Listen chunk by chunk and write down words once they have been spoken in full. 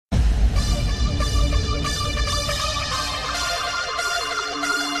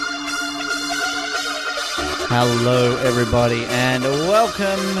Hello, everybody, and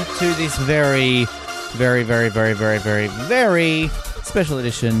welcome to this very special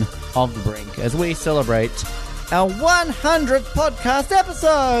edition of The Brink as we celebrate our 100th podcast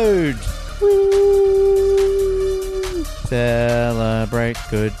episode. Woo! Celebrate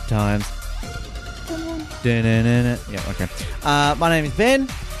good times. Yeah, okay. My name is Ben.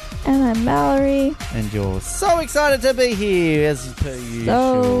 And I'm Mallory. And you're so excited to be here, as per usual.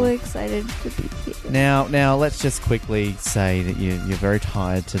 So excited to be here. Now, let's just quickly say that you're very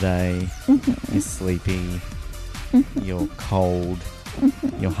tired today. Mm-hmm. You're sleepy. Mm-hmm. You're cold.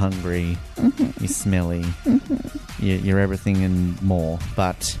 Mm-hmm. You're hungry. Mm-hmm. You're smelly. Mm-hmm. You're everything and more.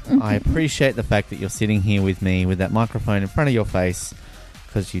 But Mm-hmm. I appreciate the fact that you're sitting here with me with that microphone in front of your face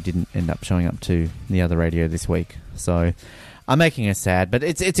because you didn't end up showing up to the other radio this week. So I'm making us sad, but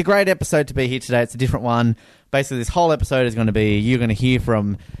it's a great episode to be here today. It's a different one. Basically, this whole episode is going to be, you're going to hear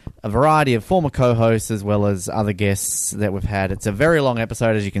from a variety of former co-hosts as well as other guests that we've had. It's a very long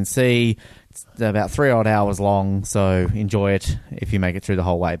episode, as you can see. It's about 3 odd hours long, so enjoy it if you make it through the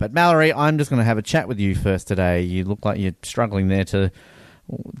whole way. But Mallory, I'm just going to have a chat with you first today. You look like you're struggling there to...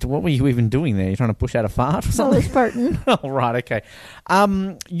 What were you even doing there? You're trying to push out a fart or something? I was farting. Oh, right, okay.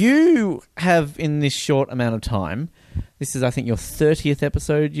 You have, in this short amount of time... This is, I think, your 30th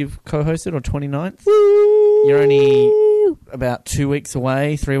episode you've co-hosted, or 29th. Woo! You're only about 3 weeks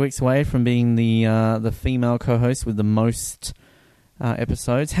away from being the female co-host with the most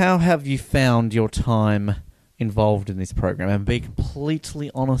episodes. How have you found your time involved in this program? And be completely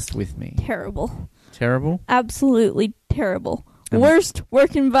honest with me. Terrible. Terrible? Absolutely terrible. Worst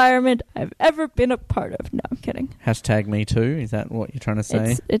work environment I've ever been a part of. No, I'm kidding. Hashtag me too. Is that what you're trying to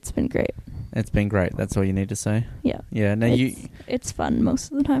say? It's been great. It's been great. That's all you need to say? Yeah. Yeah. Now it's fun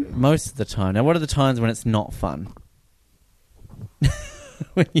most of the time. Most of the time. Now, what are the times when it's not fun?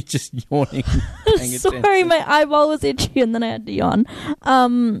 When you're just yawning. Sorry, my eyeball was itchy and then I had to yawn.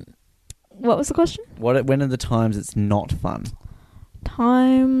 What was the question? When are the times it's not fun?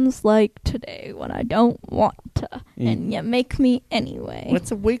 Times like today when I don't want to, and you make me anyway. Well,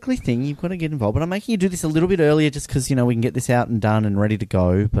 it's a weekly thing. You've got to get involved. But I'm making you do this a little bit earlier just because, we can get this out and done and ready to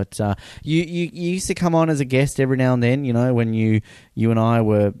go. But you used to come on as a guest every now and then, when you and I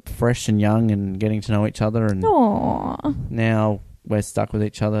were fresh and young and getting to know each other. And Aww. Now we're stuck with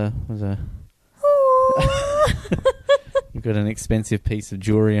each other. You've got an expensive piece of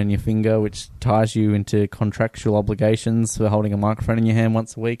jewellery on your finger which ties you into contractual obligations for holding a microphone in your hand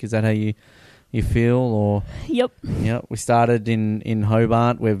once a week. Is that how you feel? Or Yep. Yep. We started in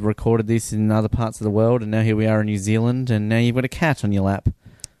Hobart. We've recorded this in other parts of the world, and now here we are in New Zealand, and now you've got a cat on your lap.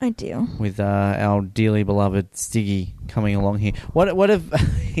 I do. With our dearly beloved Stiggy coming along here. What have...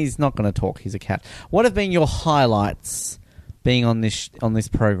 He's not going to talk. He's a cat. What have been your highlights being on this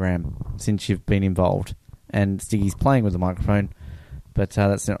program since you've been involved? And Stiggy's playing with the microphone, but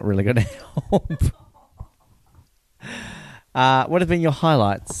that's not really going to help. What have been your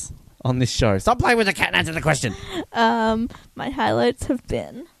highlights on this show? Stop playing with the cat and answer the question. My highlights have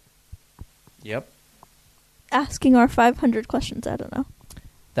been... Yep. Asking our 500 questions. I don't know.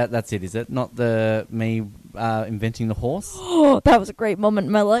 That's it, is it? Not me inventing the horse? Oh, that was a great moment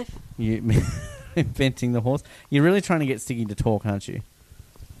in my life. You inventing the horse? You're really trying to get Stiggy to talk, aren't you?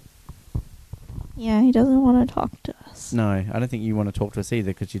 Yeah, he doesn't want to talk to us. No, I don't think you want to talk to us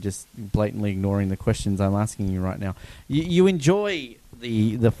either because you're just blatantly ignoring the questions I'm asking you right now. You enjoy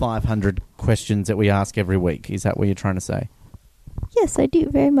the 500 questions that we ask every week. Is that what you're trying to say? Yes, I do,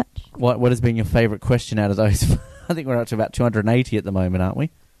 very much. What has been your favourite question out of those? I think we're up to about 280 at the moment, aren't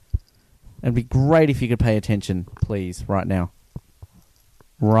we? It'd be great if you could pay attention, please, right now.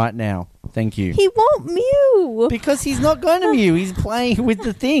 Right now. Thank you. He won't mew. Because he's not going to mew. He's playing with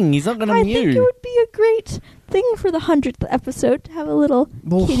the thing. He's not going to mew. I think it would be a great thing for the 100th episode to have a little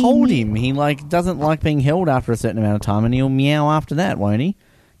kitty hold mew. him. He doesn't like being held after a certain amount of time, and he'll meow after that, won't he?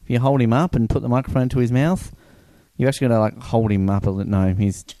 If you hold him up and put the microphone to his mouth, you actually got to hold him up a little. No,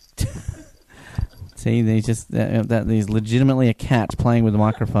 he's... See, he's just... he's legitimately a cat playing with the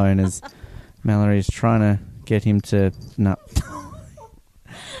microphone as Mallory is trying to get him to... No.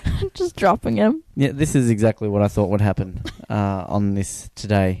 Just dropping him. Yeah, this is exactly what I thought would happen on this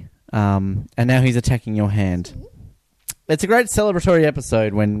today. And now he's attacking your hand. It's a great celebratory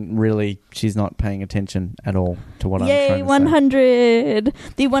episode when really she's not paying attention at all to what I'm trying to say. Yay, 100!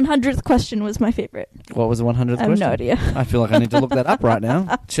 The 100th question was my favorite. What was the 100th question? I have no idea. I feel like I need to look that up right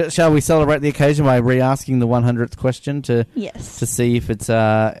now. Shall we celebrate the occasion by re-asking the 100th question to see if it's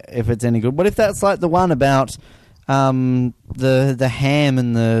any good? What if that's like the one about the ham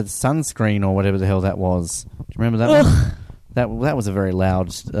and the sunscreen or whatever the hell that was? Do you remember that one? That was a very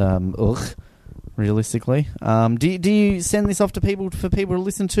loud ugh. realistically. Do you send this off to people for people to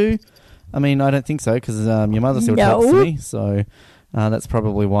listen to? I mean, I don't think so, because your mother still texts me, so that's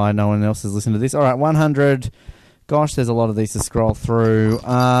probably why no one else has listened to this. All right, 100. Gosh, there's a lot of these to scroll through.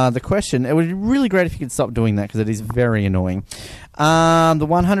 The question, it would be really great if you could stop doing that, because it is very annoying. The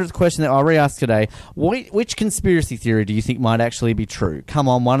 100th question that I'll re-ask today, which conspiracy theory do you think might actually be true? Come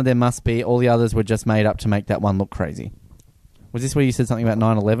on, one of them must be. All the others were just made up to make that one look crazy. Was this where you said something about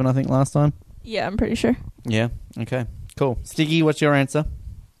 9/11, I think, last time? Yeah, I'm pretty sure. Yeah, okay, cool. Stiggy, what's your answer?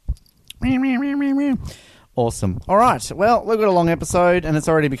 Awesome. All right. Well, we've got a long episode, and it's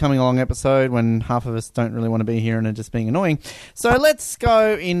already becoming a long episode when half of us don't really want to be here and are just being annoying. So let's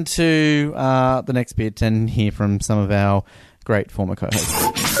go into the next bit and hear from some of our great former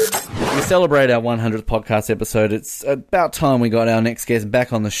co-hosts. We celebrate our 100th podcast episode. It's about time we got our next guest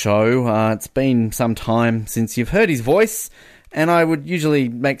back on the show. It's been some time since you've heard his voice. And I would usually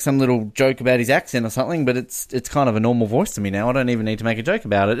make some little joke about his accent or something, but it's kind of a normal voice to me now. I don't even need to make a joke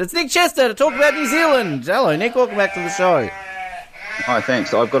about it. It's Nick Chester to talk about New Zealand. Hello, Nick. Welcome back to the show. Hi,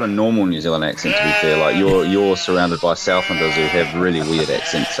 thanks. I've got a normal New Zealand accent, to be fair. Like you're surrounded by Southlanders who have really weird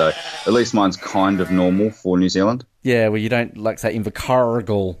accents, so at least mine's kind of normal for New Zealand. Yeah, well, you don't, like, say,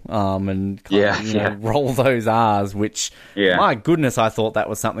 invercargill and kind of, roll those R's, which, my goodness, I thought that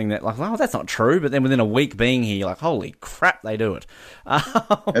was something that, like, oh, that's not true. But then within a week being here, you're like, holy crap, they do it.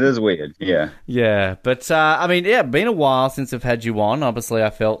 It is weird, yeah. Yeah, but, I mean, been a while since I've had you on. Obviously, I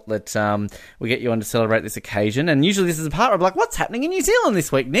felt that we get you on to celebrate this occasion. And usually this is a part where I'm like, what's happening in New Zealand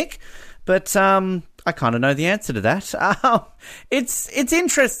this week, Nick? But I kind of know the answer to that. It's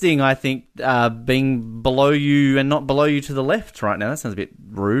interesting, I think, being below you and not below you to the left right now. That sounds a bit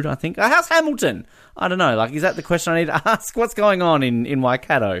rude, I think. How's Hamilton? I don't know. Like, is that the question I need to ask? What's going on in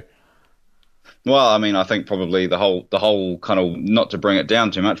Waikato? Well, I mean, I think probably the whole kind of, not to bring it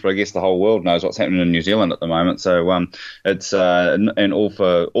down too much, but I guess the whole world knows what's happening in New Zealand at the moment. So it's and all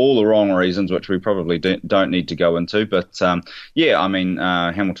for all the wrong reasons, which we probably don't need to go into. But I mean,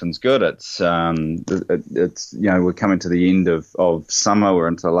 Hamilton's good. It's we're coming to the end of summer. We're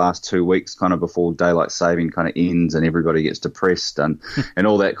into the last 2 weeks, kind of before daylight saving kind of ends, and everybody gets depressed and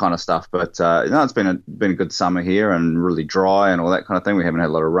all that kind of stuff. But it's been a good summer here and really dry and all that kind of thing. We haven't had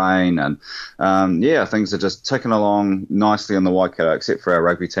a lot of rain and. Things are just ticking along nicely in the Waikato, except for our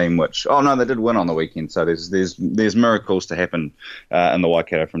rugby team, which, they did win on the weekend. So there's miracles to happen in the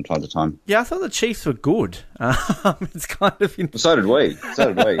Waikato from time to time. Yeah, I thought the Chiefs were good. It's kind of interesting. So did we.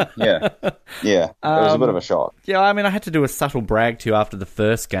 Yeah. Yeah. It was a bit of a shock. Yeah, I mean, I had to do a subtle brag to you after the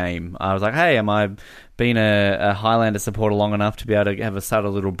first game. I was like, hey, am I been a Highlander supporter long enough to be able to have a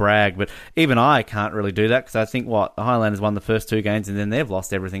subtle little brag? But even I can't really do that because I think, the Highlanders won the first 2 games and then they've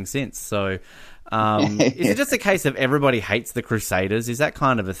lost everything since. So is it just a case of everybody hates the Crusaders? Is that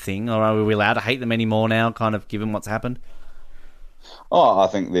kind of a thing? Or are we allowed to hate them anymore now, kind of given what's happened? Oh, I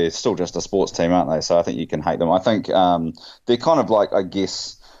think they're still just a sports team, aren't they? So I think you can hate them. I think they're kind of like, I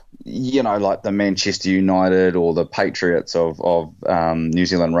guess, like the Manchester United or the Patriots of New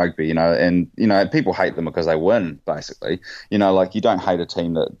Zealand rugby, and people hate them because they win, basically. Like you don't hate a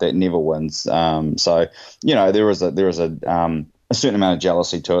team that never wins. So there is a certain amount of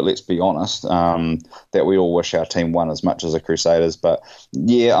jealousy to it, let's be honest, that we all wish our team won as much as the Crusaders. But,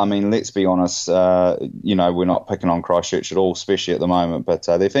 I mean, let's be honest, we're not picking on Christchurch at all, especially at the moment. But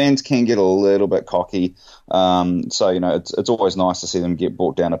their fans can get a little bit cocky. It's always nice to see them get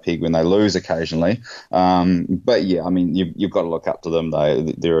brought down a peg when they lose occasionally. I mean, you've got to look up to them, though.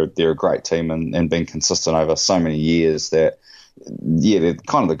 They're a great team and been consistent over so many years that, they're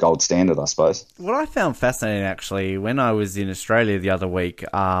kind of the gold standard, I suppose. What I found fascinating, actually, when I was in Australia the other week,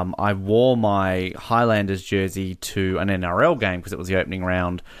 I wore my Highlanders jersey to an NRL game because it was the opening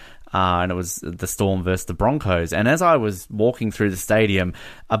round. And it was the Storm versus the Broncos. And as I was walking through the stadium,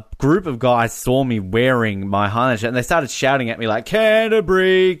 a group of guys saw me wearing my Highland shirt, and they started shouting at me like,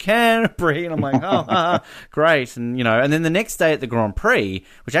 Canterbury, Canterbury. And I'm like, great. And, and then the next day at the Grand Prix,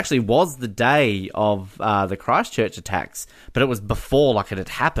 which actually was the day of the Christchurch attacks, but it was before, like, it had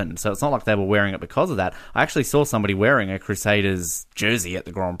happened. So it's not like they were wearing it because of that. I actually saw somebody wearing a Crusaders jersey at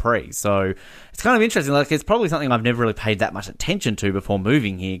the Grand Prix. So it's kind of interesting. Like, it's probably something I've never really paid that much attention to before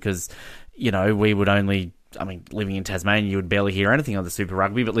moving here because, we would only... I mean, living in Tasmania, you would barely hear anything on the Super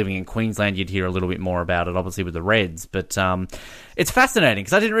Rugby, but living in Queensland, you'd hear a little bit more about it, obviously, with the Reds. But it's fascinating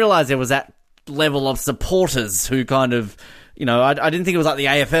because I didn't realise there was that level of supporters who kind of... I didn't think it was like the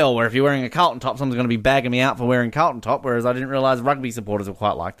AFL, where if you're wearing a Carlton top, someone's going to be bagging me out for wearing Carlton top, whereas I didn't realise rugby supporters were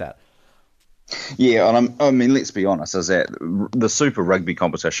quite like that. Yeah, and I mean, let's be honest, is that the Super Rugby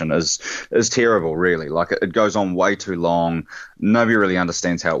competition is terrible, really. Like, it goes on way too long. Nobody really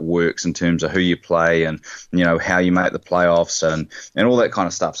understands how it works in terms of who you play and, how you make the playoffs and all that kind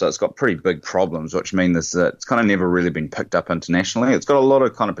of stuff. So it's got pretty big problems, which means that it's kind of never really been picked up internationally. It's got a lot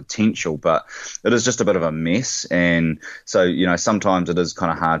of kind of potential, but it is just a bit of a mess. And so, sometimes it is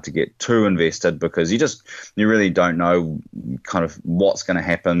kind of hard to get too invested because you really don't know kind of what's going to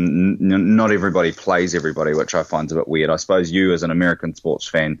happen. Not everybody plays everybody, which I find a bit weird. I suppose you, as an American sports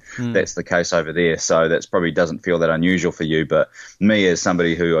fan, that's the case over there, so that's probably doesn't feel that unusual for you. But me, as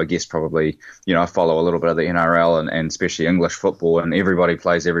somebody who I guess probably, I follow a little bit of the NRL and especially English football, and everybody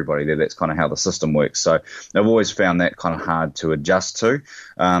plays everybody there. That's kind of how the system works. So I've always found that kind of hard to adjust to.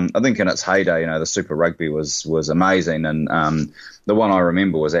 I think in its heyday, the Super Rugby was amazing, and the one I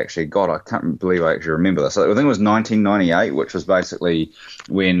remember was actually, God, I can't believe I actually remember this. I think it was 1998, which was basically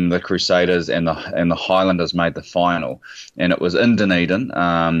when the Crusaders and the Highlanders made the final, and it was in Dunedin,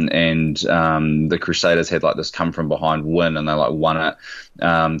 and the Crusaders had like this come from behind win, and they like won it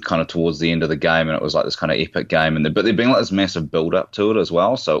kind of towards the end of the game, and it was like this kind of epic game, but there'd been like this massive build up to it as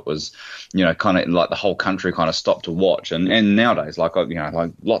well, so it was kind of like the whole country kind of stopped to watch, and nowadays like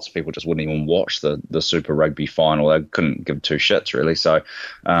lots of people just wouldn't even watch the Super Rugby final. They couldn't give two shits really. So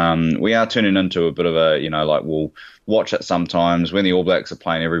we are turning into a bit of a we'll watch it sometimes when the All Blacks are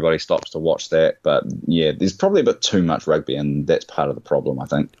playing. Everybody stops to watch that, but yeah, there's probably a bit too much rugby, and that's part of the problem, I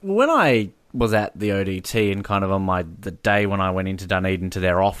think. When I was at the ODT and kind of on the day when I went into Dunedin to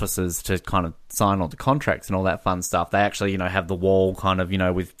their offices to kind of sign all the contracts and all that fun stuff, they actually have the wall kind of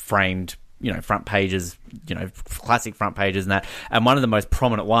with framed front pages, classic front pages and that. And one of the most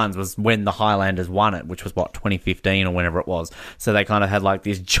prominent ones was when the Highlanders won it, which was 2015 or whenever it was. So they kind of had like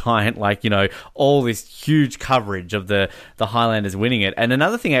this giant, all this huge coverage of the Highlanders winning it. And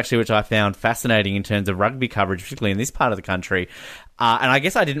another thing actually, which I found fascinating in terms of rugby coverage, particularly in this part of the country, and I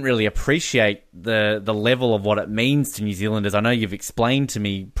guess I didn't really appreciate the level of what it means to New Zealanders. I know you've explained to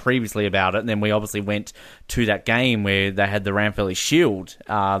me previously about it, and then we obviously went to that game where they had the Ramphilly Shield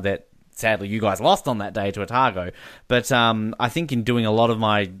that sadly you guys lost on that day to Otago. But I think in doing a lot of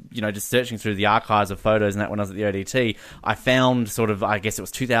my, just searching through the archives of photos and that when I was at the ODT, I found sort of, I guess it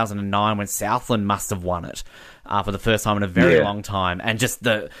was 2009 when Southland must have won it for the first time in a very long time. And just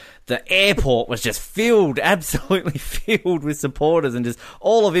the airport was just absolutely filled with supporters, and just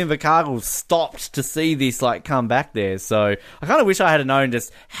all of Invercargill stopped to see this come back there. So I kind of wish I had known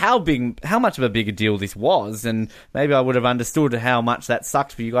just how much of a bigger deal this was, and maybe I would have understood how much that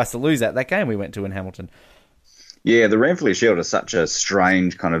sucked for you guys to lose that game we went to in Hamilton. Yeah, the Ramphilly Shield is such a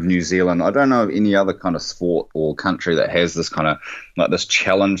strange kind of New Zealand. I don't know of any other kind of sport or country that has this kind of this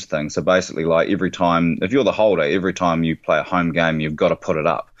challenge thing. So basically, every time, if you're the holder, every time you play a home game, you've got to put it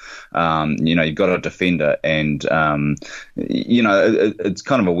up. You've got to defend it, and it's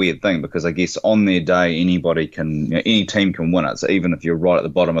kind of a weird thing because I guess on their day, any team can win it. So even if you're right at the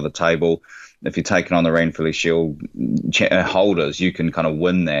bottom of the table, if you're taking on the Ramphilly Shield holders, you can kind of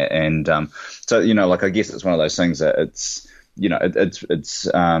win that. And so, I guess it's one of those things that it's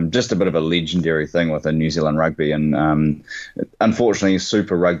just a bit of a legendary thing within New Zealand rugby. And unfortunately,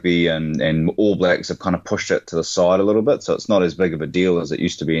 Super Rugby and All Blacks have kind of pushed it to the side a little bit, so it's not as big of a deal as it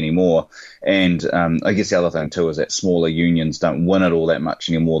used to be anymore. And I guess the other thing too is that smaller unions don't win it all that much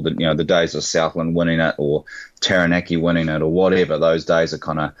anymore. The days of Southland winning it or Taranaki winning it or whatever, those days are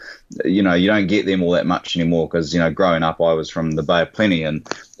kind of, you don't get them all that much anymore because, growing up I was from the Bay of Plenty, and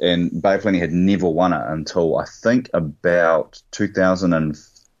Bay of Plenty had never won it until I think about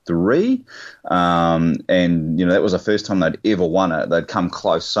 2003. And that was the first time they'd ever won it. They'd come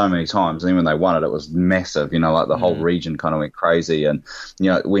close so many times, and then when they won it, it was massive. The whole region kind of went crazy, and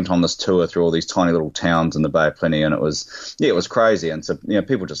it went on this tour through all these tiny little towns in the Bay of Plenty, and it was crazy. And so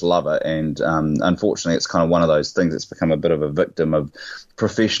people just love it, and unfortunately, it's kind of one of those things that's become a bit of a victim of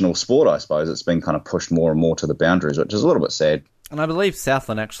professional sport. I suppose it's been kind of pushed more and more to the boundaries, which is a little bit sad. And I believe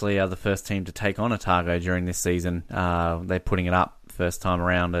Southland actually are the first team to take on Otago during this season. They're putting it up first time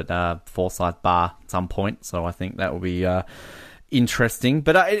around at Forsyth Bar at some point, so I think that will be interesting.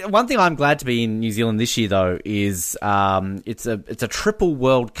 But one thing I'm glad to be in New Zealand this year, though, is it's a triple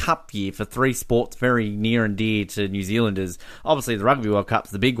World Cup year for three sports very near and dear to New Zealanders. Obviously, the Rugby World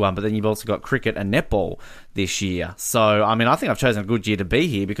Cup's the big one, but then you've also got cricket and netball this year. So, I mean, I think I've chosen a good year to be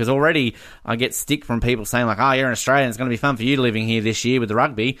here because already I get stick from people saying like, "Oh, you're an Australian. It's going to be fun for you living here this year with the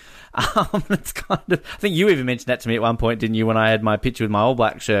rugby." It's kind of, I think you even mentioned that to me at one point, didn't you? When I had my picture with my All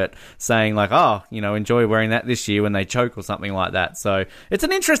Black shirt, saying like, "Oh, enjoy wearing that this year when they choke" or something like that. So, it's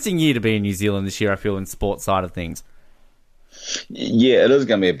an interesting year to be in New Zealand this year, I feel, in sports side of things. Yeah, it is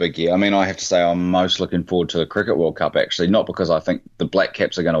going to be a big year. I mean, I have to say I'm most looking forward to the Cricket World Cup, actually, not because I think the Black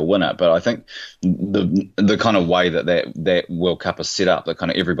Caps are going to win it, but I think the kind of way that World Cup is set up, that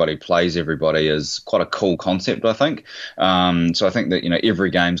kind of everybody plays everybody, is quite a cool concept, I think. So I think that,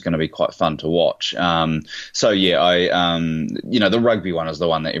 every game's going to be quite fun to watch. So yeah, the rugby one is the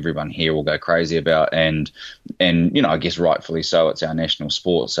one that everyone here will go crazy about, and I guess rightfully so. It's our national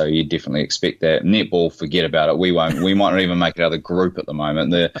sport, so you definitely expect that. Netball, forget about it. We won't. We might not even make it out of the group at the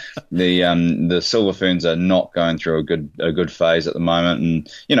moment. The Silver Ferns are not going through a good phase at the moment,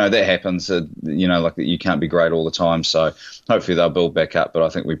 and that happens. Like you can't be great all the time. So hopefully they'll build back up. But I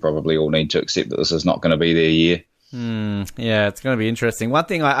think we probably all need to accept that this is not going to be their year. Yeah, it's going to be interesting. One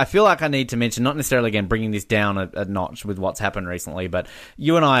thing I feel like I need to mention, not necessarily, again, bringing this down a notch with what's happened recently, but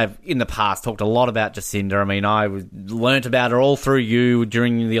you and I have, in the past, talked a lot about Jacinda. I mean, I learnt about her all through you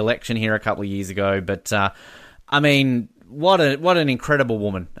during the election here a couple of years ago, but, I mean, what an incredible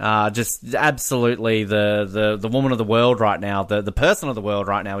woman. Just absolutely the woman of the world right now, the person of the world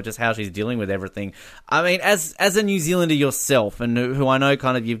right now, just how she's dealing with everything. I mean, as a New Zealander yourself, and who I know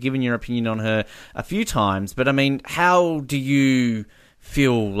kind of you've given your opinion on her a few times, but I mean, how do you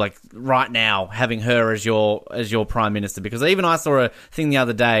feel like right now having her as your Prime Minister? Because even I saw a thing the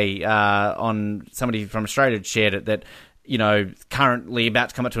other day on somebody from Australia had shared it that, currently about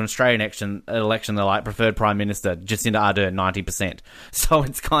to come up to an Australian election, they're like, preferred Prime Minister, Jacinda Ardern, 90%. So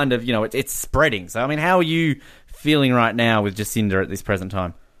it's kind of, it's spreading. So, I mean, how are you feeling right now with Jacinda at this present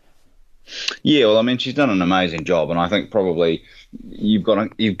time? Yeah, well, I mean, she's done an amazing job, and I think probably you've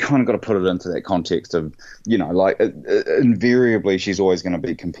kind of got to put it into that context of, invariably she's always going to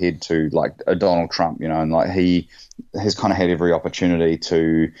be compared to, like, a Donald Trump, and, like, he has kind of had every opportunity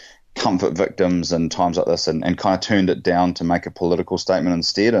to comfort victims in times like this and kind of turned it down to make a political statement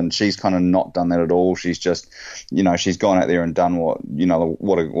instead, and she's kind of not done that at all. She's just, she's gone out there and done what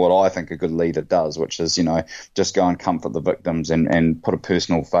I think a good leader does, which is, just go and comfort the victims and put a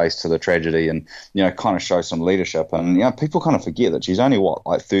personal face to the tragedy and, kind of show some leadership. And, people kind of forget that she's only,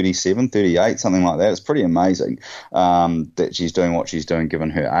 like 37, 38, something like that. It's pretty amazing that she's doing what she's doing given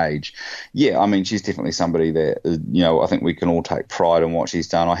her age. Yeah, I mean, she's definitely somebody that, I think we can all take pride in what she's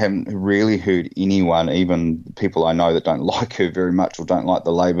done. I haven't really heard anyone, even people I know that don't like her very much or don't like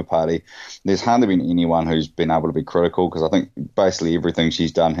the Labour Party, there's hardly been anyone who's been able to be critical, because I think basically everything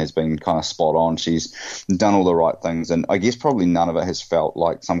she's done has been kind of spot on. She's done all the right things, and I guess probably none of it has felt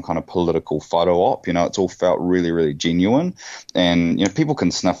like some kind of political photo op. It's all felt really, really genuine, and people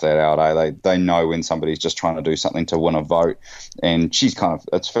can sniff that out. They know when somebody's just trying to do something to win a vote, and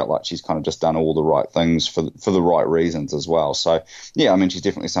it's felt like she's kind of just done all the right things for the right reasons as well. So yeah, I mean, she's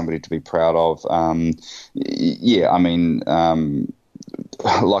definitely somebody to be proud of.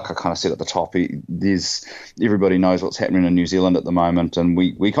 Like I kind of said at the top, everybody knows what's happening in New Zealand at the moment, and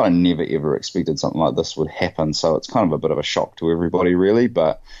we kind of never ever expected something like this would happen. So it's kind of a bit of a shock to everybody, really.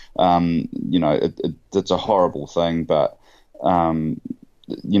 But it's a horrible thing. But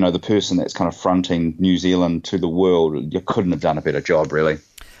the person that's kind of fronting New Zealand to the world, you couldn't have done a better job, really.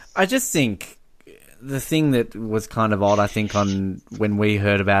 I just think the thing that was kind of odd, I think, on when we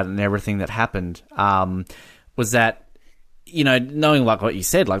heard about it and everything that happened, was that, knowing like what you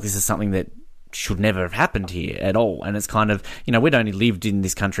said, like this is something that should never have happened here at all. And it's kind of, we'd only lived in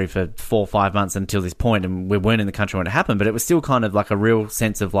this country for 4 or 5 months until this point, and we weren't in the country when it happened, but it was still kind of like a real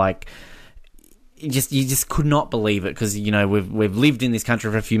sense of like, you just could not believe it, because we've lived in this country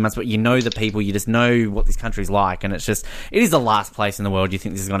for a few months, but the people, you just know what this country's like, and it is the last place in the world you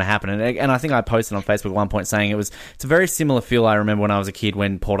think this is going to happen. And I think I posted on Facebook at one point saying it's a very similar feel I remember when I was a kid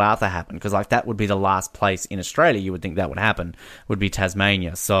when Port Arthur happened, because like that would be the last place in Australia you would think that would happen, would be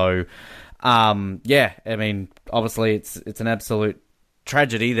Tasmania. So yeah, I mean, obviously it's an absolute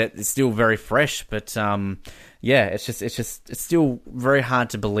tragedy that is still very fresh, but yeah, it's still very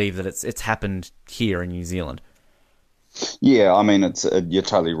hard to believe that it's happened here in New Zealand. Yeah, I mean, you're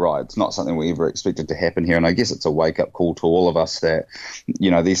totally right. It's not something we ever expected to happen here, and I guess it's a wake-up call to all of us that,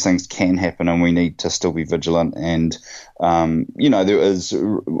 these things can happen, and we need to still be vigilant. And, there is,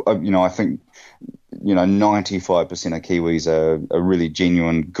 I think, 95% of Kiwis are really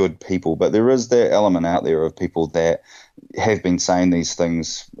genuine, good people, but there is that element out there of people that have been saying these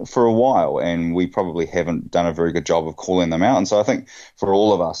things for a while, and we probably haven't done a very good job of calling them out. And so I think for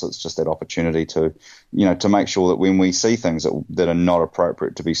all of us, it's just that opportunity to, to make sure that when we see things that are not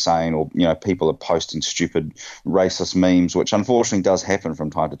appropriate to be saying, or, people are posting stupid racist memes, which unfortunately does happen from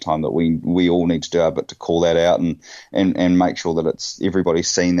time to time, that we all need to do our bit to call that out and make sure that everybody's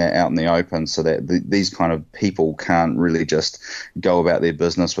seen that out in the open, so that these kind of people can't really just go about their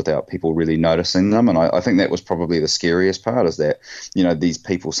business without people really noticing them. And I think that was probably the scary scariest part is that, you know, these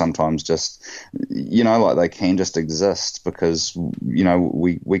people sometimes just, you know, like they can just exist because, you know,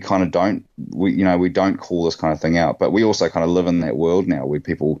 we kind of don't, we don't call this kind of thing out. But we also kind of live in that world now where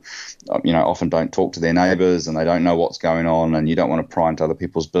people, you know, often don't talk to their neighbours and they don't know what's going on, and you don't want to pry into other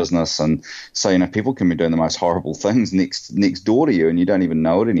people's business. And so, you know, people can be doing the most horrible things next door to you and you don't even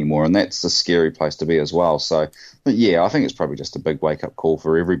know it anymore. And that's a scary place to be as well. So, but yeah, I think it's probably just a big wake-up call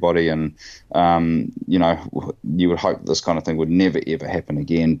for everybody. And, you know, you would hope that this kind of thing would never, ever happen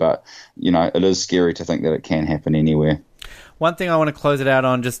again. But, you know, it is scary to think that it can happen anywhere. One thing I want to close it out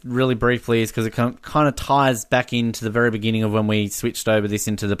on just really briefly is because it kind of ties back into the very beginning of when we switched over this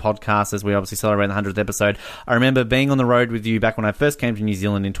into the podcast as we obviously celebrate the 100th episode. I remember being on the road with you back when I first came to New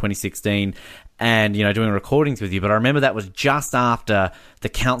Zealand in 2016 and, you know, doing recordings with you. But I remember that was just after the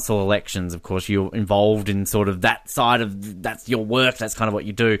council elections. Of course, you're involved in sort of that side of, that's your work, that's kind of what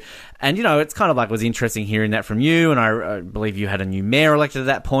you do. And, you know, it's kind of like, it was interesting hearing that from you. And I believe you had a new mayor elected at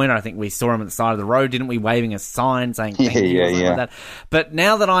that point. I think we saw him at the side of the road, didn't we, waving a sign saying thank you. Like that. But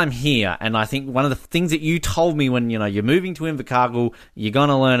now that I'm here, and I think one of the things that you told me when, you know, you're moving to Invercargill, you're going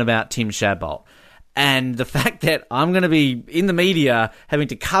to learn about Tim Shadbolt. And the fact that I'm going to be in the media having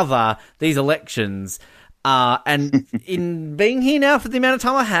to cover these elections, and in being here now for the amount of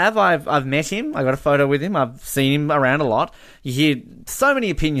time I have, I've met him, I got a photo with him, I've seen him around a lot. You hear so many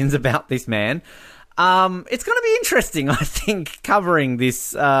opinions about this man. It's going to be interesting, I think, covering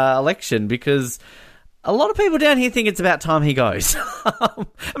this election, because a lot of people down here think it's about time he goes. I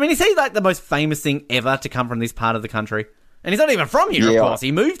mean, is he like the most famous thing ever to come from this part of the country? And he's not even from here, of course.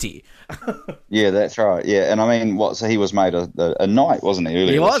 He moved here. Yeah, that's right. Yeah, and I mean, so he was made a knight, wasn't he?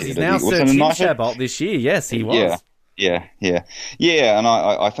 Earlier he was. He's now Sir Tim Shadbolt this year. Yes, he was. Yeah. And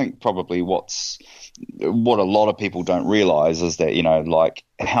I think probably what a lot of people don't realise is that, you know, like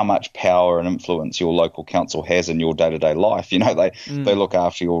how much power and influence your local council has in your day-to-day life. You know, they look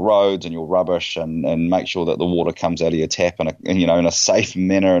after your roads and your rubbish and make sure that the water comes out of your tap in a safe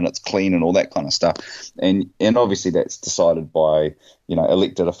manner and it's clean and all that kind of stuff. And obviously that's decided by, you know,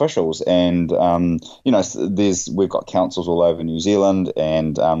 elected officials. And, you know, we've got councils all over New Zealand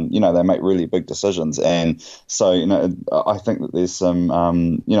and, you know, they make really big decisions. And so, you know, I think that there's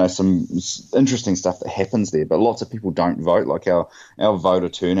some, you know, some interesting stuff that happens there, but lots of people don't vote. Like our voter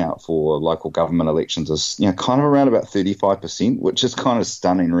turnout for local government elections is, you know, kind of around about 35%, which is kind of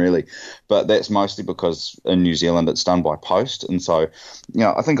stunning, really. But that's mostly because in New Zealand it's done by post. And so, you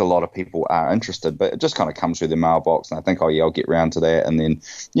know, I think a lot of people are interested, but it just kind of comes through the mailbox and I think, oh yeah, I'll get round to that. And then,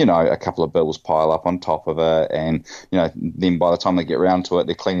 you know, a couple of bills pile up on top of it. And, you know, then by the time they get round to it,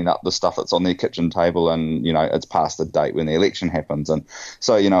 they're cleaning up the stuff that's on their kitchen table and, you know, it's past the date when the election happens. And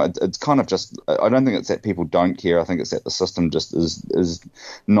so, you know, it's kind of just, I don't think it's that people don't care. I think it's that the system just is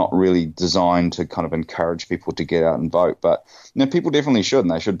not really designed to kind of encourage people to get out and vote. But, you know, people definitely should,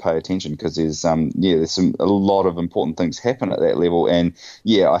 and they should pay attention because there's a lot of important things happen at that level. And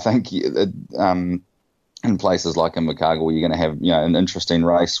yeah, I think in places like Invercargill, you're going to have, you know, an interesting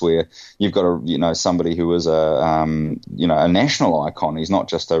race where you've got somebody who is a national icon. He's not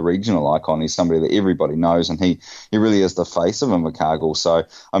just a regional icon. He's somebody that everybody knows, and he really is the face of Invercargill. So,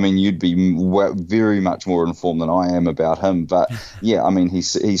 I mean, you'd be very much more informed than I am about him. But yeah, I mean, he's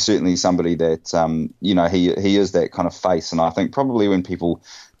certainly somebody that, you know, he is that kind of face. And I think probably when people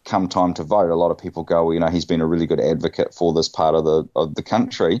come time to vote, a lot of people go, well, you know, he's been a really good advocate for this part of the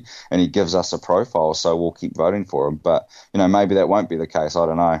country and he gives us a profile, so we'll keep voting for him. But, you know, maybe that won't be the case. I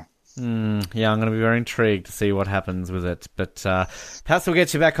don't know. Yeah, I'm going to be very intrigued to see what happens with it. But perhaps we'll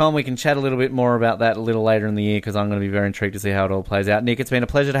get you back on. We can chat a little bit more about that a little later in the year because I'm going to be very intrigued to see how it all plays out. Nick, it's been a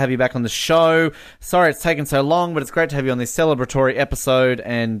pleasure to have you back on the show. Sorry it's taken so long, but it's great to have you on this celebratory episode,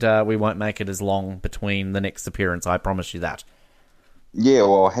 and we won't make it as long between the next appearance. I promise you that. Yeah,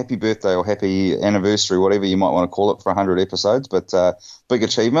 well, happy birthday or happy anniversary, whatever you might want to call it, for 100 episodes. But big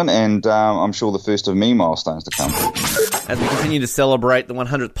achievement, and I'm sure the first of many milestones to come. As we continue to celebrate the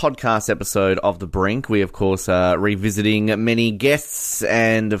 100th podcast episode of The Brink, we, of course, are revisiting many guests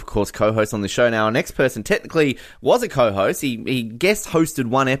and, of course, co-hosts on the show. Now, our next person technically was a co-host. He guest hosted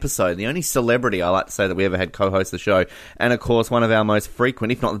one episode, the only celebrity, I like to say, that we ever had co-host the show. And, of course, one of our most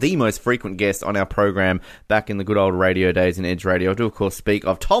frequent, if not the most frequent guest on our program back in the good old radio days in Edge Radio. I do, of course, speak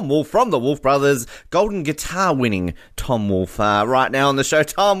of Tom Wolfe from the Wolfe Brothers, golden guitar winning Tom Wolfe, right now on the show.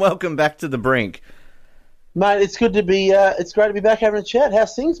 Tom, welcome back to The Brink. Mate, it's good to be. It's great to be back having a chat.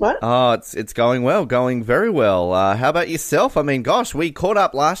 How's things, mate? Oh, it's going well, going very well. How about yourself? I mean, gosh, we caught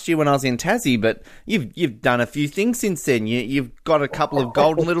up last year when I was in Tassie, but you've done a few things since then. You've got a couple of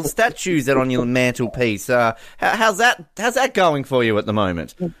golden little statues that on your mantelpiece. How's that going for you at the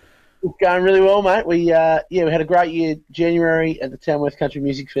moment? It's going really well, mate. We had a great year, January, at the Tamworth Country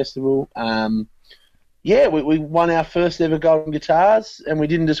Music Festival. We won our first ever golden guitars, and we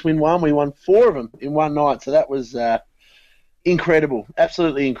didn't just win one; we won 4 of them in one night. So that was incredible,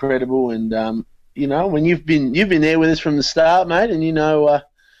 absolutely incredible. And when you've been there with us from the start, mate, and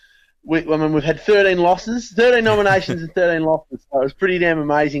we've had 13 losses, 13 nominations, and 13 losses. So it was pretty damn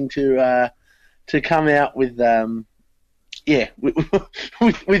amazing to come out with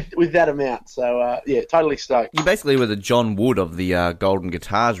with that amount. So, totally stoked. You basically were the John Wood of the Golden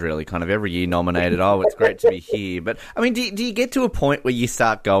Guitars, really, kind of every year nominated. Oh, it's great to be here. But, I mean, do you get to a point where you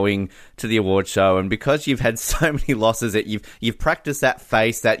start going to the award show and because you've had so many losses that you've practiced that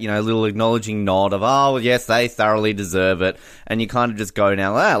face, that, little acknowledging nod of, oh, yes, they thoroughly deserve it, and you kind of just go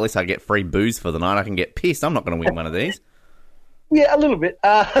now, at least I get free booze for the night. I can get pissed. I'm not going to win one of these. Yeah, a little bit.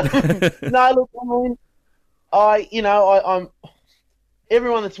 No, look, I mean, I'm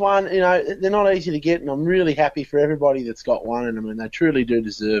everyone that's won. They're not easy to get, and I'm really happy for everybody that's got one. And I mean, they truly do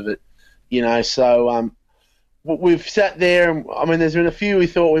deserve it. So we've sat there, and I mean, there's been a few we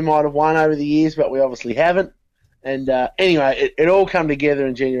thought we might have won over the years, but we obviously haven't. And anyway, it all come together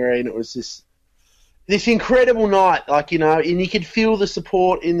in January, and it was this incredible night. And you could feel the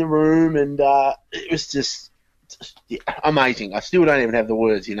support in the room, and it was just amazing. I still don't even have the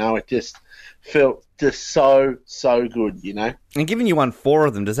words. It just felt just so good, And given you won 4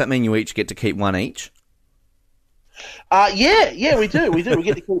 of them, does that mean you each get to keep one each? Yeah, we do. We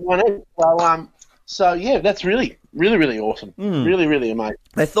get to keep one each. So that's really, really, really awesome. Really, really amazing.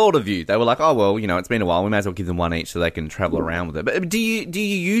 They thought of you. They were like, oh, well, it's been a while. We may as well give them one each so they can travel around with it. But do you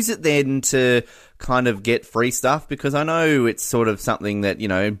use it then to kind of get free stuff? Because I know it's sort of something that,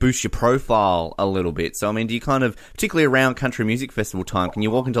 boosts your profile a little bit. So, I mean, do you kind of, particularly around Country Music Festival time, can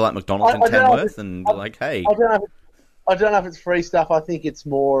you walk into, like, McDonald's in Tamworth and be like, hey? I don't know if it's free stuff. I think it's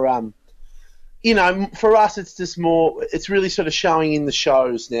more... for us, it's just more, it's really sort of showing in the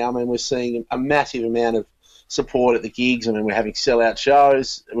shows now. I mean, we're seeing a massive amount of support at the gigs. I mean, we're having sellout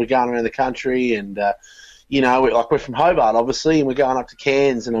shows. We're going around the country and, we're from Hobart, obviously, and we're going up to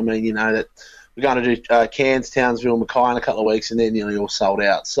Cairns. And I mean, that we're going to do Cairns, Townsville, Mackay in a couple of weeks, and they're nearly all sold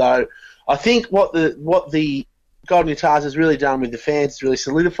out. So I think what the Golden Guitars has really done with the fans is really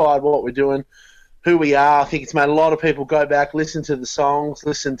solidified what we're doing, who we are. I think it's made a lot of people go back, listen to the songs,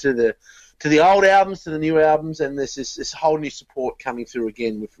 listen to the old albums, to the new albums, and there's this whole new support coming through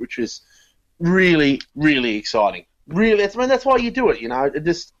again, which is really, really exciting. Really, that's why you do it.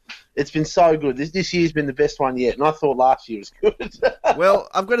 It's been so good. This year's been the best one yet, and I thought last year was good. Well,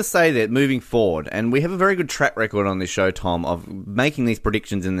 I've got to say that moving forward, and we have a very good track record on this show, Tom, of making these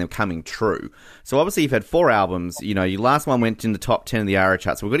predictions and them coming true. So obviously you've had 4 albums. Your last one went in the top 10 of the ARIA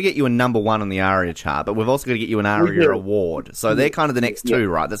chart, so we've got to get you a number 1 on the ARIA chart, but we've also got to get you an ARIA award. So they're kind of the next 2,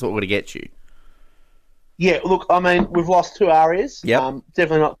 right? That's what we're going to get you. Yeah, look, I mean, we've lost 2 ARIAs. Yep.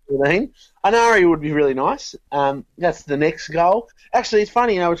 Definitely not 13. An ARIA would be really nice. That's the next goal. Actually, it's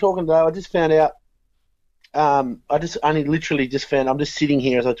funny, we're talking today. I just found out, I'm just sitting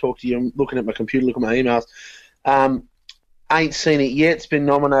here as I talk to you. I'm looking at my computer, looking at my emails. Ain't seen it yet. It's been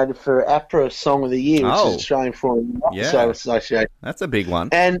nominated for APRA Song of the Year, which is Australian Foreign Association. That's a big one.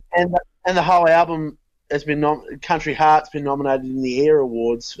 And the whole album has been Country Heart's been nominated in the AIR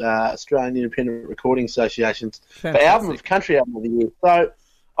Awards, Australian Independent Recording Association's Country Album of the Year. So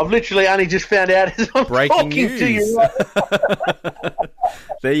I've literally only just found out as I'm Breaking talking news. to you.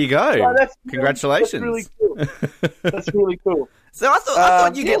 There you go. So Congratulations. That's really cool. That's really cool. So I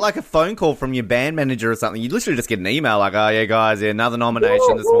thought you get like a phone call from your band manager or something. You literally just get an email like, oh yeah, guys, another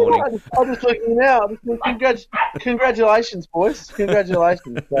nomination this morning. I'm just looking now. Congratulations, boys.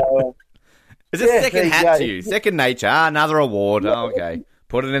 Congratulations. So, is it second hat to you? Second nature. Another award. Oh, okay.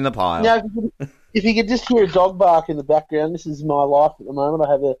 Put it in the pile. Now, if you could just hear a dog bark in the background, this is my life at the moment.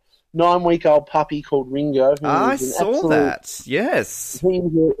 I have a 9-week-old puppy called Ringo. I saw that. Yes.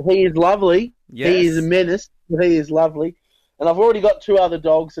 He is lovely. Yes. He is a menace. He is lovely. And I've already got 2 other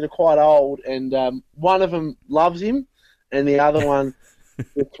dogs that are quite old, and one of them loves him, and the other one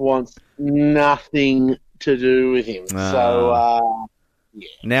just wants nothing to do with him. So, yeah.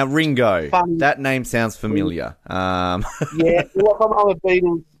 Now, Ringo, that name sounds familiar. Yeah, look, I'm a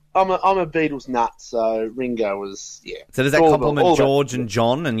Beatles. I'm a Beatles nut, so Ringo was So does that compliment George and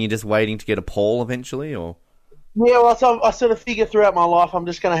John, and you're just waiting to get a Paul eventually, or? Yeah, well, I sort of figure throughout my life I'm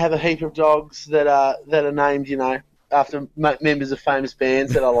just going to have a heap of dogs that are named, after members of famous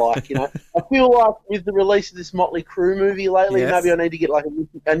bands that I like. I feel like with the release of this Motley Crue movie lately, maybe I need to get like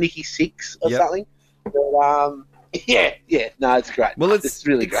a Nicky Six or something. But Yeah. No, it's great. Well, it's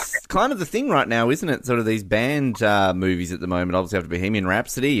really great. It's kind of the thing right now, isn't it? Sort of these band movies at the moment. Obviously, after Bohemian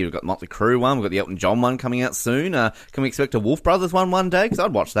Rhapsody, you've got Motley Crue one, we've got the Elton John one coming out soon. Can we expect a Wolfe Brothers one day? Because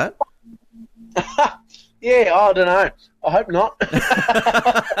I'd watch that. Yeah, I don't know. I hope not.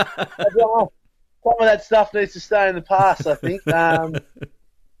 I don't know. Some of that stuff needs to stay in the past, I think.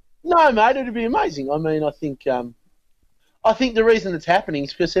 No, mate, it'd be amazing. I mean, I think the reason it's happening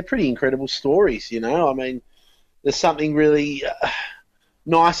is because they're pretty incredible stories, you know. I mean, there's something really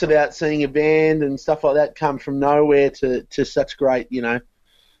nice about seeing a band and stuff like that come from nowhere to such great, you know,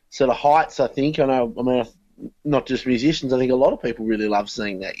 sort of heights, I think. I mean, not just musicians. I think a lot of people really love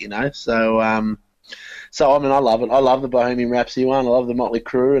seeing that, you know. So, I mean, I love it. I love the Bohemian Rhapsody one. I love the Motley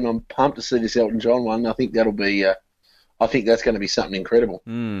Crue, and I'm pumped to see this Elton John one. I think that'll be... I think that's going to be something incredible.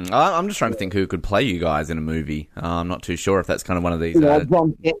 I'm just trying to think who could play you guys in a movie. I'm not too sure if that's kind of one of these.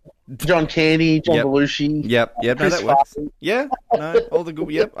 John Candy, John Belushi. Yep, no, that works. Yeah, no, all the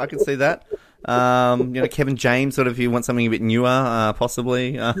good. Yep, I can see that. You know, Kevin James, sort of, if you want something a bit newer,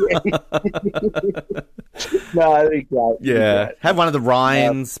 possibly. No, that'd be great. Yeah, great. Have one of the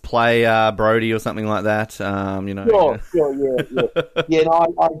Ryans play Brody or something like that. You know. Sure, yeah.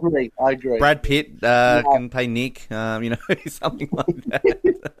 No, I agree. Brad Pitt can play Nick. You know, something like that.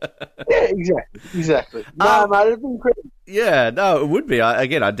 Yeah, exactly. No, mate, it'd be incredible. Yeah, no, it would be.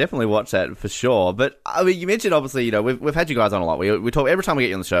 I'd definitely watch that for sure. But I mean, you mentioned obviously, you know, we've had you guys on a lot. We talk every time we get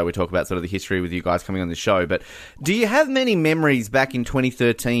you on the show. We talk about sort of the history with you guys coming on the show. But do you have many memories back in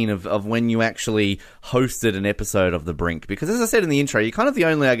 2013 of when you actually hosted an episode of The Brink? Because as I said in the intro, you're kind of the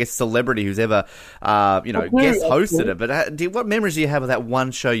only, I guess, celebrity who's ever, guest hosted it. But what memories do you have of that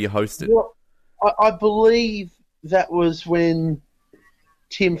one show you hosted? Well, I believe that was when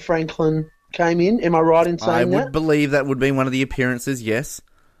Tim Franklin came in. Am I right in saying that? I would believe that would be one of the appearances, yes.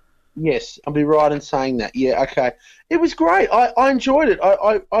 Yes, I'll be right in saying that. Yeah, okay. It was great. I enjoyed it.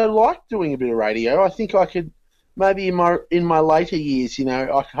 I liked doing a bit of radio. I think I could, maybe in my later years, you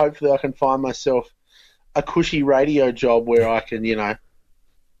know, hopefully I can find myself a cushy radio job where I can, you know,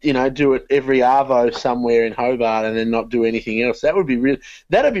 do it every Arvo somewhere in Hobart and then not do anything else. That'd be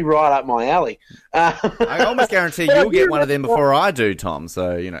right up my alley. I almost guarantee you'll get one of them before I do, Tom.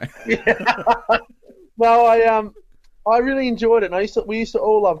 So, you know. Yeah. No, I really enjoyed it. And we used to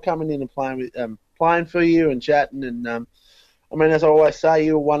all love coming in and playing for you and chatting. And I mean, as I always say,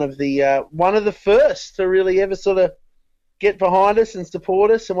 you were one of the first to really ever sort of get behind us and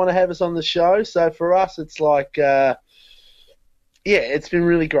support us and want to have us on the show. So for us, it's like. Yeah, it's been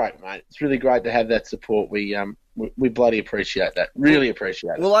really great, mate. It's really great to have that support. We bloody appreciate that. Really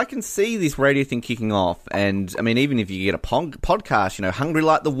appreciate it. Well, I can see this radio thing kicking off, and I mean, even if you get a podcast, you know, Hungry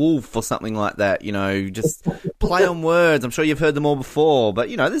Like the Wolf or something like that, you know, just play on words. I'm sure you've heard them all before, but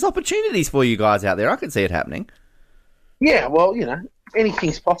you know, there's opportunities for you guys out there. I can see it happening. Yeah, well, you know,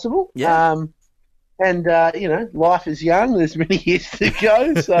 anything's possible. Yeah. And, you know, life is young. There's many years to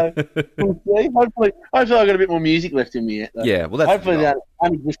go, so we'll see. Hopefully I've got a bit more music left in me yet. Though. Yeah, well, that's hopefully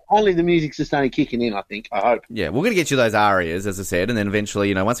only the music's just only kicking in, I think. I hope. Yeah, we're going to get you those arias, as I said, and then eventually,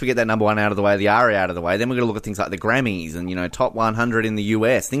 you know, once we get that number one out of the way, the aria out of the way, then we're going to look at things like the Grammys and, you know, top 100 in the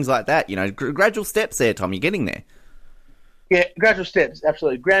US, things like that. You know, gradual steps there, Tom. You're getting there. Yeah, gradual steps,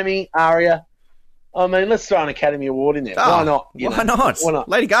 absolutely. Grammy, aria. I mean, let's throw an Academy Award in there. Why not? Why not?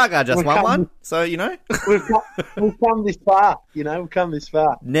 Lady Gaga just won one, so, you know. We've come this far, you know. We've come this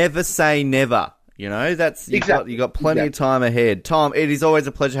far. Never say never, you know. That's you've got plenty of time ahead. Tom, it is always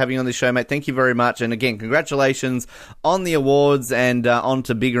a pleasure having you on this show, mate. Thank you very much. And, again, congratulations on the awards and on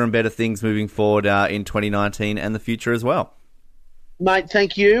to bigger and better things moving forward in 2019 and the future as well. Mate,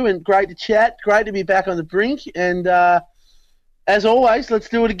 thank you, and great to chat. Great to be back on the Brink, and... as always, let's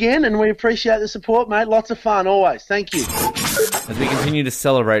do it again, and we appreciate the support, mate. Lots of fun, always. Thank you. As we continue to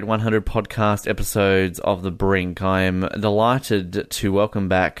celebrate 100 podcast episodes of The Brink, I am delighted to welcome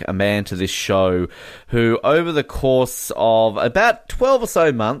back a man to this show who, over the course of about 12 or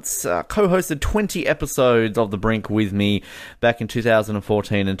so months, co-hosted 20 episodes of The Brink with me back in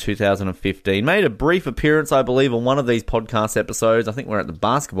 2014 and 2015. Made a brief appearance, I believe, on one of these podcast episodes. I think we're at the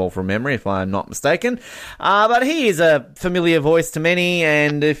basketball from memory, if I'm not mistaken. But he is a familiar voice to many,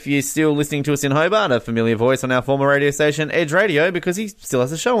 and if you're still listening to us in Hobart, a familiar voice on our former radio station, Edge Radio, because he still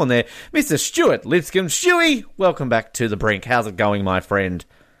has a show on there. Mr. Stuart Lipscomb. Stewie, welcome back to The Brink. How's it going, my friend?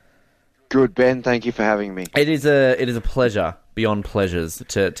 Good, Ben. Thank you for having me. It is a pleasure, beyond pleasures,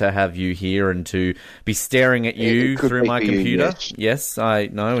 to have you here and to be staring at you through my computer. Yes, I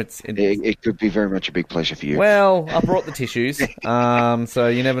know. It could be very much a big pleasure for you. Well, I brought the tissues, so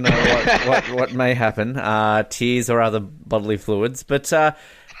you never know what may happen, tears or other bodily fluids. But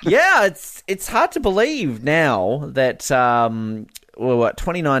Yeah, it's hard to believe now that we're what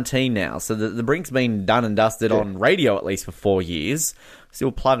 2019 now, so the Brink's been done and dusted on radio at least for 4 years.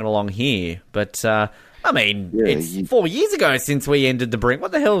 Still plugging along here, but it's 4 years ago since we ended the Brink.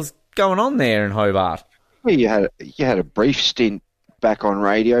 What the hell's going on there in Hobart? Well, you had a brief stint back on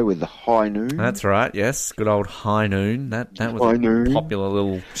radio with the High Noon. That's right. Yes, good old High Noon. That was High a Noon. popular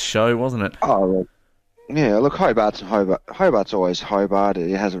little show, wasn't it? Oh, well, yeah. Look, Hobart's always Hobart.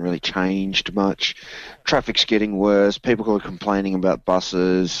 It hasn't really changed much. Traffic's getting worse. People are complaining about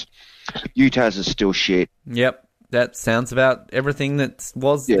buses. UTAS is still shit. Yep. That sounds about everything that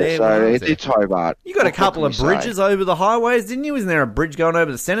was Yeah, there. so it's Hobart. You got a What couple can of we bridges say? over the highways, didn't you? Isn't there a bridge going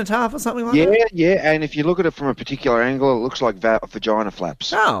over the Cenotaph or something like that? Yeah, and if you look at it from a particular angle, it looks like vagina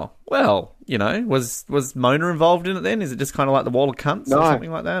flaps. Oh, well, was Mona involved in it then? Is it just kind of like the Wall of Cunts or No.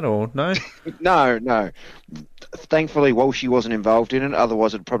 something like that, or no? No. Thankfully, Walshy wasn't involved in it.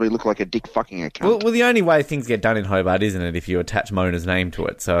 Otherwise, it'd probably look like a dick fucking a cunt. Well, the only way things get done in Hobart, isn't it, if you attach Mona's name to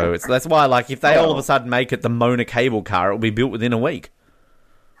it? So that's why, like, if they all of a sudden make it the Mona cable car, it'll be built within a week.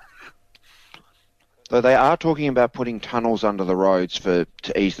 Though they are talking about putting tunnels under the roads to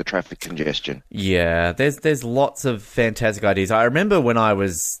ease the traffic congestion. Yeah, there's lots of fantastic ideas. I remember when I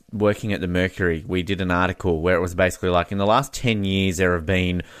was working at the Mercury, we did an article where it was basically like, in the last 10 years, there have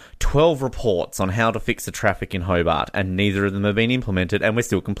been 12 reports on how to fix the traffic in Hobart, and neither of them have been implemented, and we're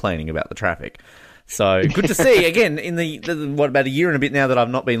still complaining about the traffic. So good to see, again, in the about a year and a bit now that I've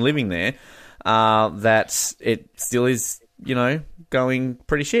not been living there, that it still is, going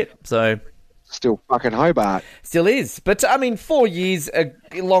pretty shit. So... Still fucking Hobart. Still is. But, 4 years, a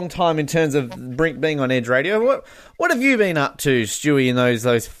long time in terms of Brink being on Edge Radio. What have you been up to, Stewie, in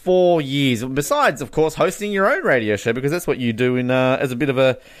those 4 years? Besides, of course, hosting your own radio show, because that's what you do as a bit of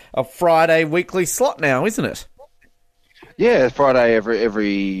a Friday weekly slot now, isn't it? Yeah, Friday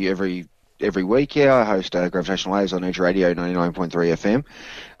every week. Yeah, I host Gravitational Waves on Edge Radio 99.3 FM.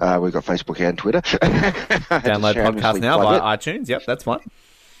 We've got Facebook and Twitter. Download podcast now via iTunes. Yep, that's fine.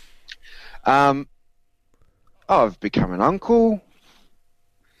 I've become an uncle.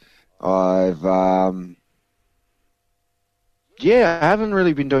 I haven't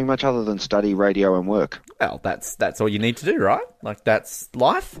really been doing much other than study radio and work. Well, that's all you need to do, right? Like, that's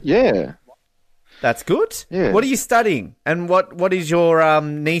life. Yeah. That's good. Yeah. What are you studying? And what is your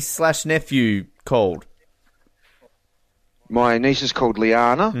niece/nephew called? My niece is called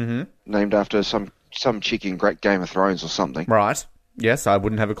Liana, Mm-hmm. named after some chick in Great Game of Thrones or something. Right. Yes, I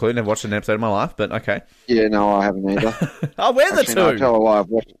wouldn't have a clue. Never watched an episode in my life, but okay. Yeah, no, I haven't either. Oh, we're the Actually, no, I'll two. tell a lie.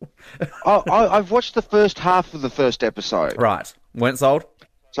 I've watched the first half of the first episode. Right. Weren't sold?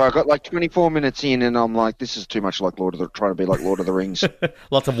 So I got like 24 minutes in, and I'm like, this is too much like trying to be like Lord of the Rings.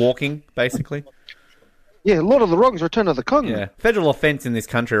 Lots of walking, basically. Yeah, Lord of the Rings, Return of the King. Yeah. Federal offence in this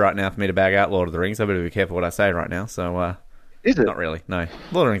country right now for me to bag out Lord of the Rings. I better be careful what I say right now. So, Is it? not really. No. Lord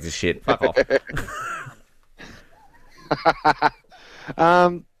of the Rings is shit. Fuck off.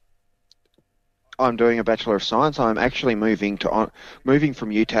 I'm doing a Bachelor of Science. I'm actually moving from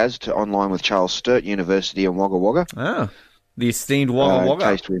UTAS to online with Charles Sturt University in Wagga Wagga. Oh. The esteemed Wagga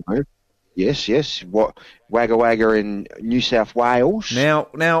Wagga. In case we move. Yes. Wagga Wagga in New South Wales.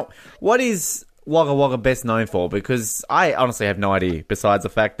 Now, what is Wagga Wagga best known for? Because I honestly have no idea, besides the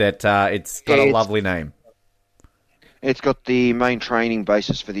fact that it's got a lovely name. It's got the main training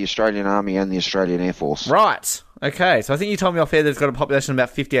basis for the Australian Army and the Australian Air Force. Right. Okay. So I think you told me off air that it's got a population of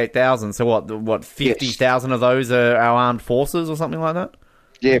about 58,000. So what 50,000 of those are our armed forces or something like that?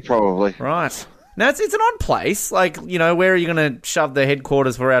 Yeah, probably. Right. Now, it's an odd place. Like, where are you going to shove the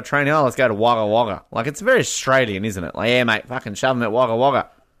headquarters for our training? Oh, let's go to Wagga Wagga. Like, it's very Australian, isn't it? Like, yeah, mate, fucking shove them at Wagga Wagga.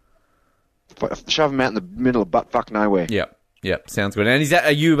 Shove them out in the middle of butt-fuck nowhere. Yep. Sounds good. And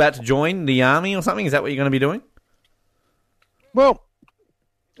are you about to join the army or something? Is that what you're going to be doing? Well,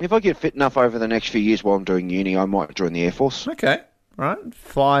 if I get fit enough over the next few years while I'm doing uni, I might join the Air Force. Okay. Right.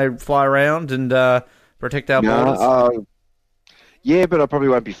 Fly around and protect our borders. Yeah, but I probably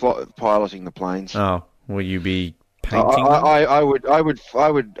won't be piloting the planes. Oh, will you be painting? I would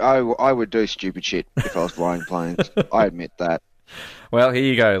do stupid shit if I was flying planes. I admit that. Well, here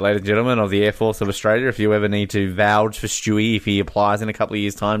you go, ladies and gentlemen of the Air Force of Australia. If you ever need to vouch for Stewie, if he applies in a couple of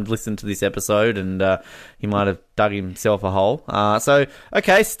years' time, listen to this episode, and he might have dug himself a hole.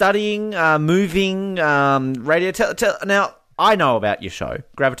 Okay, studying, moving, radio. Now, I know about your show,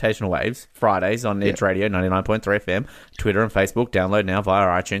 Gravitational Waves, Fridays on Edge Radio 99.3 FM, Twitter and Facebook. Download now via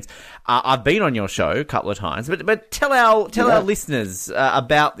iTunes. I've been on your show a couple of times, but tell our listeners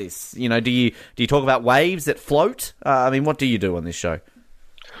about this. Do you talk about waves that float? What do you do on this show?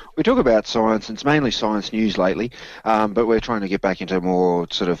 We talk about science, and it's mainly science news lately, but we're trying to get back into more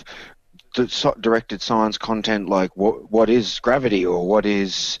sort of directed science content, like what is gravity, or what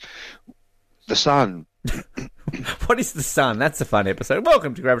is the sun? What is the sun? That's a fun episode.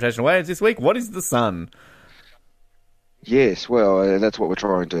 Welcome to Gravitational Waves this week. What is the sun? Yes, well, that's what we're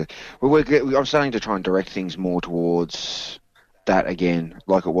trying to... I'm starting to try and direct things more towards that again,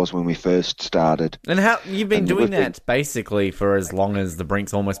 like it was when we first started. And how you've been doing that basically for as long as the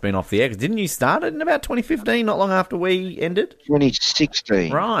Brink's almost been off the air. Didn't you start it in about 2015, not long after we ended?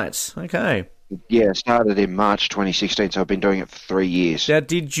 2016. Right, okay. Yeah, started in March 2016, so I've been doing it for 3 years. Now,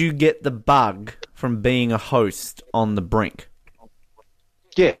 did you get the bug from being a host on the Brink?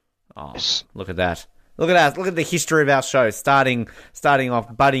 Yeah. Oh, Yes. look at that. Look at that. Look at the history of our show, starting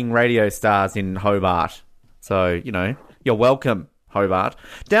off budding radio stars in Hobart. So, you're welcome, Hobart.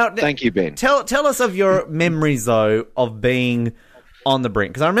 Now, Thank you, Ben. Tell us of your memories, though, of being on the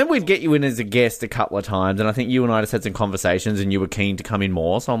Brink. Because I remember we'd get you in as a guest a couple of times, and I think you and I just had some conversations, and you were keen to come in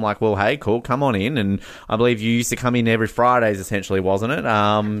more. So I'm like, well, hey, cool, come on in. And I believe you used to come in every Fridays, essentially, wasn't it?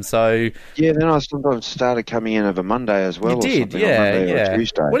 Yeah, then I sometimes started coming in over Monday as well. You did, or something, on Monday or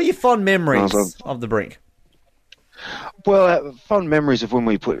Tuesday. What are your fond memories of the Brink? Well, fond memories of when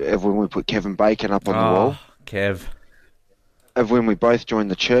we put Kevin Bacon up on the wall. Kev. Of when we both joined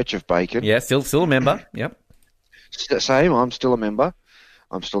the Church of Bacon. Yeah, still a member. Yep. Same, I'm still a member.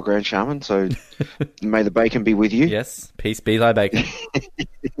 I'm still Grand Shaman, so may the bacon be with you. Yes, peace be thy bacon.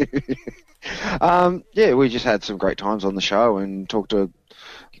 Yeah, we just had some great times on the show and talked a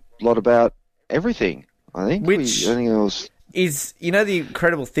lot about everything, I think. I think it was... the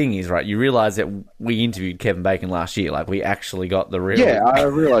incredible thing is, right, you realise that we interviewed Kevin Bacon last year. Like, we actually got the real... Yeah, I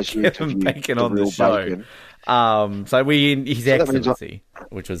realised you Kevin Bacon on the show. Bacon. So His Excellency,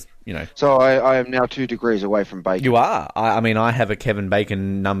 which was, So I am now 2 degrees away from bacon. You are. I have a Kevin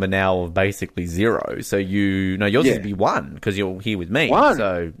Bacon number now of basically 0. So yours would be 1 because you're here with me. 1?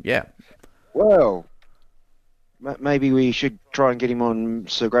 So, yeah. Well, maybe we should try and get him on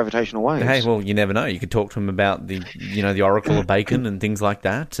Sir Gravitational Waves. Hey, well, you never know. You could talk to him about the Oracle of Bacon and things like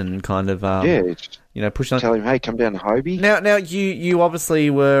that, and kind of push on. Tell him, hey, come down to Hobie. Now you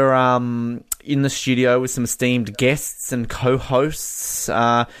obviously were in the studio with some esteemed guests and co-hosts.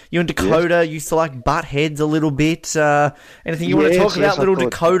 You and Dakoda used to butt heads a little bit. Anything you want to talk about, little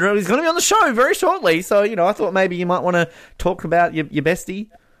Dakoda? He's going to be on the show very shortly, so I thought maybe you might want to talk about your bestie.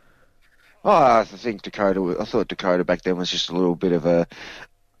 Oh, I thought Dakoda back then was just a little bit of a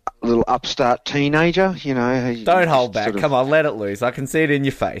little upstart teenager, Don't hold back. Come on, let it loose. I can see it in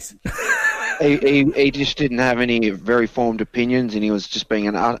your face. he just didn't have any very formed opinions, and he was just being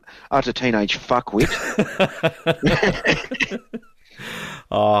an utter teenage fuckwit.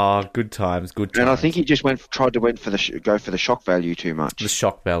 Oh, good times. And I think he just tried to go for the shock value too much. The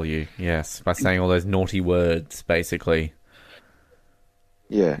shock value, yes, by saying all those naughty words, basically.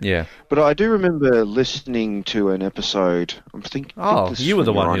 Yeah. But I do remember listening to an episode. You were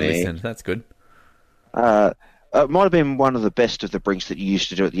the one who listened. That's good. It might have been one of the best of the Brinks that you used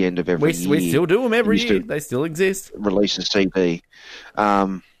to do at the end of every year. We still do them every year. They still exist. Release a CD.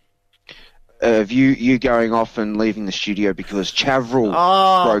 Of you going off and leaving the studio because Chavril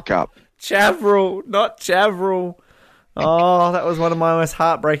broke up. Chavril, not Chavril. Oh, that was one of my most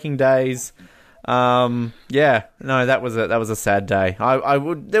heartbreaking days. That was a sad day.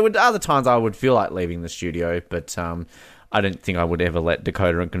 There were other times I would feel like leaving the studio, but I don't think I would ever let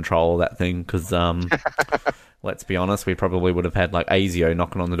Dakoda in control of that thing because let's be honest, we probably would have had ASIO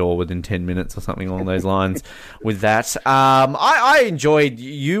knocking on the door within 10 minutes or something along those lines with that. I enjoyed,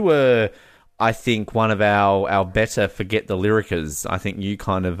 you were, I think, one of our better forget the lyricers. I think you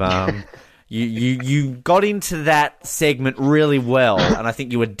kind of You got into that segment really well, and I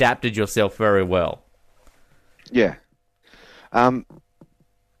think you adapted yourself very well. Yeah. I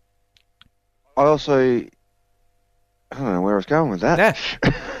also... I don't know where I was going with that. Yeah.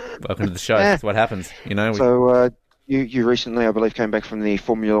 Welcome to the show. That's what happens. So, you recently, I believe, came back from the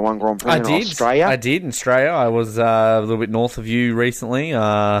Formula One Grand Prix in Australia. I did, in Australia. I was a little bit north of you recently,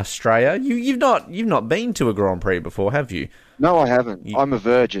 Australia. You've not been to a Grand Prix before, have you? No, I haven't. I'm a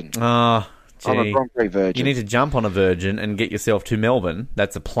virgin. Gee, I'm a Grand Prix virgin. You need to jump on a Virgin and get yourself to Melbourne.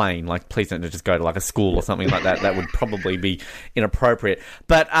 That's a plane. Please don't just go to a school or something like that. That would probably be inappropriate.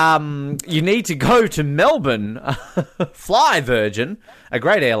 But you need to go to Melbourne. Fly Virgin, a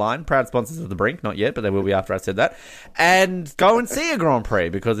great airline, proud sponsors of the Brink. Not yet, but they will be after I said that. And go and see a Grand Prix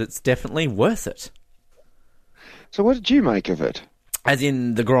because it's definitely worth it. So what did you make of it? As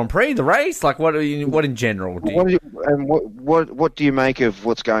in the Grand Prix, the race? Like, what in general? What do you make of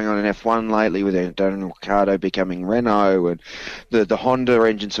what's going on in F1 lately with Daniel Ricciardo becoming Renault and the Honda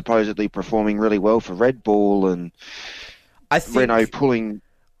engine supposedly performing really well for Red Bull and I think, Renault pulling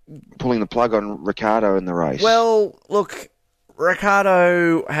the plug on Ricciardo in the race? Well, look,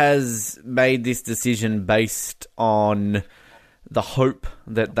 Ricciardo has made this decision based on the hope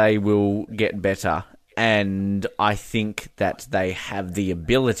that they will get better. And I think that they have the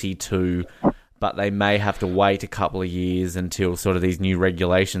ability to, but they may have to wait a couple of years until sort of these new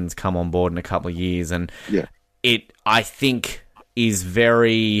regulations come on board in a couple of years. And it, I think,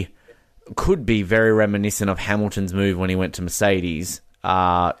 could be very reminiscent of Hamilton's move when he went to Mercedes,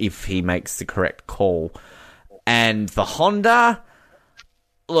 if he makes the correct call. And for Honda,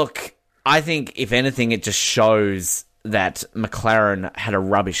 look, I think, if anything, it just shows that McLaren had a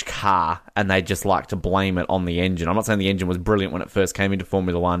rubbish car and they just like to blame it on the engine. I'm not saying the engine was brilliant when it first came into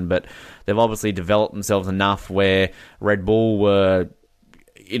Formula One, but they've obviously developed themselves enough where Red Bull were,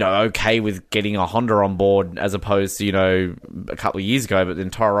 okay with getting a Honda on board as opposed to, a couple of years ago. But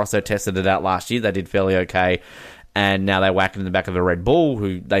then Toro Rosso tested it out last year. They did fairly okay. And now they whack it in the back of a Red Bull,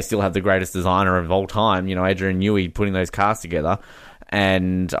 who they still have the greatest designer of all time, Adrian Newey, putting those cars together.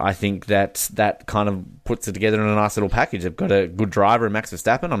 And I think that kind of puts it together in a nice little package. They've got a good driver in Max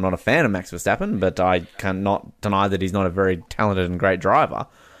Verstappen. I'm not a fan of Max Verstappen, but I cannot deny that he's not a very talented and great driver.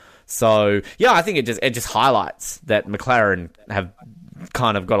 So, yeah, I think it just highlights that McLaren have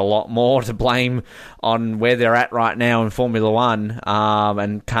kind of got a lot more to blame on where they're at right now in Formula One,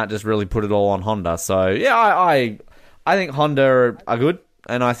 and can't just really put it all on Honda. So, yeah, I think Honda are good.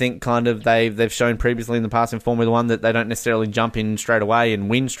 And I think kind of they've shown previously in the past in Formula One that they don't necessarily jump in straight away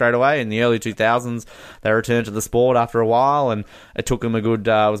and win straight away. In the early 2000s, they returned to the sport after a while, and it took them a good,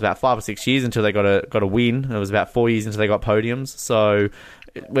 it was about 5 or 6 years until they got a win. It was about 4 years until they got podiums. So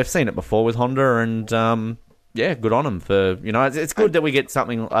we've seen it before with Honda, and yeah, good on them for, it's good that we get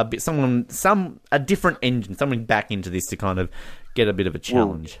a different engine, something back into this to kind of get a bit of a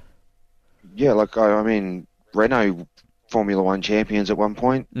challenge. Well, yeah, like I mean, Renault Formula One champions at one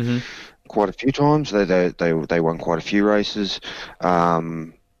point, quite a few times. They won quite a few races.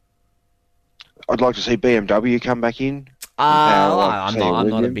 I'd like to see BMW come back in. I'm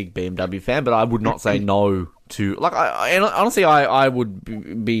not a big BMW fan, but I would not say no to, like, honestly, I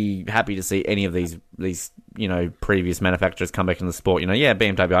would be happy to see any of these previous manufacturers come back in the sport.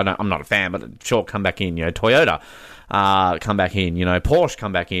 BMW, I'm not a fan, but sure, come back in. Toyota, come back in. Porsche,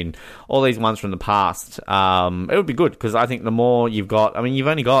 come back in. All these ones from the past. It would be good, because I think the more you've got, you've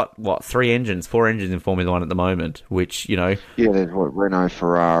only got 4 engines in Formula One at the moment, which there's Renault,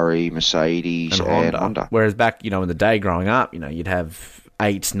 Ferrari, Mercedes, and Honda. Whereas back in the day growing up, you'd have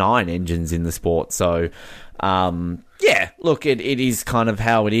 8, 9 engines in the sport. So yeah, look, it is kind of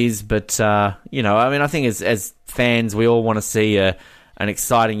how it is, but I think as fans, we all want to see an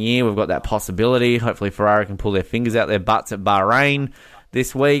exciting year. We've got that possibility. Hopefully Ferrari can pull their fingers out their butts at Bahrain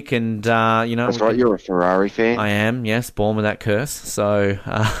this week, and that's right. You're a Ferrari fan. I am, yes, born with that curse. So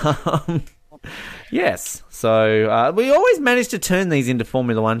yes, so we always manage to turn these into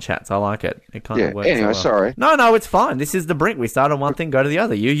Formula One chats. I like it. It kind of works. Anyway, well. Sorry. No, it's fine. This is the Brink. We start on one thing, go to the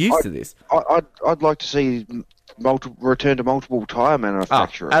other. You're used to this. I'd like to see return to multiple tyre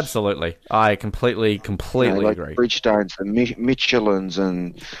manufacturers. Absolutely. I completely agree. Bridgestones and Michelin's,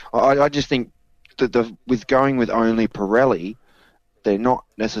 and I just think that with going with only Pirelli, they're not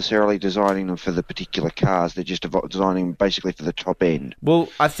necessarily designing them for the particular cars. They're just designing them basically for the top end. Well,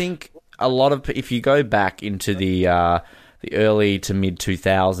 I think a lot of, if you go back into the early to mid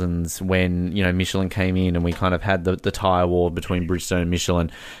 2000s when Michelin came in and we kind of had the tyre war between Bridgestone and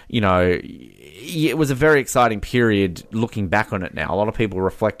Michelin, it was a very exciting period. Looking back on it now, a lot of people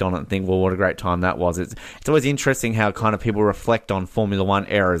reflect on it and think, well, what a great time that was. It's always interesting how kind of people reflect on Formula One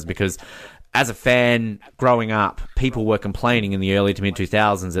eras, because as a fan growing up, people were complaining in the early to mid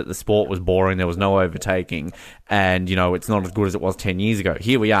 2000s that the sport was boring, there was no overtaking, and it's not as good as it was 10 years ago.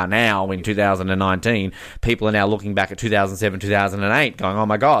 Here we are now in 2019. People are now looking back at 2007, 2008, going, "Oh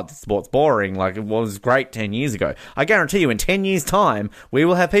my God, the sport's boring. Like, it was great 10 years ago." I guarantee you, in 10 years' time, we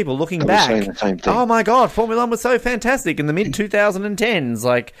will have people looking back. The same thing. Oh my God, Formula One was so fantastic in the mid 2010s.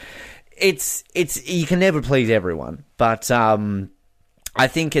 Like, it's you can never please everyone, but I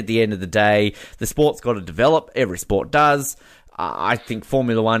think at the end of the day, the sport's got to develop. Every sport does. I think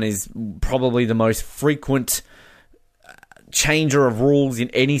Formula One is probably the most frequent changer of rules in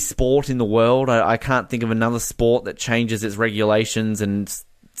any sport in the world. I can't think of another sport that changes its regulations and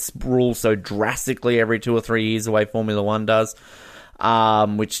rules so drastically every 2 or 3 years the way Formula One does,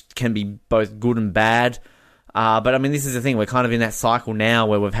 which can be both good and bad. But I mean, this is the thing. We're kind of in that cycle now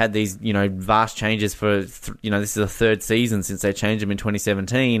where we've had these, vast changes for, this is the third season since they changed them in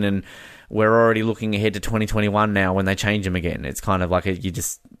 2017, and we're already looking ahead to 2021 now when they change them again. It's kind of like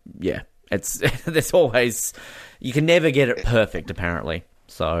there's always, you can never get it perfect, apparently.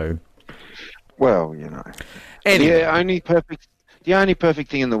 So, well, anyway. The only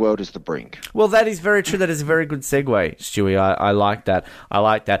perfect thing in the world is the Brink. Well, that is very true. That is a very good segue, Stewie. I like that.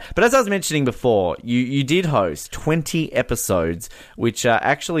 But as I was mentioning before, you did host 20 episodes, which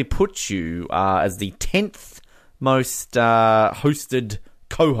actually puts you as the 10th most hosted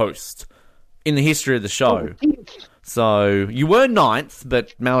co-host in the history of the show. So you were 9th,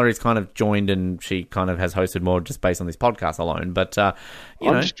 but Mallory's kind of joined and she kind of has hosted more just based on this podcast alone. But I'm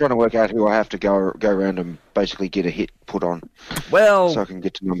just trying to work out who I have to go around and basically get a hit put on. Well, so I can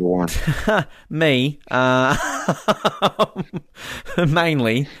get to number 1. Me,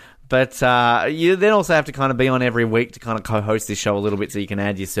 mainly. But you then also have to kind of be on every week to kind of co-host this show a little bit, so you can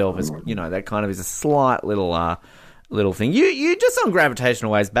add yourself as that kind of is a slight little thing. You just on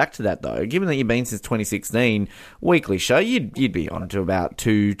gravitational waves back to that though. Given that you've been since 2016, weekly show, you'd be on to about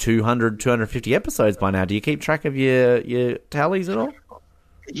 250 episodes by now. Do you keep track of your tallies at all?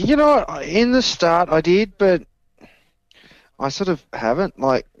 In the start I did, but I sort of haven't,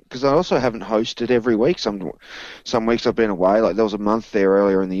 because I also haven't hosted every week. Some weeks I've been away. Like there was a month there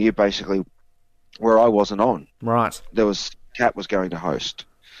earlier in the year, basically, where I wasn't on. Right. Kat was going to host.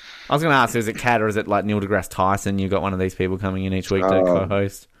 I was going to ask, is it Kat or is it like Neil deGrasse Tyson? You've got one of these people coming in each week to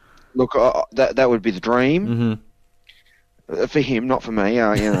co-host. Look, that would be the dream. Mm-hmm. For him, not for me. Yeah,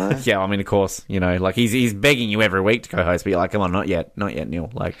 I mean, of course, he's begging you every week to co-host, but you're like, come on, not yet, Neil.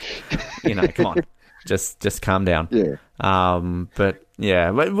 Like, come on, just calm down. Yeah. But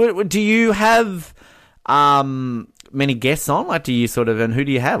yeah, do you have many guests on? Like, do you and who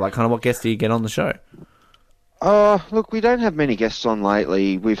do you have? Like, kind of what guests do you get on the show? Look, we don't have many guests on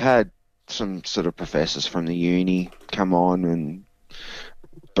lately. We've had some sort of professors from the uni come on,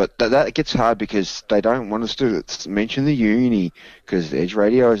 but that gets hard because they don't want us to mention the uni, because Edge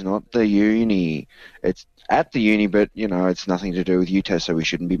Radio is not the uni. It's at the uni, but, it's nothing to do with UTAS, so we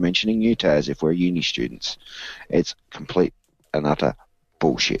shouldn't be mentioning UTAS if we're uni students. It's complete and utter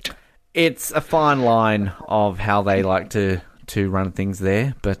bullshit. It's a fine line of how they like to run things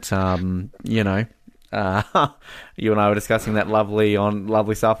there, but, you and I were discussing that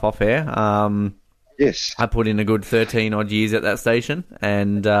lovely stuff off air. Yes. I put in a good 13 odd years at that station,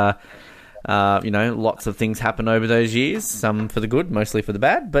 and lots of things happened over those years. Some for the good, mostly for the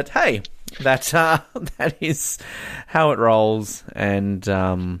bad. But hey, that is how it rolls. And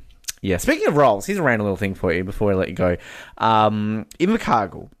speaking of rolls, here's a random little thing for you before I let you go.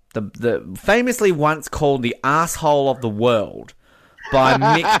 Invercargill, the famously once called the asshole of the world by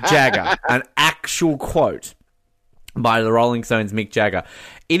Mick Jagger, an actual quote by the Rolling Stones' Mick Jagger.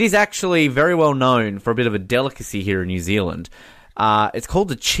 It is actually very well known for a bit of a delicacy here in New Zealand. It's called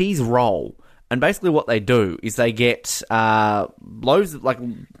the cheese roll. And basically what they do is they get loaves of,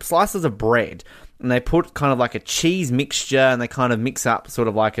 slices of bread, and they put kind of like a cheese mixture, and they kind of mix up sort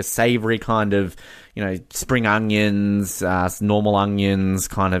of like a savoury kind of, spring onions, normal onions,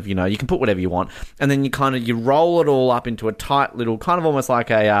 kind of, you can put whatever you want. And then you roll it all up into a tight little, kind of almost like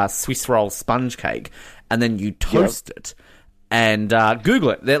a Swiss roll sponge cake, and then you toast it. And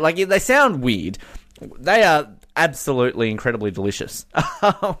Google it. They sound weird. They are absolutely incredibly delicious.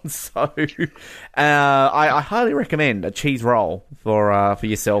 So I highly recommend a cheese roll for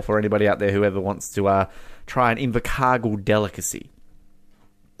yourself or anybody out there who ever wants to try an Invercargill delicacy.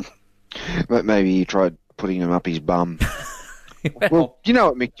 But maybe you tried putting him up his bum. Well, you know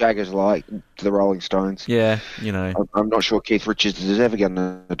what Mick Jagger's like to the Rolling Stones. Yeah, I'm not sure Keith Richards is ever going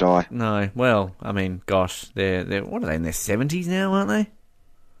to die. No, well, I mean, gosh, they're what are they in their 70s now, aren't they?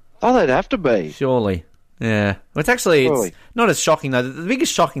 Oh, they'd have to be. Surely. Yeah. Well, it's not as shocking, though. The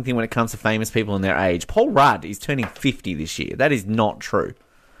biggest shocking thing when it comes to famous people in their age, Paul Rudd is turning 50 this year. That is not true.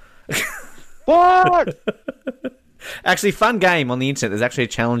 What? Actually, fun game on the internet. There's actually a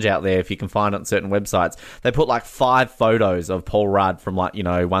challenge out there if you can find it on certain websites. They put 5 photos of Paul Rudd from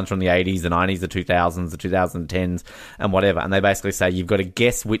ones from the 80s, the 90s, the 2000s, the 2010s, and whatever. And they basically say you've got to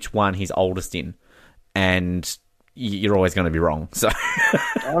guess which one he's oldest in. And you're always going to be wrong. So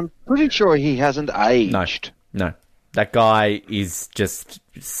I'm pretty sure he hasn't aged. No. That guy is just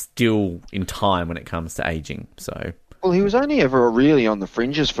still in time when it comes to aging. So Well, he was only ever really on the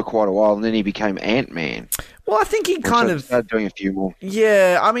fringes for quite a while, and then he became Ant-Man. Well, I think he kind of started doing a few more.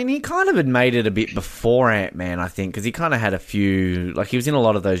 Yeah, I mean, he kind of had made it a bit before Ant-Man, I think, because he kind of had a few... Like, he was in a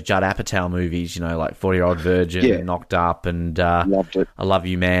lot of those Judd Apatow movies, you know, like 40-Year-Old Virgin and Knocked Up and Loved it. I Love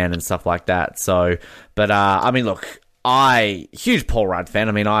You Man and stuff like that. So, but, I mean, look, huge Paul Rudd fan.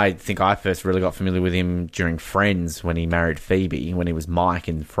 I mean, I think I first really got familiar with him during Friends when he married Phoebe, when he was Mike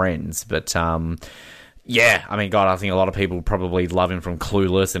in Friends. But, yeah, I mean, God, I think a lot of people probably love him from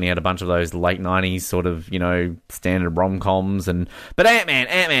Clueless, and he had a bunch of those late 90s sort of, you know, standard rom-coms. But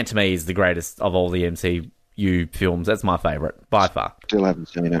Ant-Man to me is the greatest of all the MCU films. That's my favourite, by far. Still haven't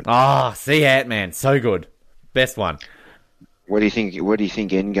seen it. Oh, see Ant-Man, so good. Best one. What do you think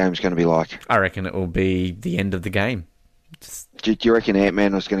Endgame's going to be like? I reckon it will be the end of the game. Do you reckon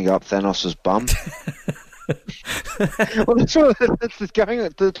Ant-Man was going to go up Thanos' bum? Well, that's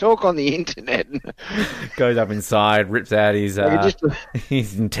the talk on the internet. Goes up inside, rips out his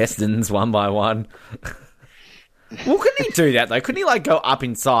his intestines one by one. Well, couldn't he do that, though? Couldn't he, like, go up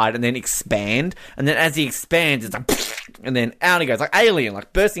inside and then expand? And then as he expands, it's like... And then out he goes, like Alien,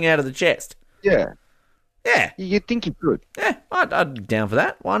 like bursting out of the chest. Yeah. Yeah. You'd think he could. Yeah, I'd be down for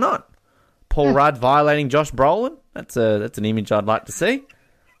that. Why not? Paul Rudd violating Josh Brolin. That's an image I'd like to see.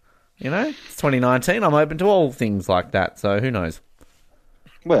 You know, it's 2019. I'm open to all things like that. So who knows?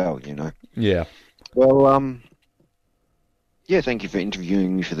 Well, you know. Yeah. Well, yeah. Thank you for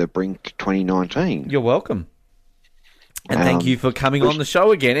interviewing me for the Brink 2019. You're welcome. And thank you for coming on the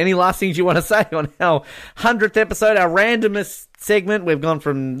show again. Any last things you want to say on our 100th episode, our randomest segment? We've gone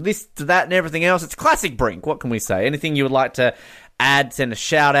from this to that and everything else. It's classic Brink. What can we say? Anything you would like to add, send a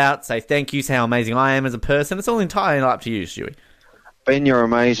shout out, say thank you, say how amazing I am as a person? It's all entirely up to you, Stewie. Ben, you're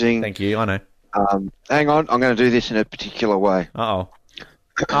amazing. Thank you, I know. Hang on, I'm going to do this in a particular way. Uh-oh.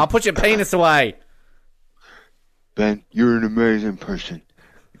 I'll put your penis away. Ben, you're an amazing person.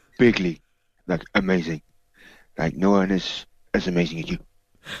 Bigly. Like, amazing. Like, no one is as amazing as you.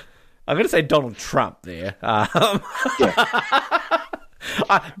 I'm going to say Donald Trump there.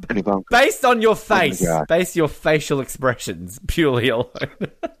 Based on your face, based your facial expressions, purely alone.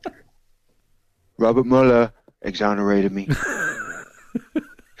 Robert Mueller exonerated me.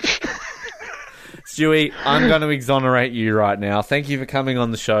 Stewie, I'm going to exonerate you right now. Thank you for coming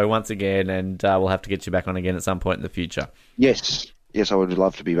on the show once again, and we'll have to get you back on again at some point in the future. Yes, I would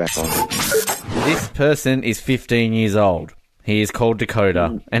love to be back on. This person is 15 years old. He is called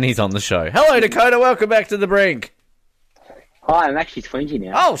Dakoda, and he's on the show. Hello, Dakoda. Welcome back to the Brink. Hi, I'm actually 20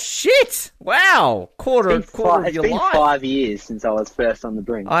 now. Oh, shit! Wow. Quarter of your life. It's been 5 years since I was first on the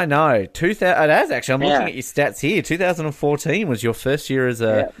Brink. I know. It has, actually. I'm looking at your stats here. 2014 was your first year as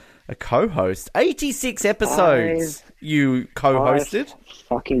a co-host. 86 episodes you co-hosted.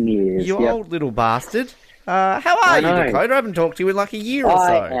 Fucking years. You old little bastard. How are you, Dakoda? I haven't talked to you in like a year or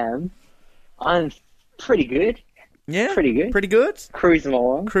so. I'm pretty good. Yeah? Pretty good. Pretty good? Cruising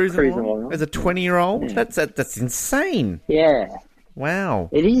along. As a 20-year-old? Yeah. That's insane. Yeah. Wow.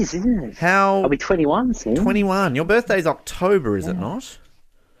 It is, isn't it? I'll be 21 soon. 21. Your birthday's October, is it not?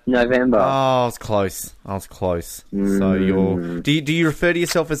 November. Oh, I was close. So you're... Do you refer to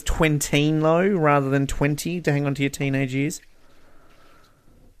yourself as 20 though, rather than 20 to hang on to your teenage years?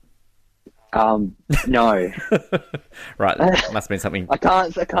 No. Right, that must have been something... I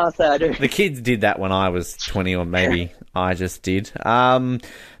can't say I do. The kids did that when I was 20, or maybe I just did. But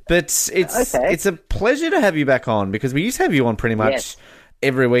it's a pleasure to have you back on, because we used to have you on pretty much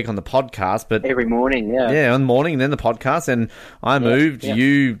every week on the podcast. But every morning, Yeah, on the morning, and then the podcast, and I moved,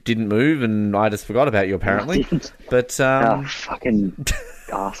 you didn't move, and I just forgot about you, apparently. But fucking...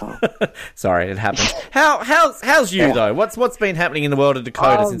 Awesome. Sorry, it happens. How's you though? What's been happening in the world of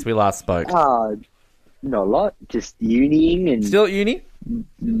Dakoda since we last spoke? Not a lot. Just uniing and still at uni.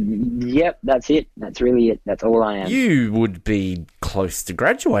 Yep, that's it. That's really it. That's all I am. You would be close to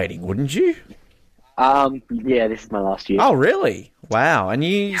graduating, wouldn't you? Yeah, this is my last year. Oh, really? Wow. And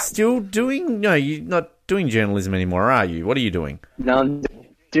you still doing? No, you're not doing journalism anymore, are you? What are you doing? No, I'm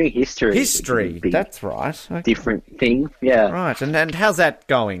doing history. History, that's right. Okay. Different thing, yeah. Right, and how's that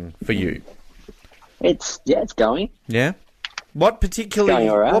going for you? It's going. Yeah. What particularly? It's going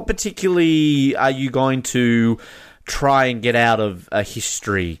all right. What particularly are you going to try and get out of a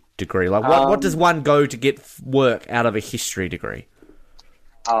history degree? Like, what does one go to get work out of a history degree?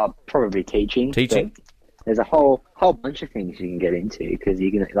 Probably teaching. Teaching. There's a whole bunch of things you can get into, because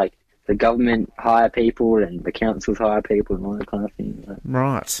you can the government hire people and the councils hire people and all that kind of thing.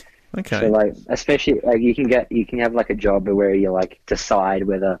 Right. Okay. So especially you can have a job where you decide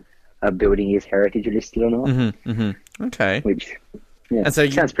whether a building is heritage listed or not. Mm-hmm. Mm-hmm. Okay. Which Yeah, And so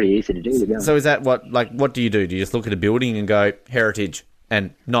sounds pretty easy to do. To be honest. So is that what do you do? Do you just look at a building and go heritage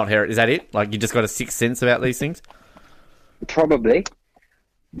and not heritage? Is that it? Like you just got a sixth sense about these things? Probably.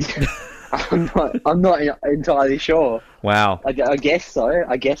 I'm not entirely sure. Wow. I guess so.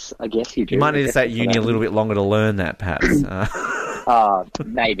 I guess you do. You might need to stay at uni a little bit longer to learn that, perhaps.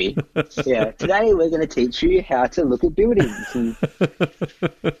 Maybe. Yeah. Today we're going to teach you how to look at buildings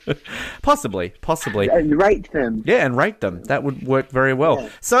Possibly. and rate them. Yeah, and rate them. That would work very well. Yeah.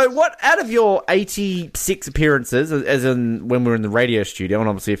 So what, out of your 86 appearances, as in when we were in the radio studio, and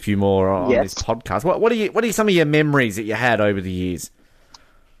obviously a few more on Yes. this podcast, what are some of your memories that you had over the years?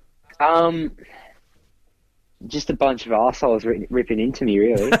 Just a bunch of assholes ripping into me,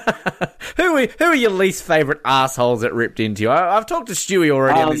 really. Who are your least favourite assholes that ripped into you? I've talked to Stewie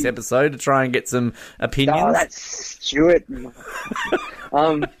already on this episode to try and get some opinions. Oh, that's Stuart. He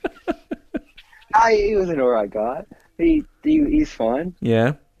was an alright guy. He's fine.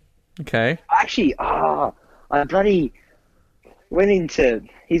 Yeah. Okay. Actually, I bloody went into...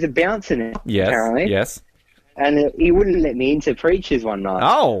 He's a bouncer now, Yes. apparently. Yes. And he wouldn't let me into Preachers one night.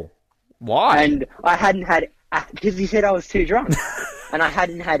 Oh. Why? And I hadn't had... Because he said I was too drunk. And I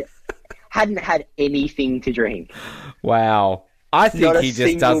hadn't had anything to drink. Wow. I Not think a he just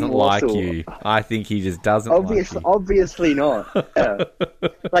single doesn't like morsel. you. I think he just doesn't like you. Obviously not. Yeah.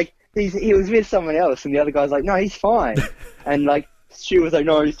 Like, he was with someone else, and the other guy's like, no, he's fine. And, like, Stu was like,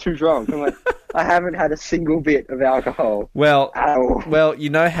 no, he's too drunk. I'm like, I haven't had a single bit of alcohol. Well, at all. well, you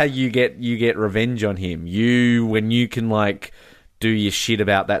know how you get revenge on him. When you can, like, do your shit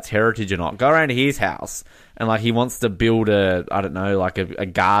about that's heritage or not. Go around to his house and, like, he wants to build a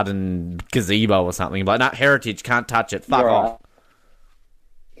garden gazebo or something. But, no, heritage, can't touch it. Fuck off.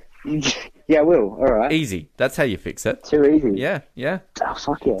 Yeah, I will. All right. Easy. That's how you fix it. Too easy. Yeah. Oh,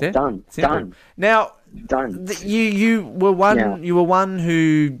 fuck yeah. Yeah. Done. Simple. Done. Now, Done. you were one. Yeah. You were one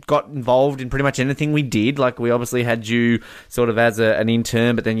who got involved in pretty much anything we did. Like, we obviously had you sort of as an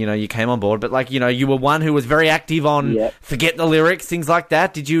intern, but then you came on board. But like, you were one who was very active on Forget the Lyrics, things like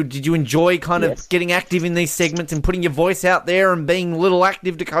that. Did you enjoy kind of getting active in these segments and putting your voice out there and being a little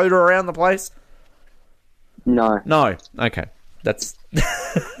active Dakoda around the place? No. Okay, that's.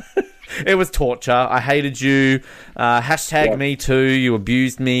 It was torture. I hated you. Hashtag me too. You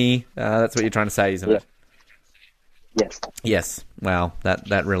abused me. That's what you're trying to say, isn't it? Yes. Yes. Wow,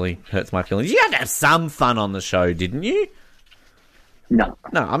 that really hurts my feelings. You had to have some fun on the show, didn't you? No.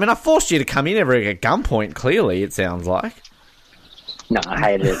 No, I mean, I forced you to come in at gunpoint, clearly, it sounds like. No, I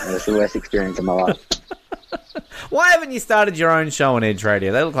hated it. It was the worst experience of my life. Why haven't you started your own show on Edge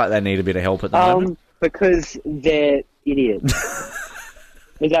Radio? They look like they need a bit of help at the moment. Because they're idiots.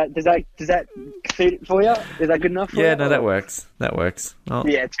 Does that suit it for you? Is that good enough for you? Yeah, no, that works. Yeah,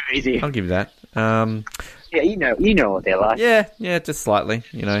 too easy. I'll give you that. Yeah, you know what they're like. Yeah, just slightly.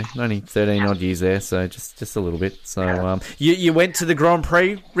 Only 13 odd years there, so just a little bit. So, you went to the Grand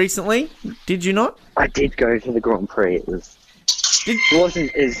Prix recently, did you not? I did go to the Grand Prix. It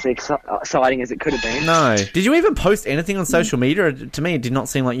wasn't as exciting as it could have been. No. Did you even post anything on social media? To me, it did not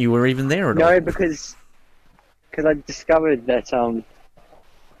seem like you were even there at all. No, because I discovered that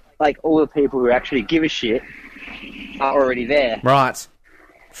like all the people who actually give a shit are already there. Right.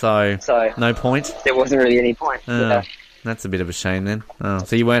 So no point? There wasn't really any point. That's a bit of a shame then. Oh,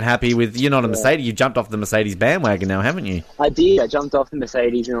 so you weren't happy with... You're not a Mercedes. You jumped off the Mercedes bandwagon now, haven't you? I did. I jumped off the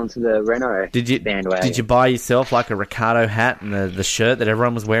Mercedes and onto the Renault bandwagon. Did you buy yourself like a Ricardo hat and the shirt that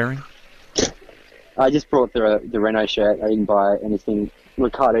everyone was wearing? I just brought the Renault shirt. I didn't buy anything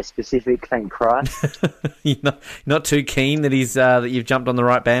Ricardo specific, thank Christ. You're not too keen that that you've jumped on the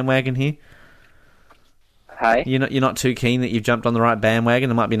right bandwagon here? Hey? You're not too keen that you've jumped on the right bandwagon?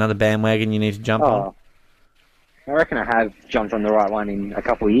 There might be another bandwagon you need to jump on? I reckon I have jumped on the right one in a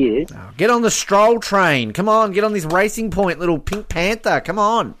couple of years. Oh, get on the stroll train. Come on, get on this Racing Point, little Pink Panther. Come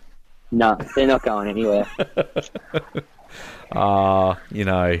on. No, they're not going anywhere. I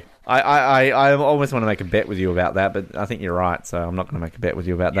almost want to make a bet with you about that, but I think you're right, so I'm not going to make a bet with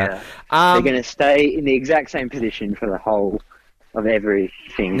you about that. They're going to stay in the exact same position for the whole of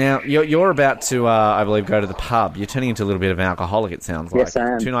everything. Now, you're about to, I believe, go to the pub. You're turning into a little bit of an alcoholic, it sounds like. Yes,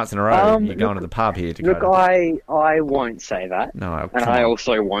 I am. 2 nights in a row, you're going to the pub here, Dakoda. Look, I won't say that. No, and I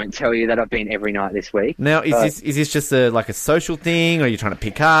also won't tell you that I've been every night this week. Now, is this just like a social thing, or are you trying to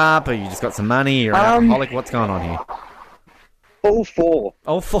pick up, or you just got some money, you're an alcoholic? What's going on here? All four.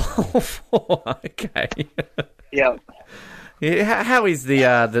 All four. Okay. Yeah. Yeah. How is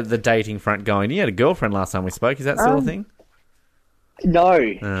the dating front going? You had a girlfriend last time we spoke. Is that still a thing? No,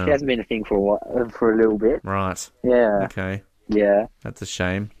 she hasn't been a thing for a little bit. Right. Yeah. Okay. Yeah. That's a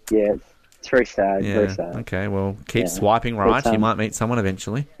shame. Yeah. It's very sad. Yeah. Very sad. Okay, well, keep Yeah. swiping right. But, You might meet someone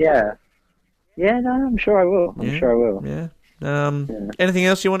eventually. Yeah. Yeah, no, I'm sure I will. I'm sure I will. Yeah. Anything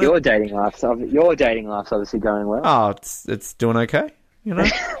else you want to... Your dating life's obviously going well. Oh, it's doing okay, you know?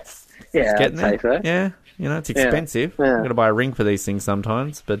 Yeah, getting I'd say there. so. Yeah, you know, it's expensive. Yeah. You've got to buy a ring for these things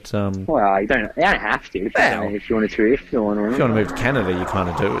sometimes, but Well, you don't have to. If you wanted to, if you want to. if you want to move to Canada, you kind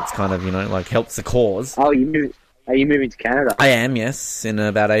of do. It's kind of, you know, like helps the cause. Oh, are you moving to Canada? I am, yes, in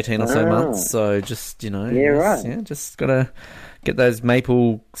about 18 or so Oh. months. So just, you know, Yeah, right. Yeah, just got to get those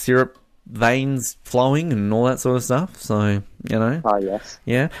maple syrup veins flowing and all that sort of stuff. So, you know. Oh, yes.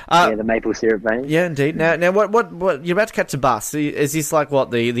 Yeah. Yeah, the maple syrup vein. Yeah, indeed. Now, what? You're about to catch a bus. Is this like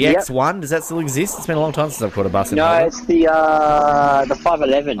what the Yep. X1? Does that still exist? It's been a long time since I've caught a bus in No, Melbourne. it's the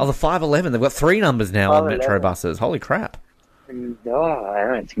 511. Oh, the 511. They've got 3 numbers now on 511. metro buses. Holy crap! Oh, I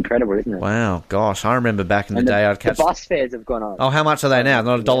know, it's incredible, isn't it? Wow, gosh, I remember back in the And day I'd catch. the bus fares have gone up. Oh, how much are they now?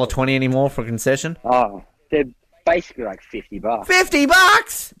 Not $1.20 anymore for a concession. Oh, they're basically like $50.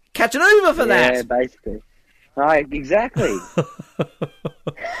 $50. Catch an Uber for Yeah, that. basically. Right, exactly.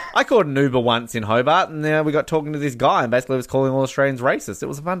 I caught an Uber once in Hobart, and we got talking to this guy, and basically was calling all Australians racist. It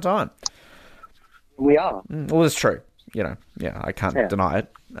was a fun time. We are. Well, it's true. You know, yeah, I can't Yeah. deny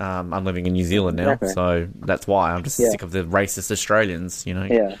it. I'm living in New Zealand now, Exactly. so that's why I'm just Yeah. sick of the racist Australians, you know,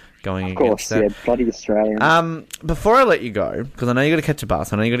 Yeah. going Of course, against that. yeah, bloody Australian. Before I let you go, because I know you got to catch a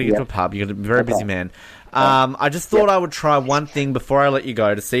bus, I know you got to get to a pub, you're a very busy man. I just thought I would try one thing before I let you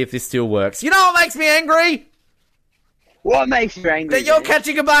go to see if this still works. You know what makes me angry? What makes you angry? That you're man?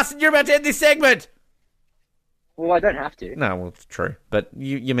 catching a bus and you're about to end this segment. Well, I don't have to. No, well, it's true. But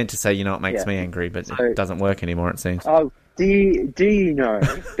you meant to say, you know what makes Yeah. me angry, but So- it doesn't work anymore, it seems. Oh, do you know,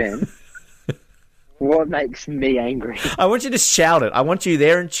 Ben, what makes me angry? I want you to shout it. I want you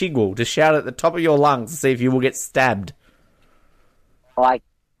there in Chigwell to shout at the top of your lungs to see if you will get stabbed. I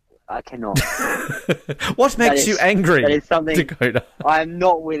cannot. What makes is- you angry, that is something- Dakoda? I am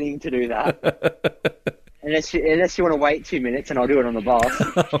not willing to do that. Unless you want to wait 2 minutes, and I'll do it on the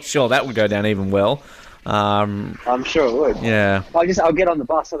bus. Oh, sure, that would go down even well. I'm sure it would. Yeah. I'll get on the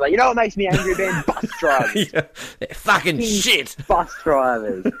bus. I'm like, you know what makes me angry, Ben? Bus drivers. Yeah. They're fucking shit. Bus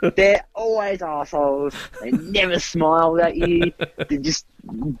drivers. They're always assholes. They never smile at you. They're just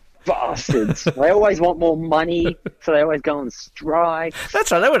bastards. They always want more money, so they always go on strike.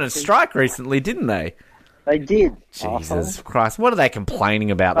 That's right, they went on strike recently, didn't they? They did. Jesus Assholes. Christ, what are they complaining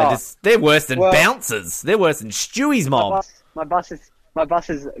about? Oh. They're worse than Well- bouncers. They're worse than Stewie's mob. My bus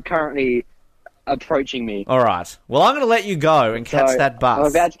is currently approaching me. All right. Well, I'm going to let you go and catch So, that bus. I'm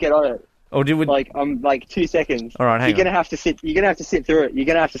about to get on it. Or do we... I'm 2 seconds. All right, hang You're gonna have to sit. You're gonna have to sit through it. You're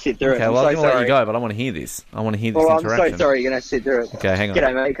gonna have to sit through Okay, it. I'm well, so I'm going to let sorry. you go, but I want to hear this. I want to hear this Oh, I'm interaction. so sorry. You're gonna have to sit through it. Okay, hang on.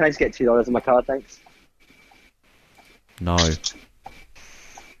 G'day, mate. Can I just get $2 in my card, thanks? No.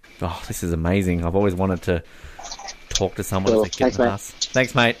 Oh, this is amazing. I've always wanted to talk to someone Cool. as they get in Thanks, the mate. bus.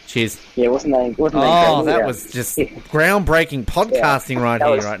 Thanks, mate. Cheers. Yeah, wasn't that Oh, incredible? that Yeah. was just groundbreaking podcasting right That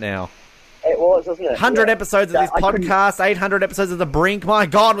here, was- right now. It was, wasn't it? 100 Yeah. episodes of That- this I couldn't- podcast, 800 episodes of The Brink. My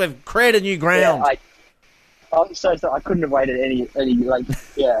God, we've created new ground. Yeah, I'm so sorry. I couldn't have waited any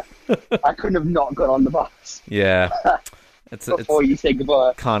yeah. I couldn't have not got on the bus Yeah. It's before you said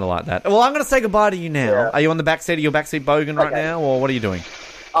goodbye. kind of like that. Well, I'm going to say goodbye to you now. Yeah. Are you on the back seat of your backseat bogan right Okay. now, or what are you doing?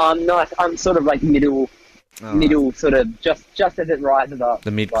 No, I'm sort of like middle, sort of just as it rises up.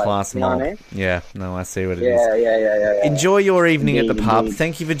 The mid-class like, you know mob. what I mean? Yeah, no, I see what it is. Yeah. Enjoy your evening at the Indeed, pub. indeed.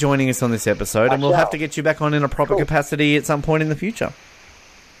 Thank you for joining us on this episode, I and we'll have shall. to get you back on in a proper Cool. capacity at some point in the future.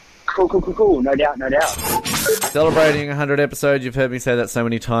 Cool. No doubt. Celebrating 100 episodes. You've heard me say that so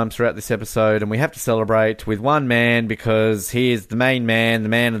many times throughout this episode, and we have to celebrate with one man because he is the main man, the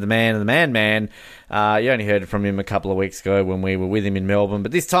man of the man of the man. You only heard from him a couple of weeks ago when we were with him in Melbourne,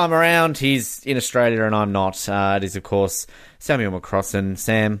 but this time around he's in Australia and I'm not. It is, of course, Samuel McCrossan.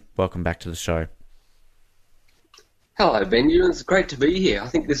 Sam, welcome back to the show. Hello, Benjamin. It's great to be here. I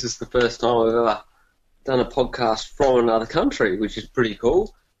think this is the first time I've ever done a podcast from another country, which is pretty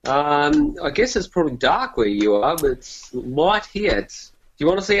cool. I guess it's probably dark where you are, but it's light here. Do you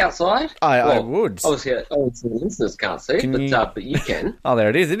want to see outside? I would. Obviously, the listeners can't see Can it, you- but you can. Oh, there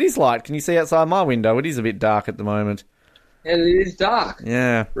it is. It is light. Can you see outside my window? It is a bit dark at the moment. And it is dark.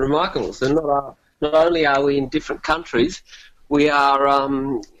 Yeah. Remarkable. So not only are we in different countries, we are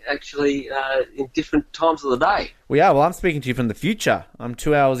actually in different times of the day. We are. Well, I'm speaking to you from the future. I'm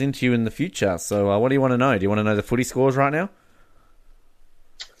 2 hours into you in the future. So what do you want to know? Do you want to know the footy scores right now?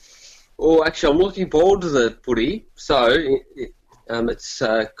 Oh, actually, I'm looking forward to the footy. So it's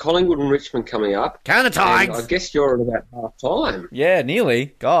Collingwood and Richmond coming up. Count the And Tigers! I guess you're at about half time. Yeah,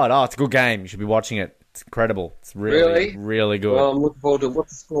 nearly. God, it's a good game. You should be watching it. It's incredible. It's really, really good. Well, I'm looking forward to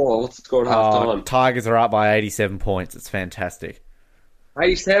what's the score. What's the score at half time? Tigers are up by 87 points. It's fantastic.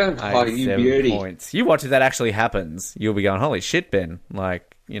 87. Oh, you 87 beauty. points. You watch if that actually happens. You'll be going, holy shit, Ben.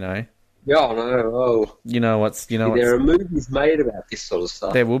 Like, you know. Yeah, I know. Oh. There are movies made about this sort of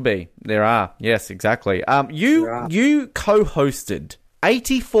stuff. There will be. There are. Yes, exactly. You co-hosted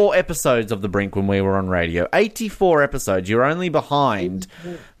 84 episodes of The Brink when we were on radio. 84 episodes. You're only behind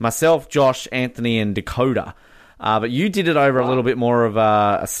myself, Josh, Anthony, and Dakoda. But you did it over a little bit more of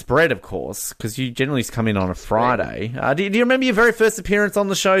a spread, of course, because you generally come in on a Friday. Do you remember your very first appearance on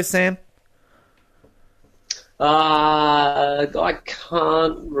the show, Sam? I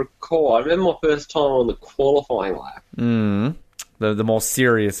can't recall. I remember my first time on the qualifying lap. The more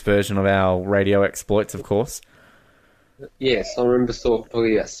serious version of our radio exploits, of course. Yes, I remember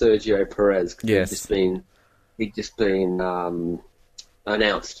talking about Sergio Perez. Yes. He'd just been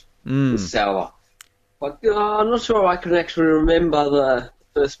announced with Sauer. But I'm not sure I can actually remember the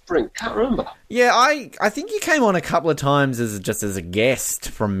first Brink. Can't remember. Yeah, I think you came on a couple of times as a guest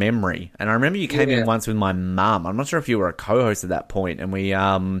from memory, and I remember you came in once with my mum. I'm not sure if you were a co-host at that point, and we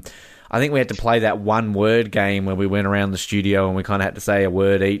I think we had to play that one word game where we went around the studio and we kind of had to say a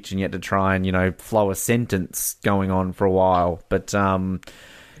word each, and you had to try and flow a sentence going on for a while. But I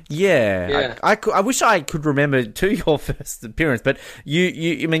wish I could remember to your first appearance, but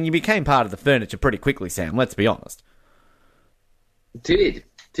you became part of the furniture pretty quickly, Sam. Let's be honest. Did.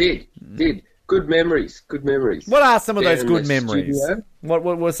 Good memories. What are some of those good memories? Studio? What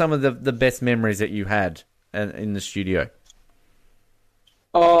were some of the best memories that you had in the studio?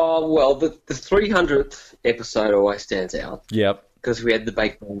 Oh, well, the 300th episode always stands out. Yep. Because we had the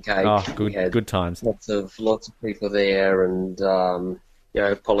baked pancake. Oh, good times. Lots of people there, and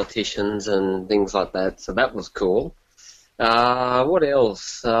politicians and things like that. So that was cool. What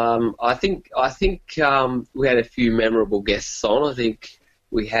else? I think we had a few memorable guests on. I think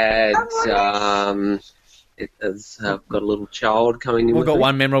we had. I've got a little child coming in. We've got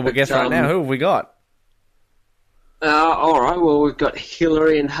one memorable guest right now. Who have we got? All right. Well, we've got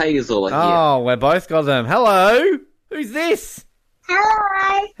Hillary and Hazel here. Oh, we've both got them. Hello. Who's this?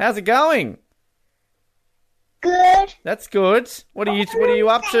 Hello. How's it going? Good. That's good. What are you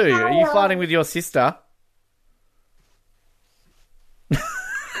up to? Are you fighting with your sister?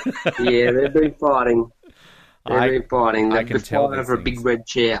 Yeah, they've been fighting. They've I can tell fighting over a big red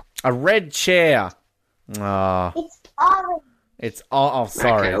chair. A red chair. Oh. It's orange.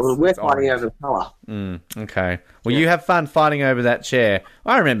 Sorry. Okay, well, we're fighting over colour. Okay. Well, you have fun fighting over that chair.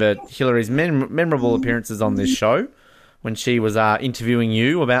 I remember Hillary's memorable appearances on this show when she was interviewing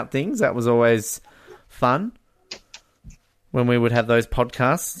you about things. That was always fun. When we would have those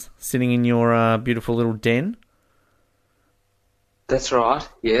podcasts sitting in your beautiful little den. That's right.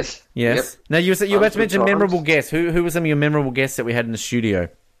 Yes. Yep. Now you were about to mention memorable guests. Who were some of your memorable guests that we had in the studio?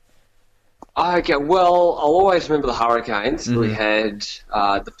 Okay. Well, I'll always remember the Hurricanes. Mm-hmm. We had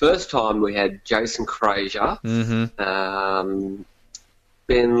the first time we had Jason Frazier, Ben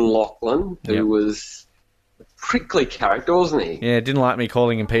Lachlan, who was a prickly character, wasn't he? Yeah, didn't like me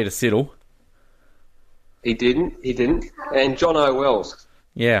calling him Peter Siddle. He didn't. And John O'Wells.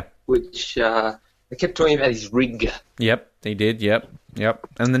 Yeah. Which they kept talking about his rig. Yep, he did. Yep.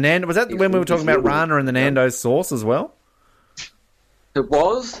 And the Nando, was that when we were talking about Rana and the Nando's sauce as well? It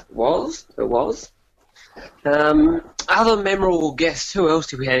was. Other memorable guests. Who else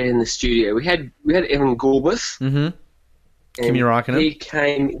did we have in the studio? We had Evan Gulbis. Mm-hmm. Kimi Räikkönen. He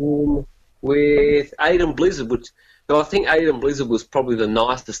came in with Aidan Blizzard, which I think Aidan Blizzard was probably the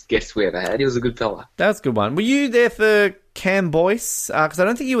nicest guest we ever had. He was a good fella. That was a good one. Were you there for Cam Boyce? Because I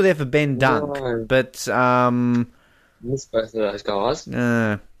don't think you were there for Ben Dunk. No. But missed both of those guys.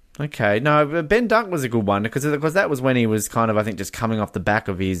 Okay. No, but Ben Dunk was a good one because that was when he was kind of, I think, just coming off the back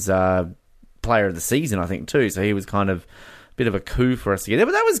of his player of the season, I think, too. So he was kind of a bit of a coup for us to get there.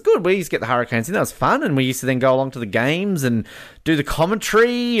 But that was good. We used to get the Hurricanes in. That was fun. And we used to then go along to the games and do the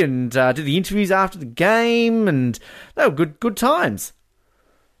commentary and do the interviews after the game. And they were good times.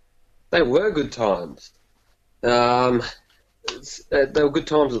 They were good times. They were good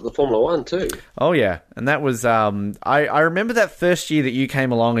times at the Formula One too. Oh yeah, and that was I remember that first year that you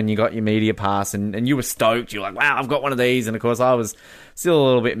came along and you got your media pass and you were stoked. You're like, wow, I've got one of these. And of course, I was still a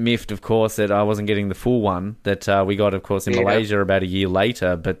little bit miffed, of course, that I wasn't getting the full one that we got, of course, in Malaysia about a year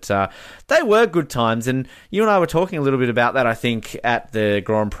later. But they were good times, and you and I were talking a little bit about that, I think, at the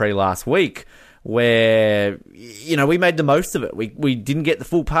Grand Prix last week, where we made the most of it. We didn't get the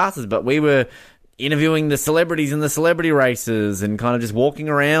full passes, but we were interviewing the celebrities in the celebrity races and kind of just walking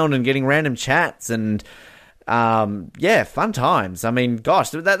around and getting random chats. And Yeah, fun times. I mean, gosh,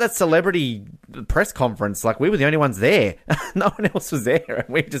 that celebrity press conference, like, we were the only ones there. No one else was there, and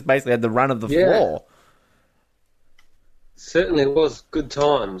we just basically had the run of the floor. Certainly was good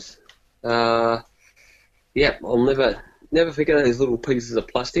times. I'll never forget those little pieces of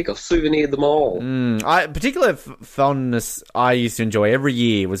plastic. I've souvenired them all. Particular fondness I used to enjoy every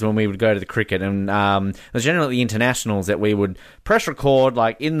year was when we would go to the cricket, and it was generally the internationals that we would press record,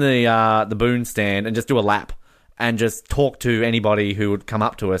 like, in the Boone stand, and just do a lap and just talk to anybody who would come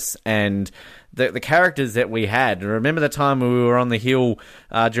up to us. And the characters that we had. Remember the time when we were on the hill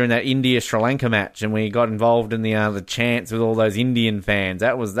during that India-Sri Lanka match, and we got involved in the chants with all those Indian fans.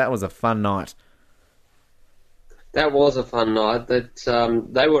 That was a fun night. That was a fun night.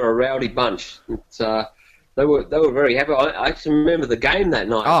 They were a rowdy bunch. They were very happy. I actually remember the game that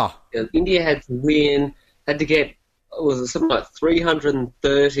night. Oh. India had to win. Had to get, was it something like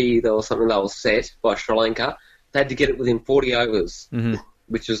 330 or something that was set by Sri Lanka. They had to get it within 40 overs,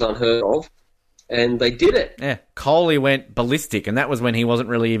 which was unheard of. And they did it. Yeah, Coley went ballistic, and that was when he wasn't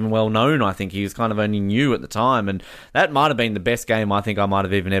really even well known. I think he was kind of only new at the time, and that might have been the best game I think I might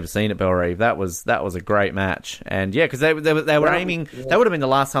have even ever seen at Bellerive. That was a great match, and yeah, because they were aiming. Yeah. That would have been the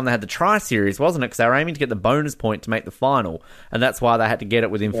last time they had the try series, wasn't it? Because they were aiming to get the bonus point to make the final, and that's why they had to get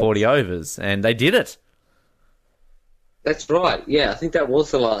it within 40 overs, and they did it. That's right. Yeah, I think that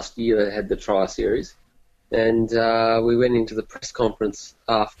was the last year they had the try series. And we went into the press conference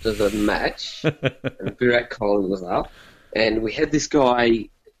after the match, and Virat Kohli was up, and we had this guy,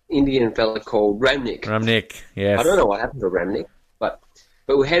 Indian fella called Ramnik. Ramnik, yes. I don't know what happened to Ramnik, but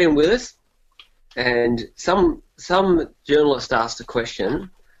we had him with us, and some journalist asked a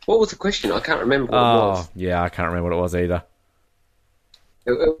question. What was the question? I can't remember what it was. Yeah, I can't remember what it was either.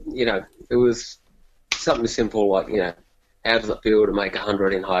 It was something simple like, how does it feel to make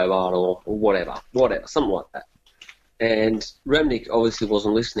 100 in Hobart or whatever, something like that. And Ramnik obviously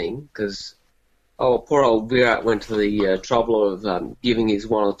wasn't listening because, poor old Virat went to the trouble of giving his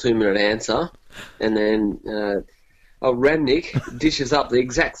 1 or 2 minute answer, and then Ramnik dishes up the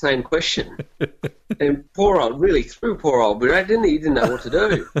exact same question. And really threw poor old Virat, didn't he? He didn't know what to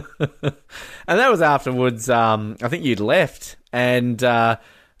do. And that was afterwards, I think you'd left, and of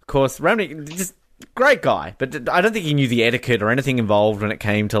course Ramnik just... Great guy, but I don't think he knew the etiquette or anything involved when it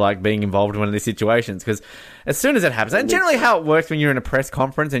came to like being involved in one of these situations. Because as soon as it happens, and generally how it works when you're in a press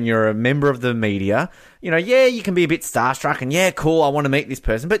conference and you're a member of the media, you can be a bit starstruck and cool, I want to meet this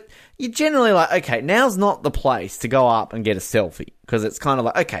person, but you're generally like, okay, now's not the place to go up and get a selfie because it's kind of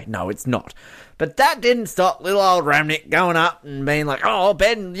like, okay, no, it's not. But that didn't stop little old Ramnik going up and being like, oh,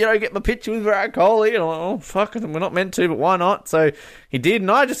 Ben, get my picture with Virat Kohli. And I'm like, oh, fuck, we're not meant to, but why not? So he did, and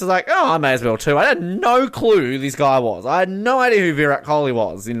I just was like, oh, I may as well too. I had no clue who this guy was. I had no idea who Virat Kohli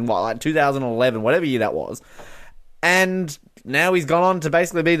was in, 2011, whatever year that was. And now he's gone on to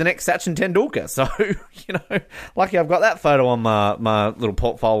basically be the next Sachin Tendulkar. So, lucky I've got that photo on my little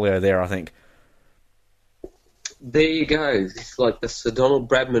portfolio there, I think. There you go. It's like the Sir Donald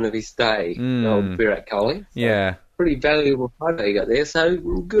Bradman of his day, old Virat Kohli. So yeah. Pretty valuable photo you got there. So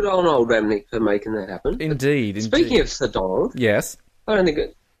good on old Ramnik for making that happen. Indeed. Speaking of Sir Donald. Yes. I don't think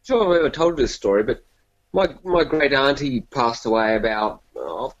I've ever told you this story, but my great auntie passed away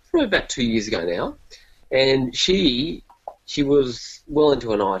probably about 2 years ago now. And she was well into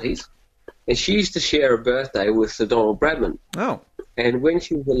her 90s. And she used to share a birthday with Sir Donald Bradman. Oh. And when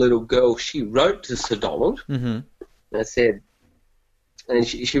she was a little girl, she wrote to Sir Donald. Mm-hmm. And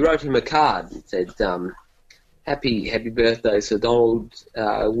she wrote him a card and said, happy birthday, Sir Donald,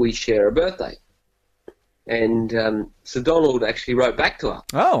 we share a birthday. And Sir Donald actually wrote back to her.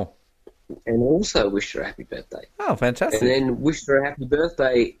 Oh. And also wished her a happy birthday. Oh, fantastic. And then wished her a happy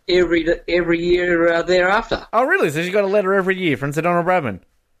birthday every year thereafter. Oh, really? So she got a letter every year from Sir Donald Bradman?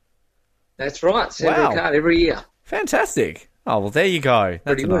 That's right. Sent her a card every year. Fantastic. Oh, well, there you go. That's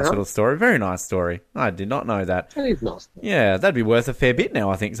Pretty a nice well. little story. Very nice story. I did not know that. That is nice. Yeah, that'd be worth a fair bit now,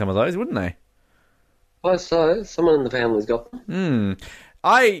 I think, some of those, wouldn't they? Oh, so someone in the family's got them.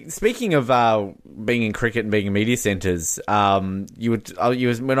 Speaking of being in cricket and being in media centres, when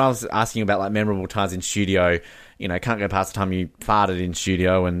I was asking about like memorable times in studio, can't go past the time you farted in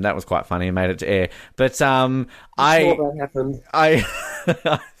studio, and that was quite funny and made it to air. But sure that happened.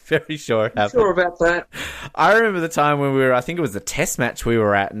 Very sure it happened. Sure about that. I remember the time when I think it was the test match we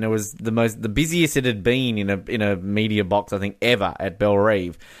were at, and it was the busiest it had been in a media box, I think, ever at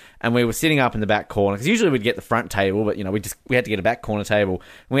Bellerive. And we were sitting up in the back corner, because usually we'd get the front table, but, we had to get a back corner table.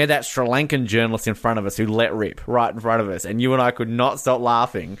 And we had that Sri Lankan journalist in front of us who let rip right in front of us. And you and I could not stop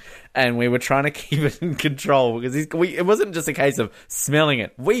laughing. And we were trying to keep it in control, because it wasn't just a case of smelling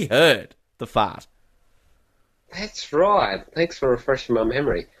it. We heard the fart. That's right. Thanks for refreshing my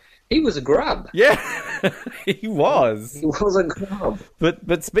memory. He was a grub. Yeah, he was. He was a grub.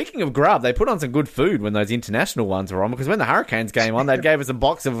 But speaking of grub, they put on some good food when those international ones were on, because when the Hurricanes came on, they gave us a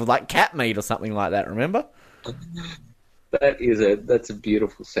box of like cat meat or something like that, remember? That's a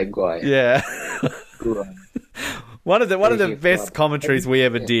beautiful segue. Yeah. Good. One of the best commentaries we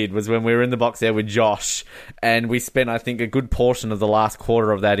ever did was when we were in the box there with Josh, and we spent, I think, a good portion of the last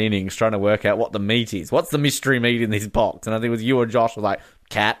quarter of that innings trying to work out what the meat is. What's the mystery meat in this box? And I think it was you or Josh were like,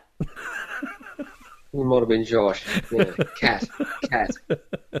 cat. It might have been Josh. Yeah, cat.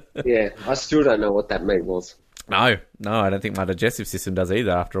 Yeah, I still don't know what that meat was. No, I don't think my digestive system does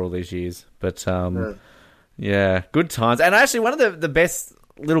either after all these years. But, yeah, good times. And actually, one of the best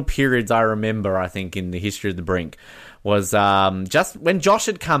little periods I remember, I think, in the history of the Brink was just when Josh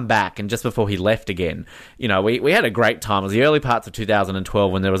had come back and just before he left again. You know, we had a great time. It was the early parts of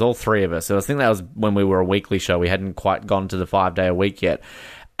 2012 when there was all three of us. So I think that was when we were a weekly show. We hadn't quite gone to the 5-day-a-week yet.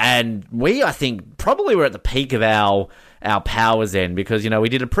 And we, I think, probably were at the peak of our powers then, because, you know, we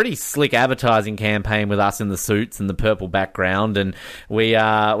did a pretty slick advertising campaign with us in the suits and the purple background, and we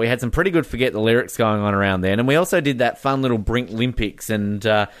had some pretty good forget the lyrics going on around then. And we also did that fun little Brink Olympics, and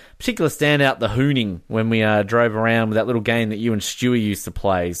particular standout, the hooning, when we drove around with that little game that you and Stewie used to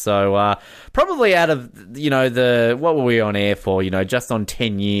play. So probably out of, you know, what were we on air for, you know, just on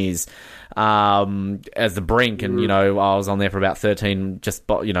 10 years as the Brink, and, you know, I was on there for about 13, just,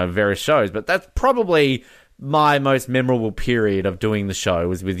 you know, various shows, but that's probably my most memorable period of doing the show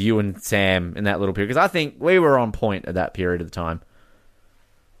was with you and Sam in that little period, because I think we were on point at that period of the time.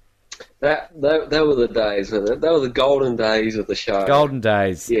 That were the days, weren't it? They were the golden days of the show. Golden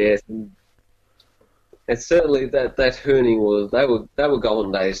days. Yes. And certainly that hooning was, they were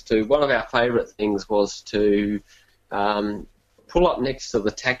golden days too. One of our favourite things was to pull up next to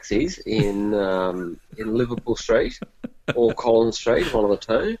the taxis in Liverpool Street or Collins Street, one of the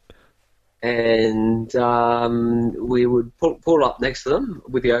two. And we would pull up next to them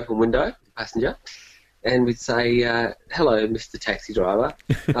with the open window, passenger, and we'd say, hello, Mr. Taxi Driver,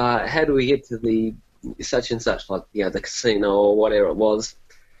 how do we get to the such and such, like, you know, the casino or whatever it was?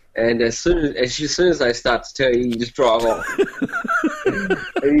 And as soon as they start to tell you, you just drive off.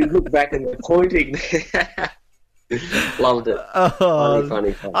 And you look back and they're pointing. Loved it. Oh,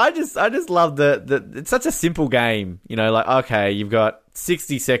 funny. I just love that it's such a simple game. You know, like, okay, you've got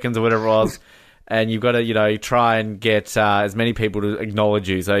 60 seconds or whatever it was, and you've got to, you know, try and get as many people to acknowledge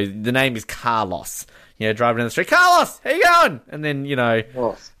you. So the name is Carlos. You know, driving down the street, Carlos, how you going? And then, you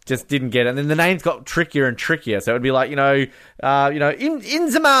know, just didn't get it. And then the names got trickier and trickier. So it would be like, Inzaman, how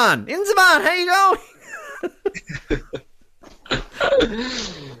you going?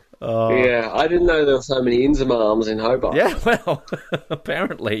 Yeah, I didn't know there were so many Inzamams in Hobart. Yeah, well,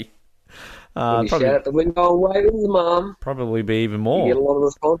 apparently. You shout out the window and wave Inzamam. Probably be even more. You get a lot of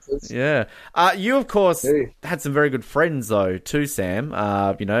responses. Yeah. You, of course, had some very good friends, though, too, Sam.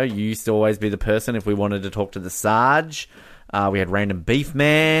 You know, you used to always be the person if we wanted to talk to the Sarge. We had Random Beef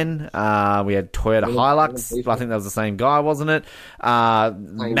Man. We had Toyota Hilux. I think that was the same guy, wasn't it?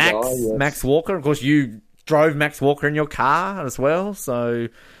 Max Walker. Of course, you drove Max Walker in your car as well, so...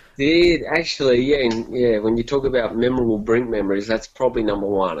 Did actually, yeah. When you talk about memorable Brink memories, that's probably number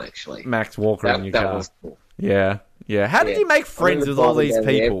one. Actually, Max Walker in your car. Was cool. Yeah. How did you make friends with all these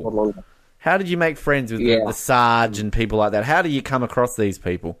people? How did you make friends with the Sarge and people like that? How do you come across these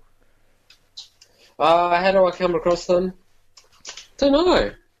people? How do I come across them? Don't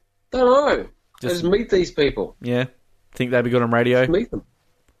know. Just meet these people. Yeah. Think they'd be good on radio? Just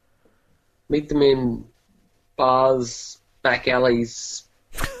meet them in bars, back alleys.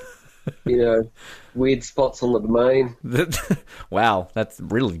 You know, weird spots on the domain. Wow, that's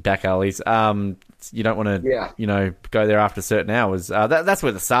really back alleys. You don't want to, you know, go there after certain hours. That's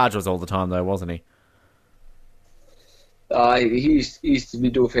where the Sarge was all the time, though, wasn't he? He used to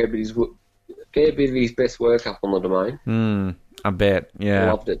do a fair bit of his best work up on the domain. I bet. Yeah,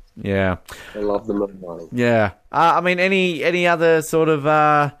 I loved it. Yeah, I loved the domain. Yeah. I mean, any other sort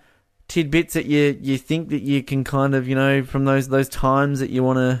of tidbits that you think that you can kind of, you know, from those times that you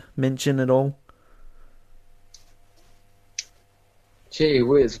want to mention at all? Gee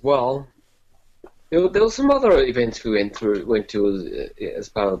whiz, well, there were some other events we went to as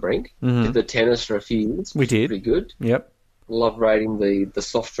part of the Brink. Mm-hmm. Did the tennis for a few years. We did. Pretty good. Yep. Love raiding the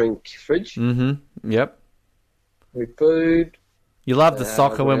soft drink fridge. Mm-hmm. Yep. With food. You loved the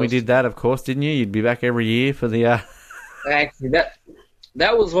soccer when we did that, of course, didn't you? You'd be back every year for the... Actually,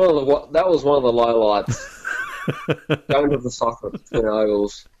 that was one of the lowlights. Going to the soccer at the Twin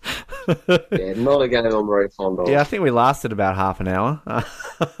Ovals. Yeah, not a game I'm very fond of. Yeah, I think we lasted about half an hour.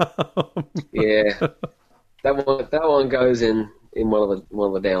 Yeah. That one goes in one of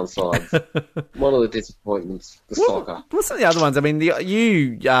the downsides, one of the disappointments. Soccer. What's some of the other ones? I mean,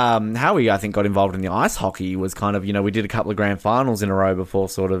 Howie, I think, got involved in the ice hockey. Was kind of, we did a couple of grand finals in a row before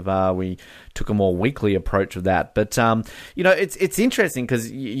sort of we took a more weekly approach of that. But it's interesting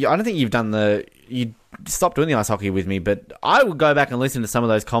because I don't think you stopped doing the ice hockey with me, but I would go back and listen to some of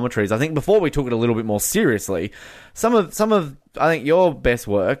those commentaries. I think before we took it a little bit more seriously, some of I think your best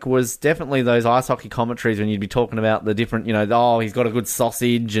work was definitely those ice hockey commentaries when you'd be talking about the different, he's got a good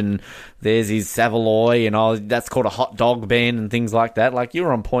sausage and there's his Savoy and that's called a hot dog, Ben, and things like that. Like, you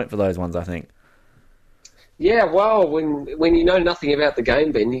were on point for those ones, I think. Yeah, well, when you know nothing about the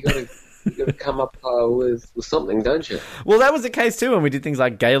game, Ben, you got to come up with something, don't you? Well, that was the case too when we did things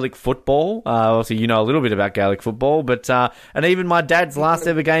like Gaelic football. Obviously, a little bit about Gaelic football, but and even my dad's last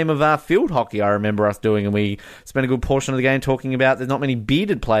ever game of field hockey, I remember us doing, and we spent a good portion of the game talking about there's not many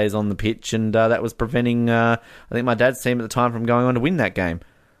bearded players on the pitch, and that was preventing, I think, my dad's team at the time from going on to win that game.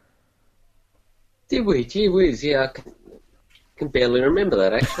 Did we? Gee whiz, yeah, I can barely remember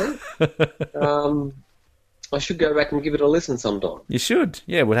that, actually. I should go back and give it a listen sometime. You should.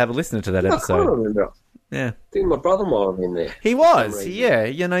 Yeah, we'll have a listen to that episode. I can't remember. Yeah. I think my brother might have been there. He was, yeah.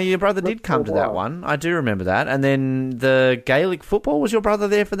 Your brother did come to that one. I do remember that. And then the Gaelic football, was your brother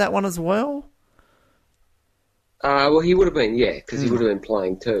there for that one as well? Well, he would have been, yeah, because he would have been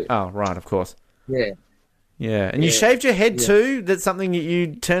playing too. Oh, right, of course. Yeah. Yeah, and you shaved your head too? That's something that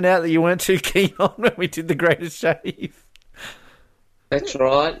you turned out that you weren't too keen on when we did the Greatest Shave. That's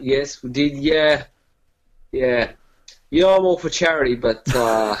right, yes, we did, yeah. Yeah, I'm all for charity, but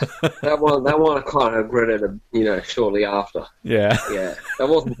that one I kind of regretted, shortly after. Yeah, that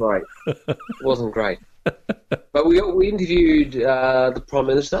wasn't great. It wasn't great. But we interviewed the Prime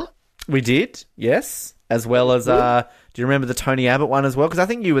Minister. We did, yes, as well as. Do you remember the Tony Abbott one as well? Because I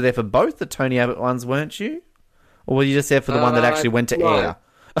think you were there for both the Tony Abbott ones, weren't you? Or were you just there for the one that actually went to air?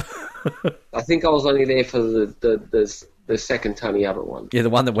 I think I was only there for the second Tony Abbott one. Yeah, the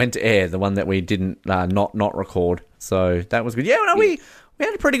one that went to air, the one that we didn't not record. So that was good. Yeah, we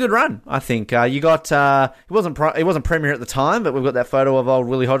had a pretty good run, I think. You got it wasn't premiere at the time, but we've got that photo of old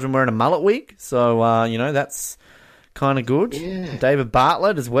Willie Hodgman wearing a mullet wig. So that's kind of good. Yeah. David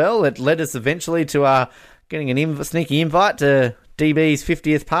Bartlett as well. It led us eventually to getting a sneaky invite to DB's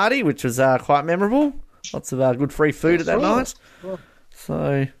 50th party, which was quite memorable. Lots of good free food at that night. Right.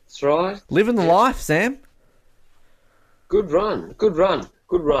 So that's right. Living the life, Sam. Good run.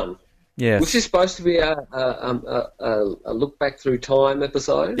 Yeah. Was this supposed to be a look back through time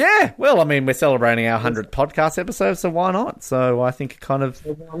episode? Yeah. Well, I mean, we're celebrating our 100th podcast episode, so why not? So I think it kind of.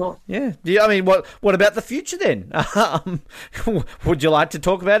 So why not? Yeah. I mean, what about the future then? Would you like to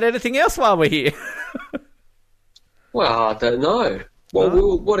talk about anything else while we're here? Well, I don't know.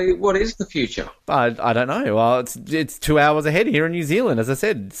 What is the future? I don't know. Well, it's 2 hours ahead here in New Zealand, as I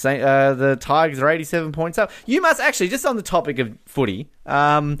said. The Tigers are 87 points up. You must actually, just on the topic of footy,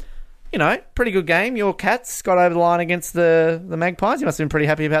 pretty good game. Your Cats got over the line against the Magpies. You must have been pretty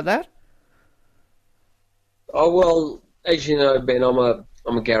happy about that. Oh well, as you know, Ben, I'm a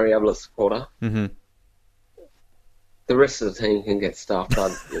Gary Ablett supporter. Mm-hmm. The rest of the team can get stuffed.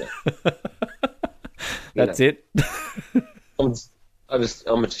 That's it. I'm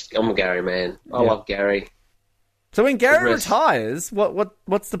a Gary man. I love Gary. So when Gary retires,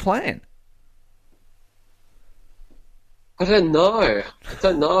 what's the plan? I don't know.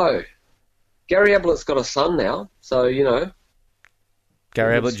 Gary Ablett's got a son now, so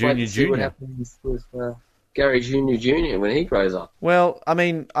Gary Ablett Jr. What happens with Gary Jr. when he grows up? Well, I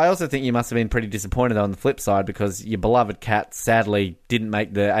mean, I also think you must have been pretty disappointed on the flip side because your beloved Cats sadly didn't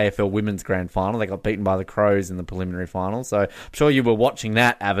make the AFL Women's Grand Final. They got beaten by the Crows in the preliminary final, so I'm sure you were watching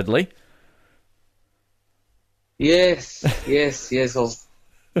that avidly. Yes.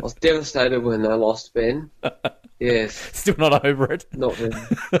 I was devastated when they lost, Ben. Yes. Still not over it? Not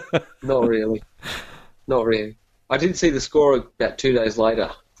really. Not really. I did see the score about 2 days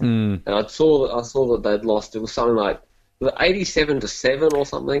later. And I saw that they'd lost. It was something like 87-7 or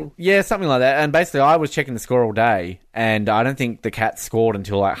something. Yeah, something like that. And basically, I was checking the score all day, and I don't think the Cats scored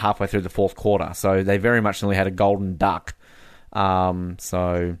until like halfway through the fourth quarter. So they very much nearly had a golden duck. And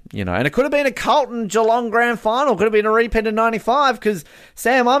it could have been a Carlton Geelong grand final. Could have been a repeat of 95. Because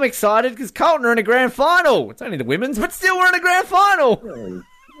Sam, I'm excited because Carlton are in a grand final. It's only the women's, but still we're in a grand final.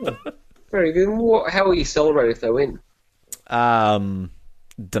 Very good. How will you celebrate if they win?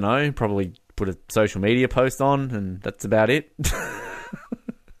 Don't know, probably put a social media post on, and that's about it.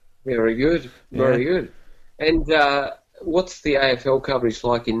 Very good. And what's the AFL coverage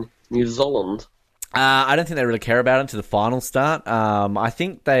like in New Zealand? I don't think they really care about it until the finals start. I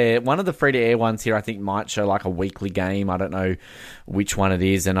think one of the free-to-air ones here, I think, might show like a weekly game. I don't know which one it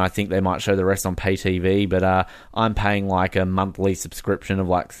is, and I think they might show the rest on pay TV. But I'm paying like a monthly subscription of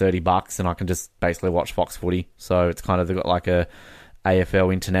like $30, and I can just basically watch Fox Footy. So it's kind of, they've got like a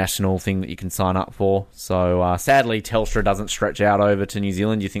AFL international thing that you can sign up for. So sadly, Telstra doesn't stretch out over to New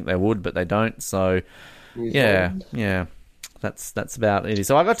Zealand. You think they would, but they don't. So yeah. That's about it.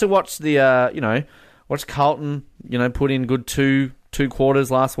 So I got to watch watch Carlton, put in good two quarters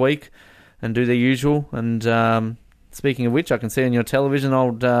last week and do their usual. And speaking of which, I can see on your television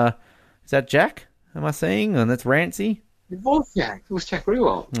is that Jack? Am I seeing? And that's Rancy? It was Jack. It was Jack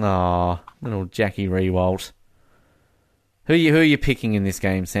Rewalt. Oh, little Jackie Rewalt. Who are you picking in this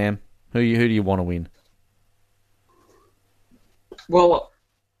game, Sam? Who do you want to win? Well,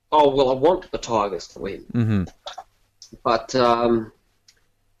 I want the Tigers to win. Mm-hmm. But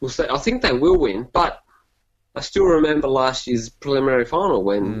we'll see. I think they will win. But I still remember last year's preliminary final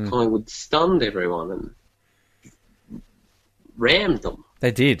when Collingwood stunned everyone and rammed them.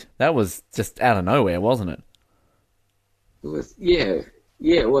 They did. That was just out of nowhere, wasn't it? It was, yeah.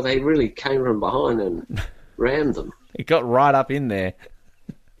 Well, they really came from behind and rammed them. It got right up in there.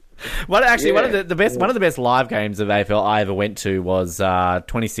 One of the best live games of AFL I ever went to was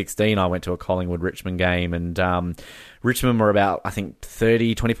 2016. I went to a Collingwood Richmond game, and Richmond were about, I think,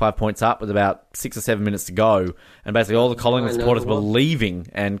 25 points up with about 6 or 7 minutes to go, and basically all the Collingwood supporters were leaving,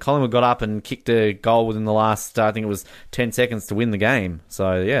 and Collingwood got up and kicked a goal within the last, I think it was 10 seconds to win the game.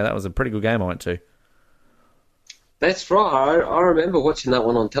 So yeah, that was a pretty good game I went to. That's right. I remember watching that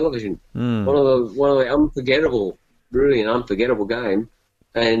one on television. One of the really an unforgettable game.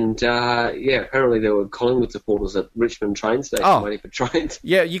 And, apparently there were Collingwood supporters at Richmond train station waiting for trains.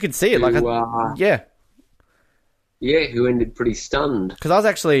 Yeah, you could see it. Who ended pretty stunned. Because I was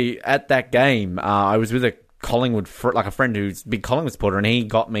actually at that game. I was with a friend who's a big Collingwood supporter, and he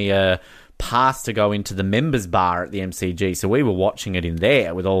got me a pass to go into the members bar at the MCG. So we were watching it in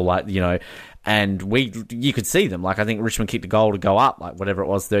there with all, and you could see them. Like, I think Richmond kicked a goal to go up, like whatever it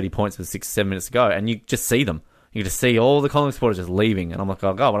was, 30 points with 6 or 7 minutes to go, and you just see them. You just see all the Collingwood supporters just leaving, and I'm like,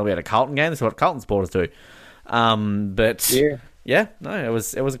 oh god, what are we at a Carlton game? This is what Carlton supporters do. It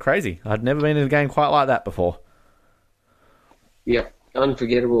was crazy. I'd never been in a game quite like that before. Yeah,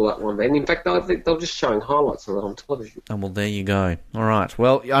 unforgettable, that one. And in fact, I think they were just showing highlights of it on television. Oh, well, there you go. All right.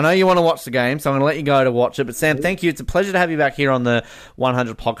 Well, I know you want to watch the game, so I'm going to let you go to watch it. But Sam, thank you. It's a pleasure to have you back here on the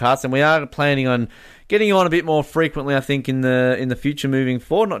 100 podcast, and we are planning on getting you on a bit more frequently, I think, in the future moving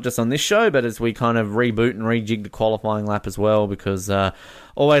forward, not just on this show, but as we kind of reboot and rejig the qualifying lap as well, because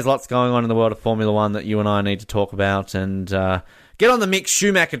always lots going on in the world of Formula One that you and I need to talk about, and get on the Mick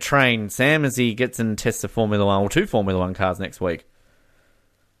Schumacher train, Sam, as he gets and tests a Formula One, or 2 Formula One cars next week.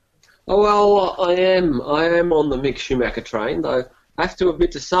 Oh, well, I am on the Mick Schumacher train, though I have to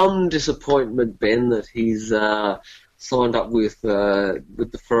admit to some disappointment, Ben, that he's signed up with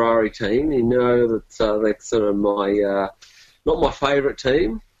the Ferrari team. You know that that's sort of not my favourite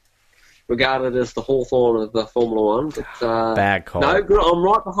team, regarded as the Hawthorn of the Formula One. But, bad call. No, I'm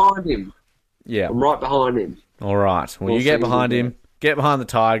right behind him. Yeah. I'm right behind him. All right. Well, you get behind him, get behind the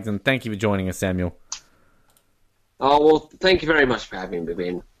Tigers, and thank you for joining us, Samuel. Oh, well, thank you very much for having me,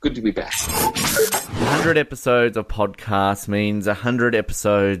 Ben. Good to be back. 100 episodes of podcast means 100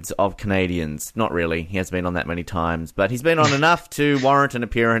 episodes of Canadians. Not really. He hasn't been on that many times, but he's been on enough to warrant an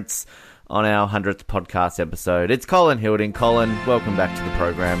appearance on our 100th podcast episode. It's Colin Hilding. Colin, welcome back to the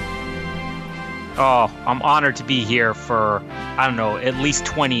program. Oh, I'm honored to be here for, I don't know, at least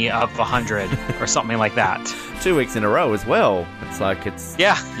 20 of 100 or something like that. 2 weeks in a row as well.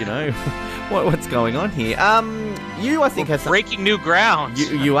 Yeah. What's going on here? You, I think, have breaking new ground.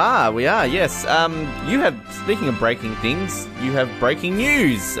 We are, yes. You have, speaking of breaking things, you have breaking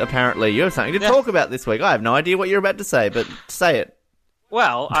news, apparently. You have something to talk about this week. I have no idea what you're about to say, but say it.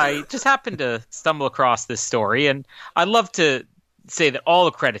 Well, I just happened to stumble across this story, and I'd love to say that all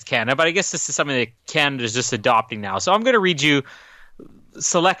the credit's Canada, but I guess this is something that Canada's just adopting now. So I'm going to read you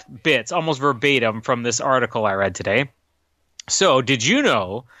select bits, almost verbatim, from this article I read today. So, did you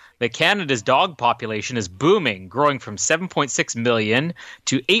know that Canada's dog population is booming, growing from 7.6 million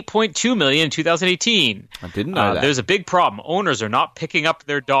to 8.2 million in 2018? I didn't know that. There's a big problem. Owners are not picking up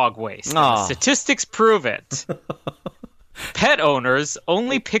their dog waste. The statistics prove it. Pet owners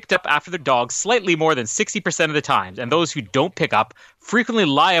only picked up after their dogs slightly more than 60% of the times, and those who don't pick up frequently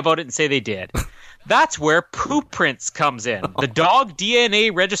lie about it and say they did. That's where Poop Prints comes in, the dog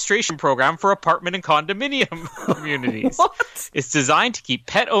DNA registration program for apartment and condominium communities. What? It's designed to keep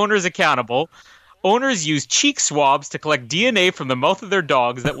pet owners accountable Owners use cheek swabs to collect DNA from the mouth of their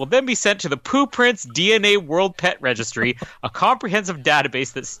dogs that will then be sent to the Poo Prints DNA World Pet Registry, a comprehensive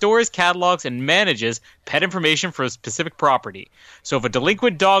database that stores, catalogs, and manages pet information for a specific property. So if a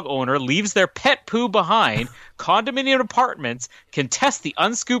delinquent dog owner leaves their pet poo behind, condominium apartments can test the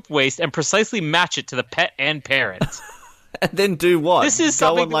unscooped waste and precisely match it to the pet and parents. And then do what? This is go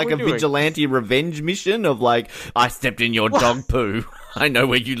something on like that a we're doing. vigilante revenge mission of like, I stepped in your dog poo. I know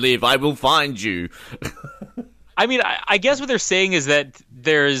where you live. I will find you. I mean, I guess what they're saying is that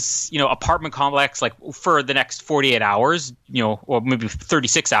there's, apartment complex, like for the next 48 hours, or maybe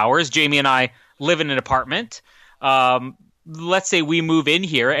 36 hours, Jamie and I live in an apartment. Let's say we move in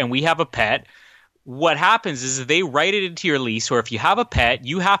here and we have a pet. What happens is they write it into your lease, or if you have a pet,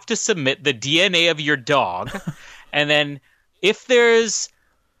 you have to submit the DNA of your dog. And then if there's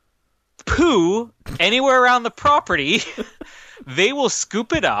poo anywhere around the property, they will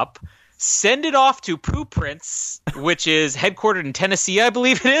scoop it up, send it off to Poo Prints, which is headquartered in Tennessee, I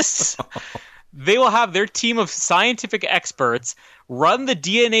believe it is. They will have their team of scientific experts run the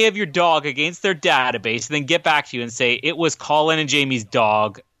DNA of your dog against their database and then get back to you and say, it was Colin and Jamie's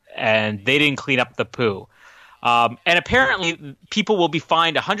dog and they didn't clean up the poo. And apparently people will be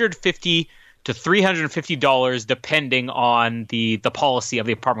fined $150 to $350 depending on the policy of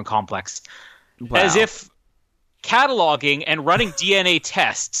the apartment complex. Wow. As if cataloging and running DNA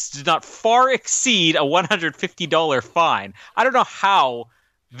tests does not far exceed a $150 fine. I don't know how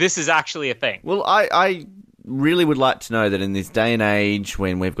this is actually a thing. Well, I really would like to know that in this day and age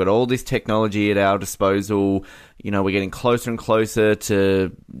when we've got all this technology at our disposal, we're getting closer and closer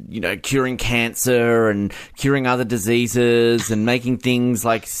to, curing cancer and curing other diseases and making things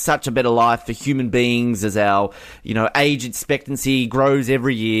like such a better life for human beings as our, age expectancy grows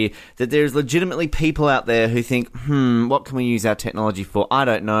every year, that there's legitimately people out there who think, what can we use our technology for? I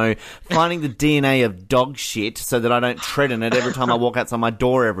don't know. Finding the DNA of dog shit so that I don't tread in it every time I walk outside my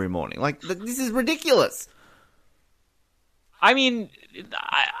door every morning. Like, this is ridiculous. I mean,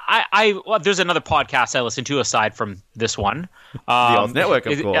 well, there's another podcast I listen to aside from this one. The Oz Network,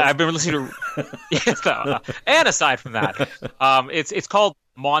 of course. I've been listening to, and aside from that, it's called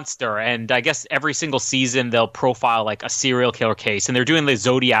Monster, and I guess every single season they'll profile like a serial killer case, and they're doing the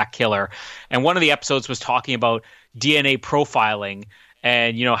Zodiac killer. And one of the episodes was talking about DNA profiling,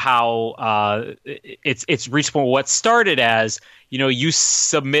 and how it's reached what started as. You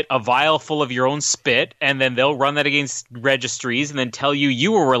submit a vial full of your own spit, and then they'll run that against registries and then tell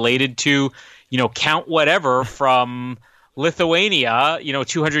you were related to, Count whatever from Lithuania,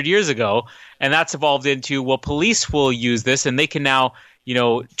 200 years ago. And that's evolved into, well, police will use this and they can now,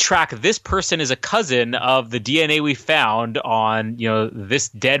 track this person as a cousin of the DNA we found on, this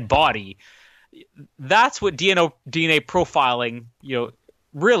dead body. That's what DNA profiling,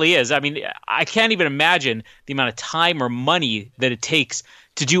 really is. I mean, I can't even imagine the amount of time or money that it takes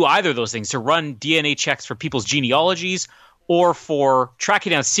to do either of those things, to run DNA checks for people's genealogies or for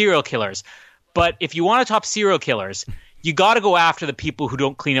tracking down serial killers. But if you want to top serial killers, you got to go after the people who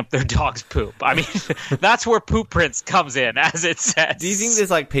don't clean up their dog's poop. I mean, that's where Poop Prints comes in, as it says. Do you think there's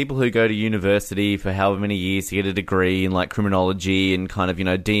like people who go to university for however many years to get a degree in like criminology and kind of,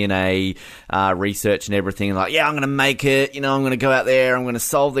 DNA research and everything, and like, yeah, I'm going to make it, I'm going to go out there, I'm going to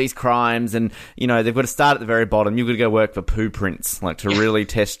solve these crimes, and, they've got to start at the very bottom. You've got to go work for Poo Prints, like to really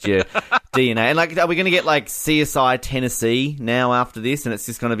test your DNA. And like, are we going to get like CSI Tennessee now after this? And it's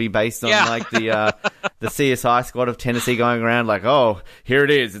just going to be based on like the CSI squad of Tennessee going around like, oh, here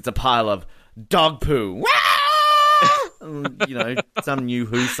it is. It's a pile of dog poo. Some new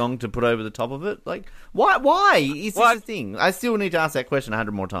Who song to put over the top of it. Like, why is this a thing? I still need to ask that question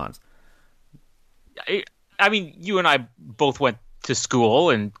 100 more times. I mean, you and I both went to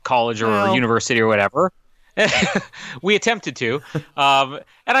school and college or university or whatever. We attempted to. And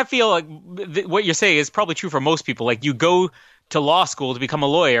I feel like what you're saying is probably true for most people. Like, you go to law school to become a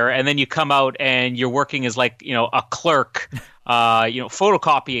lawyer, and then you come out and you're working as like, a clerk,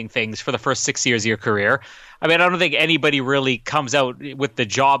 photocopying things for the first 6 years of your career. I mean, I don't think anybody really comes out with the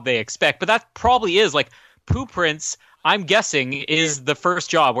job they expect, but that probably is like Poo Prints, I'm guessing, is the first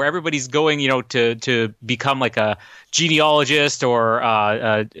job where everybody's going, to become like a genealogist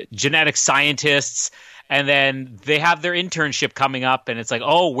or genetic scientists. And then they have their internship coming up, and it's like,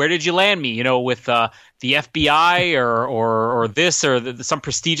 oh, where did you land me? With the FBI or this or some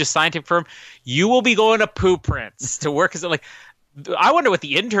prestigious scientific firm. You will be going to Poo Prints to work as like. I wonder what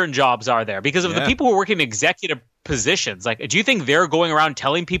the intern jobs are there, because of the people who are working executive positions? Like, do you think they're going around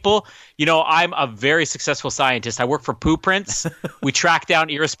telling people, I'm a very successful scientist. I work for Poo Prints. We track down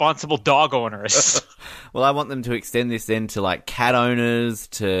irresponsible dog owners. Well, I want them to extend this then to like cat owners,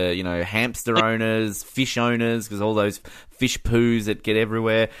 to, hamster owners, fish owners, because all those fish poos that get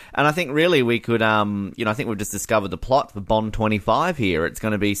everywhere. And I think really we could, I think we've just discovered the plot for Bond 25 here. It's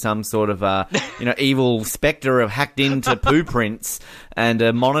going to be some sort of, evil spectre of hacked into Poo Prints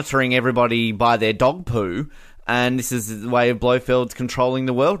and monitoring everybody by their dog poo. And this is the way of Blofeld's controlling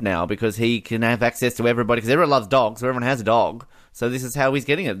the world now, because he can have access to everybody, because everyone loves dogs, so everyone has a dog. So this is how he's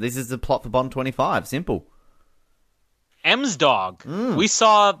getting it. This is the plot for Bond 25. Simple. M's dog. We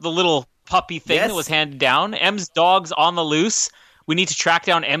saw the little puppy thing that was handed down. M's dog's on the loose. We need to track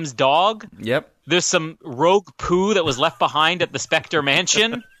down M's dog. Yep. There's some rogue poo that was left behind at the Spectre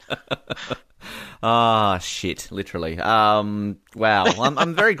Mansion. Ah, shit, literally. Wow.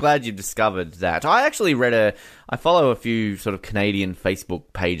 I'm very glad you've discovered that. I actually I follow a few sort of Canadian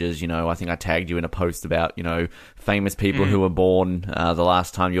Facebook pages, I think I tagged you in a post about, famous people who were born the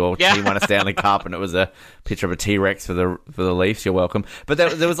last time your team won a Stanley Cup, and it was a picture of a T-Rex for the Leafs. You're welcome. But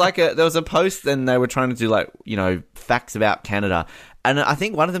there was a post, and they were trying to do facts about Canada. And I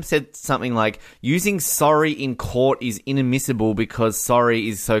think one of them said something like, using sorry in court is inadmissible because sorry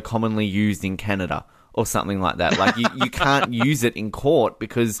is so commonly used in Canada, or something like that. Like, you can't use it in court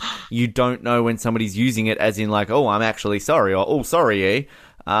because you don't know when somebody's using it as in like, oh, I'm actually sorry, or oh, sorry, eh?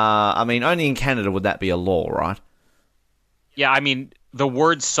 Only in Canada would that be a law, right? Yeah, the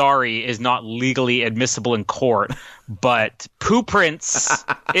word sorry is not legally admissible in court, but Poo Prints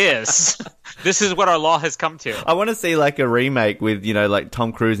is. This is what our law has come to. I want to see like a remake with, like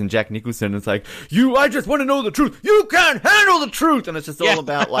Tom Cruise and Jack Nicholson. It's like, I just want to know the truth. You can't handle the truth. And it's just all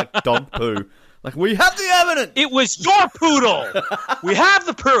about like dog poo. Like, we have the evidence. It was your poodle. We have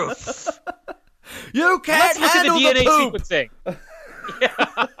the proof. You can't handle the DNA poop. sequencing.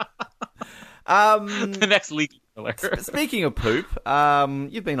 The next legal killer. Speaking of poop,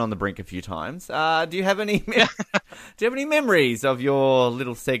 you've been on the Brink a few times. Do you have any memories of your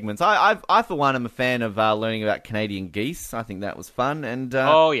little segments? I for one am a fan of learning about Canadian geese. I think that was fun, and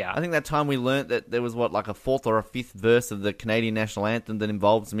I think that time we learnt that there was like a fourth or a fifth verse of the Canadian national anthem that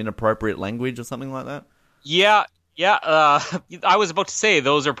involved some inappropriate language or something like that. Yeah. I was about to say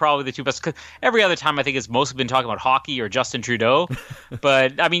those are probably the two best. 'Cause every other time I think it's mostly been talking about hockey or Justin Trudeau.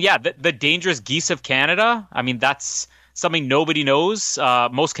 But the dangerous geese of Canada. That's something nobody knows.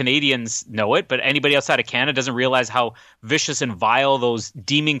 Most Canadians know it, but anybody outside of Canada doesn't realize how vicious and vile those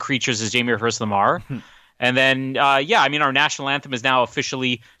demon creatures, as Jamie refers to them, are. And then, our national anthem is now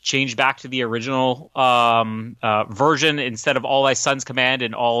officially changed back to the original version instead of All Thy Sons Command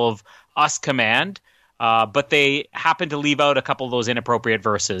and All of Us Command. But they happen to leave out a couple of those inappropriate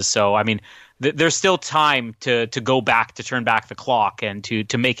verses. So, there's still time to go back, to turn back the clock, and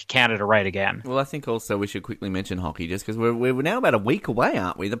to make Canada right again. Well, I think also we should quickly mention hockey, just because we're now about a week away,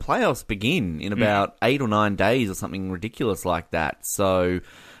 aren't we? The playoffs begin in about 8 or 9 days or something ridiculous like that. So,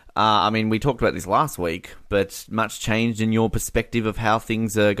 we talked about this last week, but much changed in your perspective of how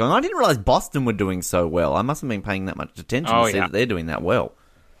things are going. I didn't realize Boston were doing so well. I mustn't have been paying that much attention to see that they're doing that well.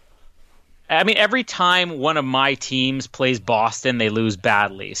 Every time one of my teams plays Boston, they lose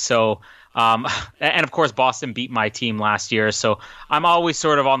badly. So, and of course, Boston beat my team last year. So I'm always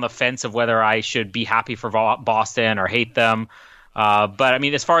sort of on the fence of whether I should be happy for Boston or hate them. But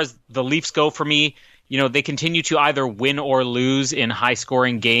as far as the Leafs go for me, they continue to either win or lose in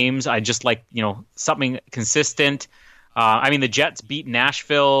high-scoring games. I just like, something consistent. The Jets beat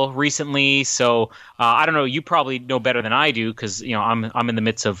Nashville recently, so I don't know. You probably know better than I do because I'm in the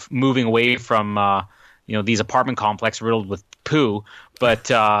midst of moving away from these apartment complexes riddled with poo. But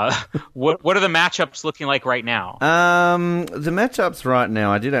what are the matchups looking like right now? The matchups right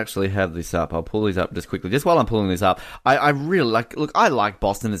now, I did actually have this up. I'll pull these up just quickly. Just while I'm pulling this up, I really like. Look, I like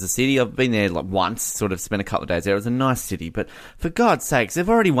Boston as a city. I've been there once, sort of spent a couple of days there. It was a nice city, but for God's sakes, they've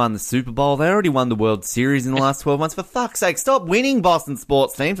already won the Super Bowl. They already won the World Series in the last 12 months. For fuck's sake, stop winning Boston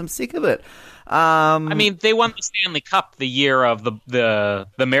sports teams. I'm sick of it. They won the Stanley Cup the year of the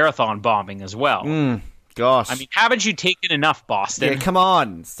marathon bombing as well. Gosh. Haven't you taken enough, Boston? Yeah, come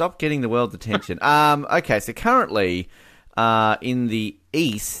on. Stop getting the world's attention. Okay, so currently in the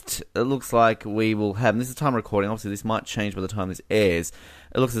East, it looks like we will have, and this is time recording, obviously this might change by the time this airs,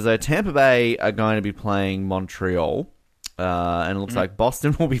 it looks as though Tampa Bay are going to be playing Montreal, and it looks like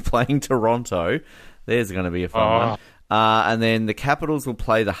Boston will be playing Toronto. There's going to be a fun one. And then the Capitals will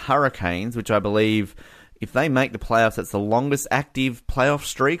play the Hurricanes, which I believe, if they make the playoffs, that's the longest active playoff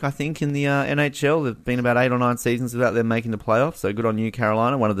streak, I think, in the NHL. There've been about 8 or 9 seasons without them making the playoffs, so good on you,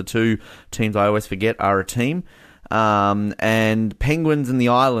 Carolina. One of the two teams I always forget are a team. and Penguins and the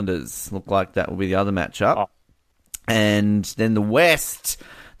Islanders look like that will be the other matchup. Oh. And then the West,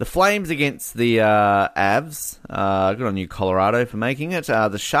 the Flames against the Avs. Good on you, Colorado, for making it.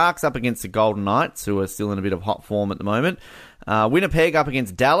 The Sharks up against the Golden Knights, who are still in a bit of hot form at the moment. Winnipeg up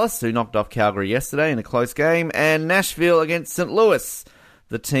against Dallas, who knocked off Calgary yesterday in a close game. And Nashville against St. Louis,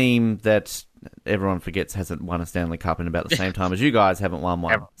 the team that everyone forgets hasn't won a Stanley Cup in about the same time as you guys haven't won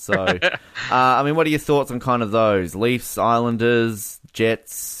one. So, what are your thoughts on kind of those? Leafs, Islanders,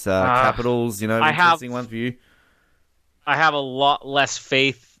 Jets, Capitals, interesting one for you? I have a lot less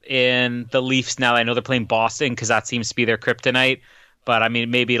faith in the Leafs now. I know they're playing Boston because that seems to be their kryptonite. But,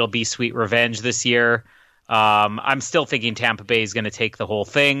 maybe it'll be sweet revenge this year. I'm still thinking Tampa Bay is going to take the whole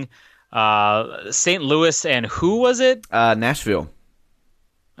thing. St. Louis and who was it? Nashville.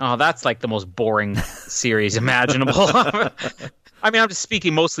 Oh, that's like the most boring series imaginable. I'm just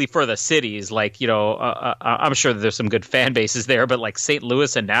speaking mostly for the cities. I'm sure that there's some good fan bases there, but like St.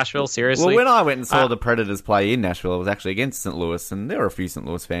 Louis and Nashville, seriously? Well, when I went and saw the Predators play in Nashville, it was actually against St. Louis, and there were a few St.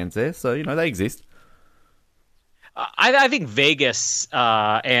 Louis fans there, so, they exist. I think Vegas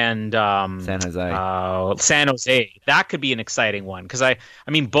and San Jose, that could be an exciting one because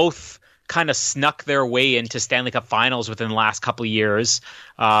both kind of snuck their way into Stanley Cup finals within the last couple of years.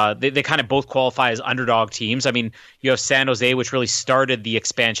 They kind of both qualify as underdog teams. You have San Jose, which really started the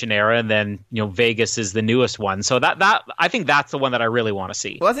expansion era, and then Vegas is the newest one. So that I think that's the one that I really want to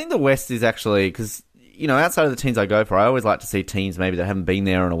see. Well, I think the West is actually because outside of the teams I go for, I always like to see teams maybe that haven't been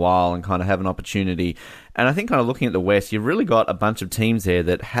there in a while and kind of have an opportunity. And I think kind of looking at the West, you've really got a bunch of teams there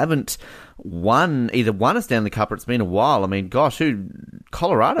that haven't either won a Stanley Cup or it's been a while.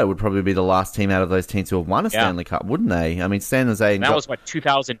 Colorado would probably be the last team out of those teams who have won a Stanley Cup, wouldn't they? San Jose... And that was,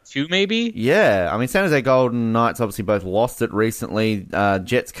 2002 maybe? Yeah. San Jose Golden Knights obviously both lost it recently.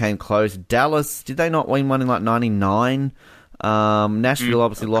 Jets came close. Dallas, did they not win one in 99? Nashville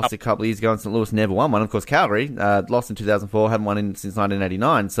obviously lost a couple of years ago, and St. Louis never won one. Of course, Calgary lost in 2004, haven't won since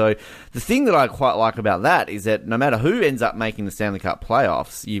 1989. So the thing that I quite like about that is that no matter who ends up making the Stanley Cup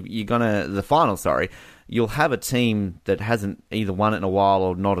playoffs, the finals, you'll have a team that hasn't either won it in a while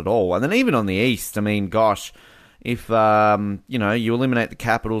or not at all. And then even on the East, if you eliminate the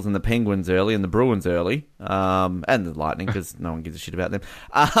Capitals and the Penguins early and the Bruins early, and the Lightning because no one gives a shit about them,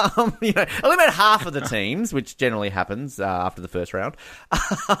 eliminate half of the teams, which generally happens after the first round.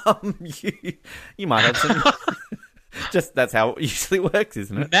 You might have some. Just that's how it usually works,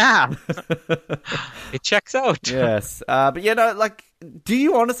 isn't it? Nah, it checks out. Yes, do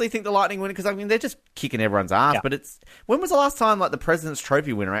you honestly think the Lightning win? Because they're just kicking everyone's ass. Yeah. But when was the last time the President's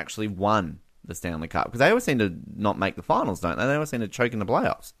Trophy winner actually won the Stanley Cup? Because they always seem to not make the finals, don't they? They always seem to choke in the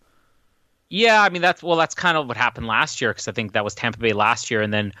playoffs. Yeah, that's kind of what happened last year because I think that was Tampa Bay last year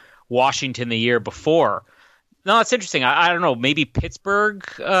and then Washington the year before. No, it's interesting. I don't know. Maybe Pittsburgh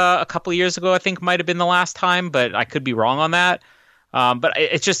a couple of years ago I think might have been the last time, but I could be wrong on that. But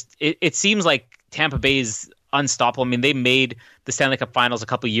it seems like Tampa Bay's unstoppable. They made the Stanley Cup Finals a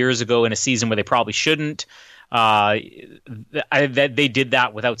couple of years ago in a season where they probably shouldn't. They did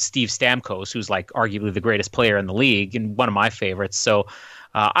that without Steve Stamkos, who's arguably the greatest player in the league and one of my favorites. So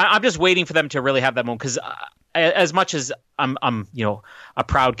I'm just waiting for them to really have that moment because as much as I'm a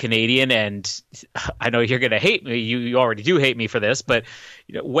proud Canadian, and I know you're going to hate me. You already do hate me for this, but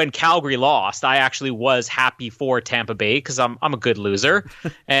when Calgary lost, I actually was happy for Tampa Bay because I'm a good loser,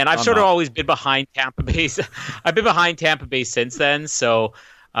 and I've sort of always been behind Tampa Bay. I've been behind Tampa Bay since then, so.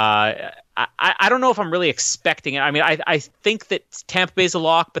 I don't know if I'm really expecting it. I think that Tampa Bay's a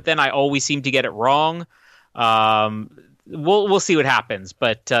lock, but then I always seem to get it wrong. We'll see what happens,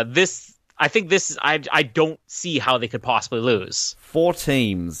 but I don't see how they could possibly lose. 4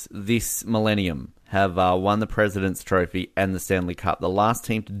 teams this millennium have won the President's Trophy and the Stanley Cup. The last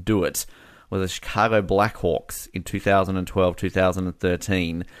team to do it were the Chicago Blackhawks in 2012,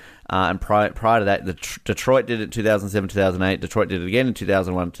 2013. And prior to that, Detroit did it in 2007, 2008. Detroit did it again in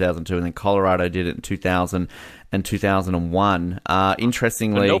 2001, 2002. And then Colorado did it in 2000 and 2001.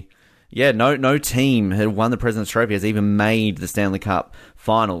 Interestingly, no team had won the President's Trophy has even made the Stanley Cup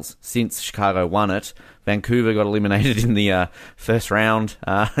Finals since Chicago won it. Vancouver got eliminated in the first round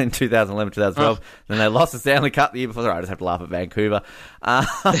in 2011, 2012. Then they lost the Stanley Cup the year before. Sorry, I just have to laugh at Vancouver.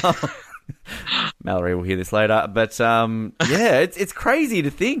 Mallory will hear this later, but it's crazy to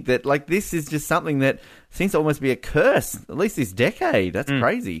think that this is just something that seems to almost be a curse, at least this decade. That's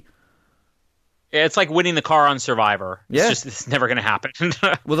crazy. Yeah, it's like winning the car on Survivor. It's never going to happen.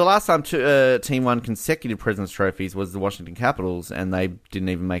 Well, the last time team won consecutive President's Trophies was the Washington Capitals, and they didn't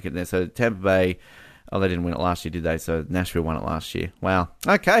even make it there. So Tampa Bay Oh, they didn't win it last year, did they? So Nashville won it last year. Wow.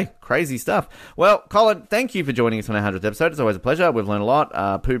 Okay, crazy stuff. Well, Colin, thank you for joining us on our 100th episode. It's always a pleasure. We've learned a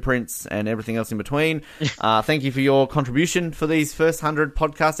lot, poo prints and everything else in between. Thank you for your contribution for these first 100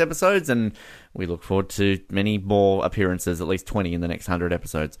 podcast episodes, and we look forward to many more appearances, at least 20 in the next 100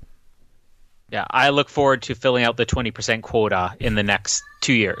 episodes. Yeah, I look forward to filling out the 20% quota in the next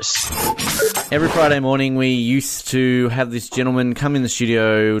 2 years. Every Friday morning, we used to have this gentleman come in the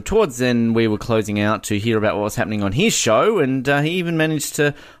studio. Towards then, we were closing out to hear about what was happening on his show, and he even managed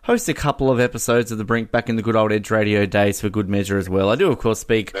to host a couple of episodes of The Brink back in the good old Edge Radio days for good measure as well. I do, of course,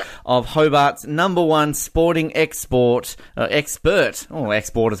 speak of Hobart's #1 sporting expert. Oh,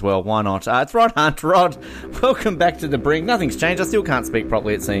 export as well, why not? It's Rod Hunt. Rod, welcome back to The Brink. Nothing's changed. I still can't speak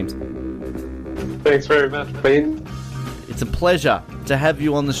properly, it seems. Thanks very much, Ben. It's a pleasure to have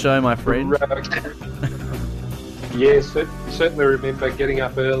you on the show, my friend. Yes, certainly remember getting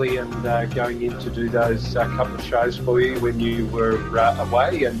up early and going in to do those couple of shows for you when you were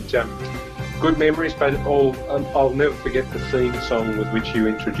away, and good memories, but I'll never forget the theme song with which you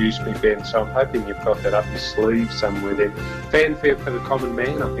introduced me, Ben, so I'm hoping you've got that up your sleeve somewhere there. Fanfare for the Common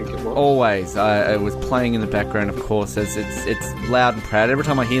Man, I think it was. Always. It was playing in the background, of course, as it's loud and proud. Every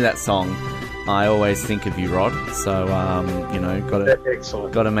time I hear that song, I always think of you, Rod. So,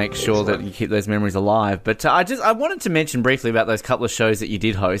 got to make sure that you keep those memories alive. But I wanted to mention briefly about those couple of shows that you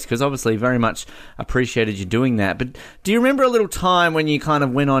did host, because obviously very much appreciated you doing that. But do you remember a little time when you kind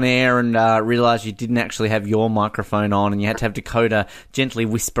of went on air and realised you didn't actually have your microphone on, and you had to have Dakoda gently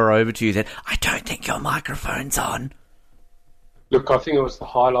whisper over to you that, "I don't think your microphone's on"? Look, I think it was the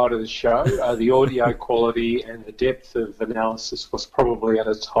highlight of the show. The audio quality and the depth of analysis was probably at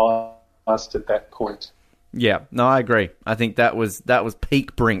its highest at that point. Yeah, no, I agree. I think that was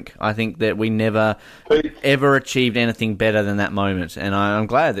peak Brink. I think that we never ever achieved anything better than that moment, and I'm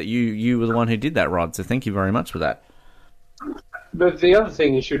glad that you were the one who did that, Rod. So thank you very much for that. But the other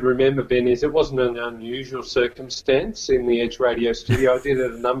thing you should remember, Ben, is it wasn't an unusual circumstance in the Edge Radio studio. I did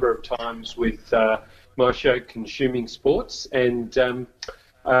it a number of times with my show, Consuming Sports, and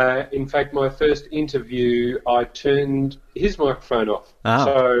in fact, my first interview, I turned his microphone off. Oh.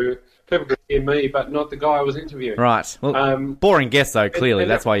 So people could hear me, but not the guy I was interviewing. Right. Well, boring guess, though, clearly.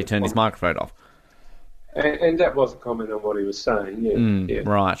 That's why you turned his microphone off. And that was a comment on what he was saying, yeah.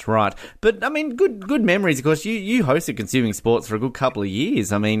 Right. But, I mean, good memories, of course. You hosted Consuming Sports for a good couple of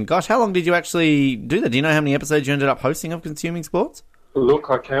years. I mean, gosh, how long did you actually do that? Do you know how many episodes you ended up hosting of Consuming Sports? Look,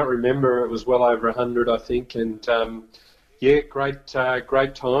 I can't remember. It was well over 100, I think, and great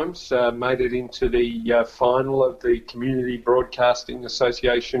times. Made it into the final of the Community Broadcasting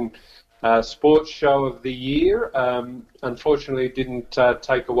Association Sports Show of the Year. Unfortunately, it didn't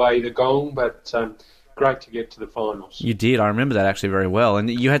take away the gong, but great to get to the finals. You did. I remember that actually very well. And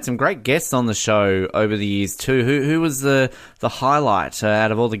you had some great guests on the show over the years too. Who was the highlight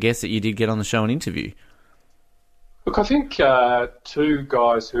out of all the guests that you did get on the show and interview? Look, I think two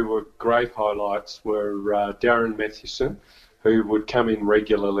guys who were great highlights were Darren Mathewson, who would come in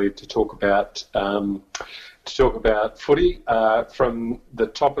regularly to talk about footy from the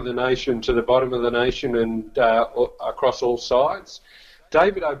top of the nation to the bottom of the nation and across all sides.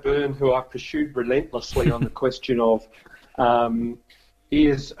 David O'Byrne, who I pursued relentlessly on the question of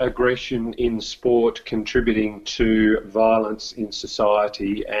is aggression in sport contributing to violence in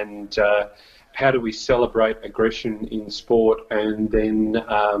society, and how do we celebrate aggression in sport and then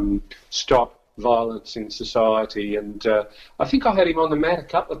stop violence in society? And I think I had him on the mat a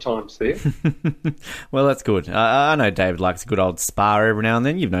couple of times there. Well, that's good. I know David likes a good old spar every now and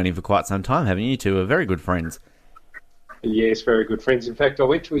then. You've known him for quite some time, haven't you? You two are very good friends. Yes, very good friends. In fact, I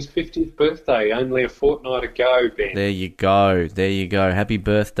went to his 50th birthday only a fortnight ago, Ben. There you go. Happy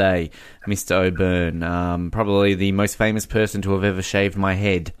birthday, Mr. O'Byrne. Probably the most famous person to have ever shaved my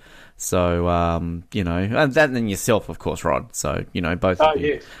head. So, and that and yourself, of course, Rod. So, both of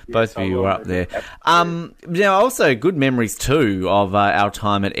you were up there. Now, also good memories too of our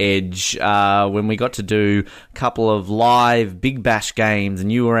time at Edge when we got to do a couple of live Big Bash games,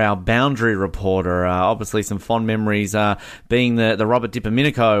 and you were our boundary reporter. Obviously, some fond memories being the Robert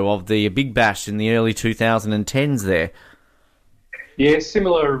Dipominico of the Big Bash in the early 2010s there. Yeah,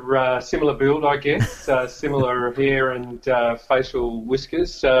 similar build, I guess. Similar hair and facial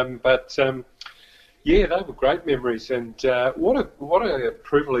whiskers, but they were great memories. And what a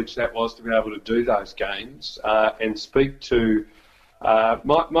privilege that was to be able to do those games and speak to.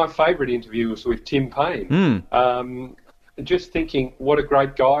 My favourite interview was with Tim Payne. Just thinking what a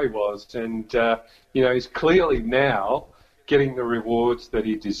great guy he was, and he's clearly now getting the rewards that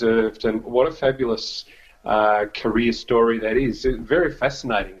he deserved, and what a fabulous career story that is. A very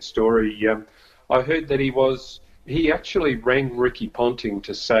fascinating story. I heard that he actually rang Ricky Ponting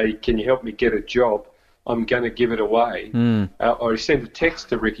to say, "Can you help me get a job? I'm going to give it away." Or he sent a text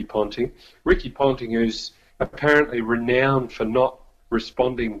to Ricky Ponting. Ricky Ponting, who's apparently renowned for not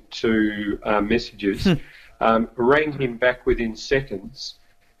responding to messages, rang him back within seconds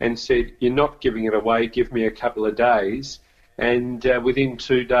and said, "You're not giving it away, give me a couple of days." And within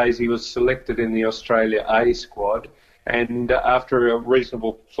 2 days he was selected in the Australia A squad, and after a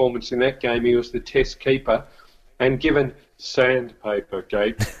reasonable performance in that game he was the test keeper, and given sandpaper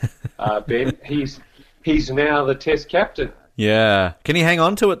gate, Ben, he's now the test captain. Yeah. Can he hang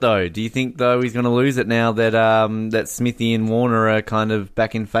on to it, though? Do you think, though, he's going to lose it now that that Smithy and Warner are kind of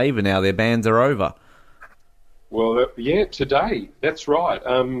back in favour now? Their bans are over. Well, yeah, today. That's right.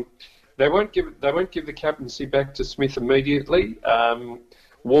 They won't give the captaincy back to Smith immediately.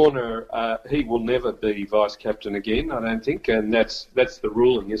 Warner, he will never be vice captain again, I don't think, and that's the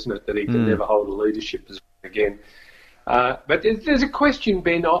ruling, isn't it? That he can never hold a leadership position again. But there's a question,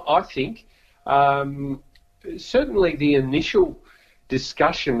 Ben. I think. Certainly the initial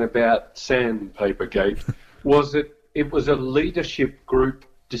discussion about Sandpapergate was that it was a leadership group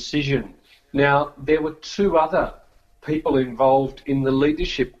decision. Now, there were 2 other people involved in the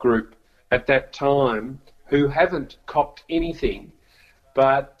leadership group at that time who haven't copped anything,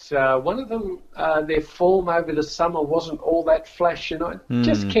 but one of them, their form over the summer wasn't all that flash, and I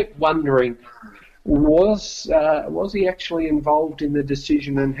just kept wondering, was he actually involved in the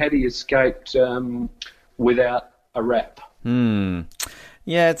decision, and had he escaped without a rap?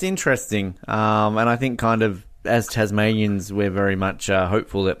 Yeah, it's interesting. And I think kind of as Tasmanians, we're very much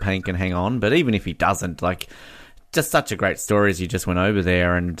hopeful that Payne can hang on. But even if he doesn't, like, just such a great story as you just went over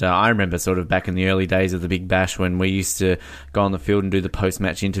there. And I remember sort of back in the early days of the Big Bash when we used to go on the field and do the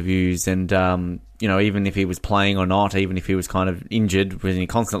post-match interviews, and you know, even if he was playing or not, even if he was kind of injured, when he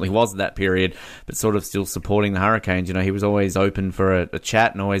constantly was at that period, but sort of still supporting the Hurricanes, you know, he was always open for a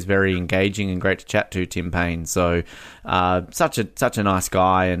chat and always very engaging and great to chat to, Tim Payne. So such a nice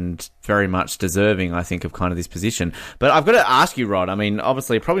guy and very much deserving, I think, of kind of this position. But I've got to ask you, Rod, I mean,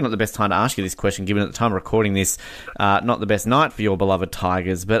 obviously probably not the best time to ask you this question, given at the time of recording this, not the best night for your beloved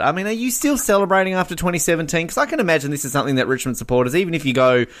Tigers, but I mean, are you still celebrating after 2017? Because I can imagine this is something that Richmond supporters, even if you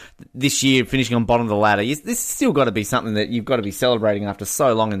go this year finishing on bottom of the ladder, this has still got to be something that you've got to be celebrating after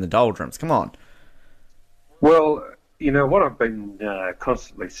so long in the doldrums. Come on. Well, you know, what I've been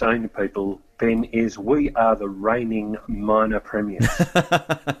constantly saying to people, Ben, is we are the reigning minor premiers.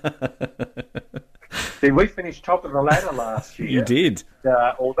 See, we finished top of the ladder last year. You did.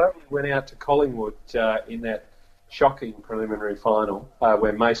 Although we went out to Collingwood in that shocking preliminary final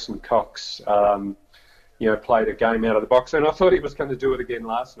where Mason Cox played a game out of the box, and I thought he was going to do it again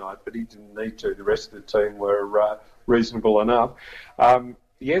last night, but he didn't need to. The rest of the team were reasonable enough.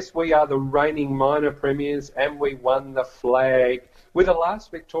 Yes, we are the reigning minor premiers, and we won the flag. We're the last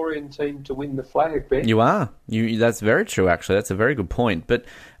Victorian team to win the flag, Ben. You are. That's very true, actually. That's a very good point. But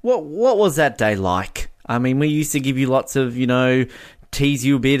what was that day like? I mean, we used to give you lots of, tease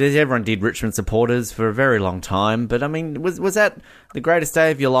you a bit, as everyone did, Richmond supporters, for a very long time. But, I mean, was that the greatest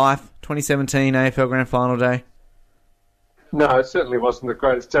day of your life, 2017 AFL Grand Final day? No, it certainly wasn't the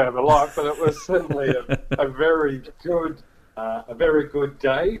greatest day of my life, but it was certainly a very good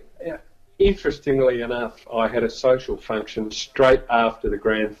day. Interestingly enough, I had a social function straight after the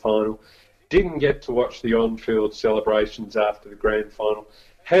Grand Final. Didn't get to watch the on-field celebrations after the Grand Final.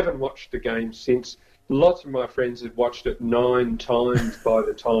 Haven't watched the game since. Lots of my friends had watched it 9 times by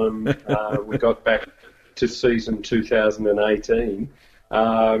the time we got back to season 2018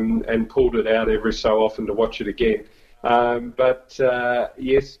 and pulled it out every so often to watch it again. But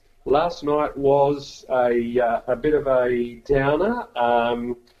yes, last night was a bit of a downer.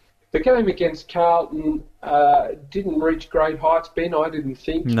 The game against Carlton didn't reach great heights, Ben, I didn't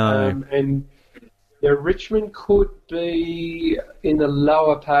think. No. And Richmond could be in the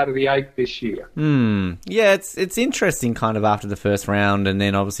lower part of the 8 this year. Yeah, it's interesting kind of after the first round, and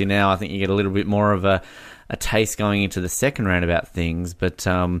then obviously now I think you get a little bit more of a taste going into the second round about things. But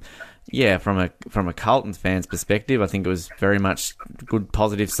yeah, from a Carlton fan's perspective, I think it was very much good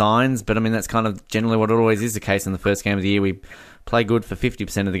positive signs. But I mean, that's kind of generally what it always is the case in the first game of the year. We play good for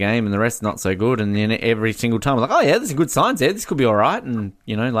 50% of the game and the rest not so good, and then every single time we're like, oh yeah, there's some good signs there, this could be all right. And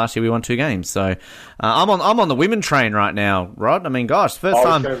last year we won 2 games, so I'm on the women train right now, Rod. I mean, gosh, first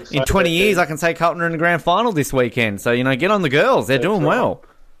time in 20 years I can say Carlton are in the grand final this weekend, so get on the girls, they're doing well.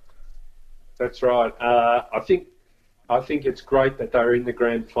 That's right. I I think it's great that they're in the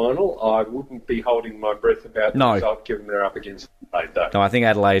grand final. I wouldn't be holding my breath about the result given they're up against Adelaide, though. No, I think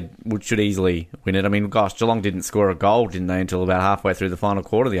Adelaide should easily win it. I mean, gosh, Geelong didn't score a goal, didn't they, until about halfway through the final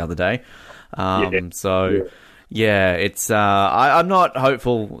quarter the other day. It's. I'm not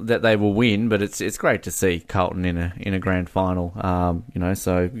hopeful that they will win, but it's great to see Carlton in a grand final.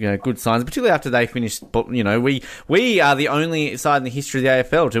 Good signs, particularly after they finished. We are the only side in the history of the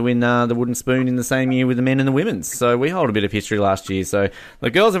AFL to win the wooden spoon in the same year with the men and the women's. So we hold a bit of history last year. So the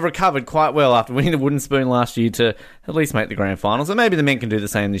girls have recovered quite well after winning the wooden spoon last year to at least make the grand final. So maybe the men can do the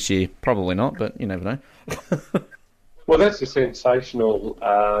same this year. Probably not, but you never know. Well, that's a sensational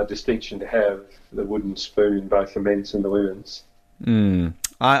distinction to have, the wooden spoon, both the men's and the women's.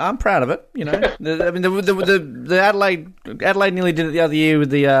 I'm proud of it. You know, the Adelaide nearly did it the other year with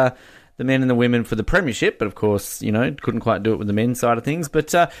the men and the women for the premiership, but of course, couldn't quite do it with the men's side of things.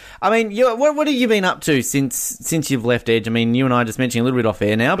 But what have you been up to since you've left Edge? I mean, you and I just mentioned a little bit off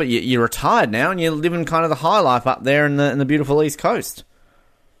air now, but you're retired now and you're living kind of the high life up there in the beautiful East Coast.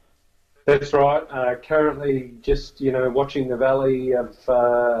 That's right. Currently, just watching the valley of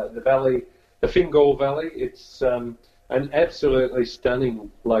the Fingal Valley. It's an absolutely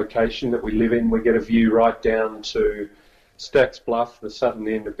stunning location that we live in. We get a view right down to Stacks Bluff, the southern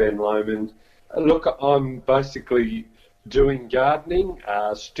end of Ben Lomond. Look, I'm basically doing gardening,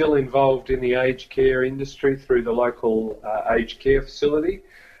 still involved in the aged care industry through the local aged care facility.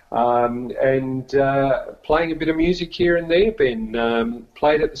 And playing a bit of music here and there, Ben.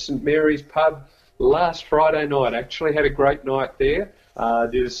 Played at the St Mary's pub last Friday night. Actually had a great night there.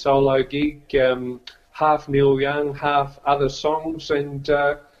 Did a solo gig, half Neil Young, half other songs, and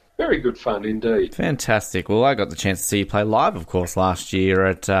very good fun indeed. Fantastic. Well, I got the chance to see you play live, of course, last year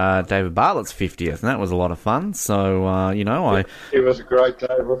at David Bartlett's 50th, and that was a lot of fun. So, it was a great day,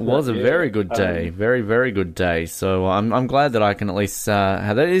 wasn't it? It was a very good day. Very, very good day. So I'm glad that I can at least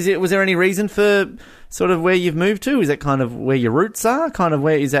have that. Was there any reason for sort of where you've moved to? Is that kind of where your roots are?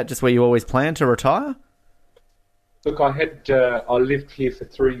 Is that just where you always plan to retire? Look, I lived here for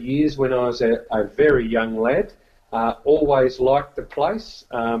 3 years when I was a very young lad. Always liked the place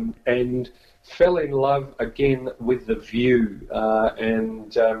and fell in love again with the view.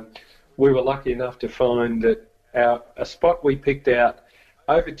 And we were lucky enough to find that a spot we picked out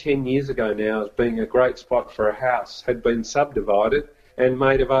over 10 years ago now as being a great spot for a house had been subdivided and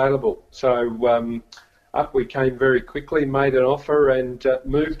made available. So up we came very quickly, made an offer and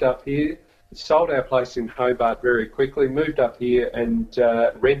moved up here. Sold our place in Hobart very quickly, moved up here and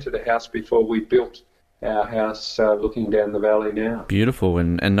rented a house before we built our house looking down the valley now. Beautiful,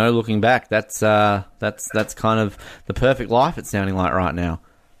 and no looking back. That's kind of the perfect life it's sounding like right now.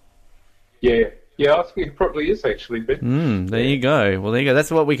 Yeah, I think it probably is actually, Ben. There you go. Well, there you go.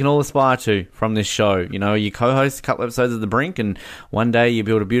 That's what we can all aspire to from this show. You co-host a couple episodes of The Brink, and one day you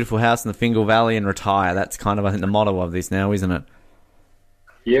build a beautiful house in the Fingal Valley and retire. That's kind of, I think, the motto of this now, isn't it?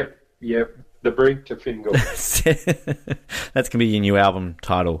 Yep. The Brink to Fingal. That's going to be your new album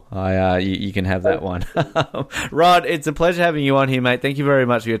title. You can have that one. Rod, it's a pleasure having you on here, mate. Thank you very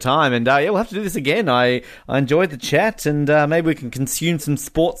much for your time. And we'll have to do this again. I enjoyed the chat, and maybe we can consume some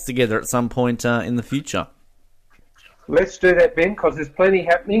sports together at some point in the future. Let's do that, Ben, because there's plenty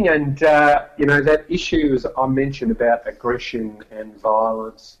happening. And, that issue as I mentioned about aggression and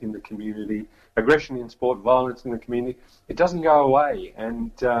violence in the community, aggression in sport, violence in the community, it doesn't go away.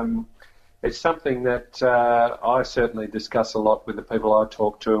 And it's something that I certainly discuss a lot with the people I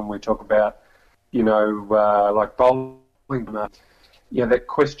talk to, and we talk about, like bowling, that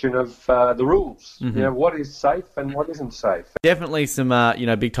question of the rules. Mm-hmm. What is safe and what isn't safe. Definitely some,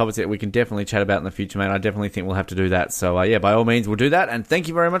 big topics that we can definitely chat about in the future, mate. I definitely think we'll have to do that. So, by all means, we'll do that. And thank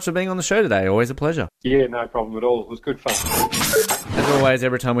you very much for being on the show today. Always a pleasure. Yeah, no problem at all. It was good fun. As always,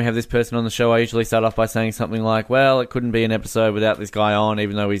 every time we have this person on the show, I usually start off by saying something like, well, it couldn't be an episode without this guy on,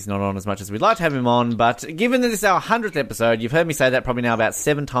 even though he's not on as much as we'd like to have him on. But given that this is our 100th episode, you've heard me say that probably now about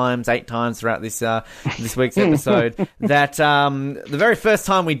 8 times throughout this week's episode, that the very first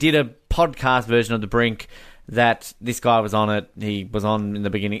time we did a podcast version of The Brink, that this guy was on it. He was on in the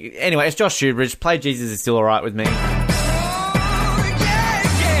beginning. Anyway, it's Josh Shoebridge. Play Jesus Is Still Alright with me.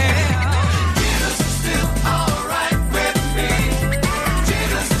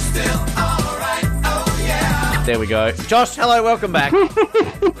 There we go. Josh, hello, welcome back.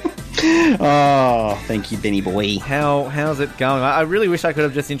 Oh, thank you, Benny boy. How's it going? I really wish I could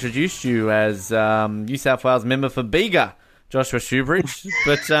have just introduced you as New South Wales member for Bega, Joshua Shoebridge,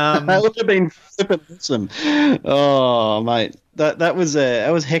 but that would have been flippin' awesome. Oh, mate, that was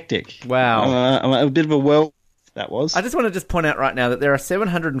hectic. Wow, I'm a bit of a that was. I just want to point out right now that there are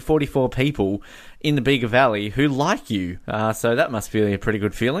 744 people in the Bega Valley who like you. So that must be a pretty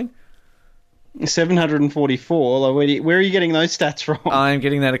good feeling. 744. Like, where are you getting those stats from? I'm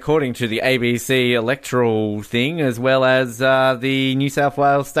getting that according to the ABC electoral thing, as well as the New South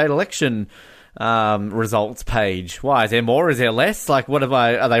Wales state election results page. Why? Is there more? Is there less? Like,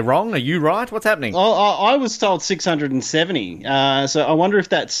 are they wrong? Are you right? What's happening? I was told 670. So I wonder if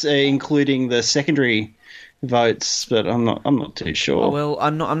that's including the secondary votes, but I'm not too sure. Well,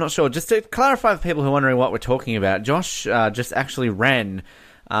 I'm not sure. Just to clarify for people who are wondering what we're talking about, Josh just actually ran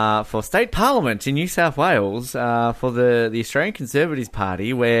for state parliament in New South Wales for the Australian Conservatives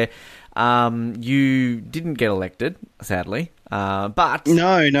Party, where you didn't get elected, sadly. But but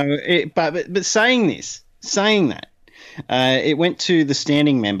saying that, it went to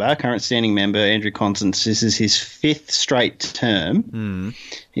the current standing member, Andrew Constance. This is his 5th straight term.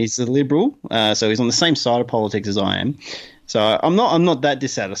 He's a Liberal, so he's on the same side of politics as I am. So I'm not that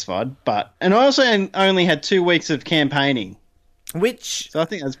dissatisfied. And I also only had 2 weeks of campaigning. So I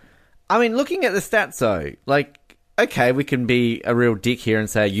think that's... I mean, looking at the stats, though, like, okay, we can be a real dick here and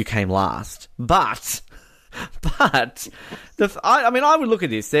say you came last, but I would look at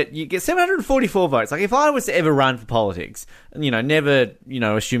this, that you get 744 votes. Like, if I was to ever run for politics, never,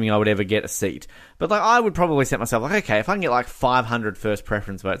 assuming I would ever get a seat, but like, I would probably set myself like, okay, if I can get like 500 first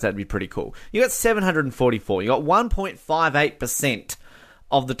preference votes, that'd be pretty cool. You got 744. You got 1.58%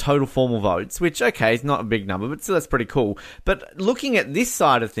 of the total formal votes, which, okay, is not a big number, but still that's pretty cool. But looking at this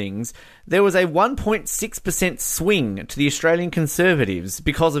side of things, there was a 1.6% swing to the Australian Conservatives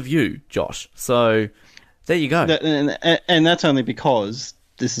because of you, Josh. So there you go. And that's only because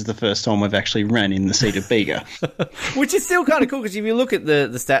this is the first time we've actually ran in the seat of Bega. Which is still kind of cool, because if you look at the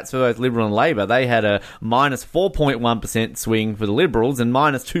stats for both Liberal and Labor, they had a minus 4.1% swing for the Liberals and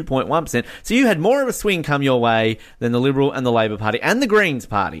minus 2.1%. So you had more of a swing come your way than the Liberal and the Labor Party and the Greens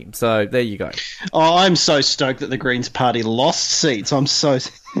Party. So there you go. Oh, I'm so stoked that the Greens Party lost seats. I'm so...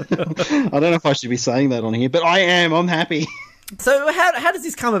 I don't know if I should be saying that on here, but I am. I'm happy. So how does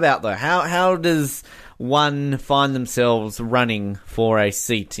this come about, though? How does one find themselves running for a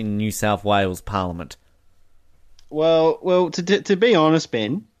seat in New South Wales Parliament? Well, to be honest,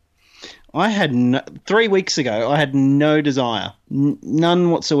 Ben, I had 3 weeks ago, I had no desire, none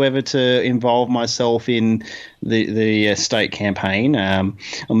whatsoever, to involve myself in the state campaign. I've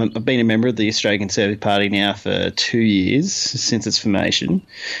been a member of the Australian Conservative Party now for 2 years, since its formation,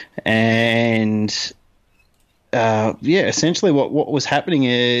 and... essentially what was happening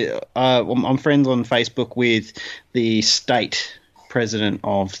is I'm friends on Facebook with the state president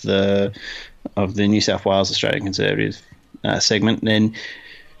of the New South Wales Australian Conservative segment, and then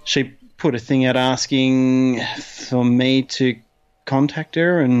she put a thing out asking for me to contact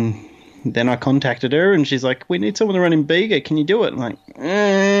her, and then I contacted her, and she's like, "We need someone to run in Bega. Can you do it?" I'm like,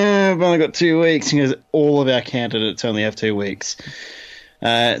 "I've only got 2 weeks." She goes, "All of our candidates only have 2 weeks."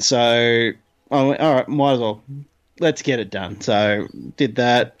 So I went, all right, might as well. Let's get it done. So did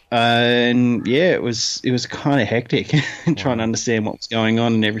that, and yeah, it was kind of hectic trying to understand what was going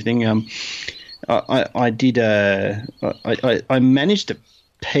on and everything. I managed to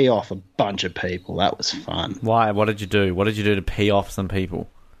pee off a bunch of people. That was fun. Why? What did you do? What did you do to pee off some people?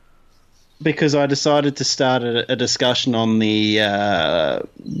 Because I decided to start a discussion on the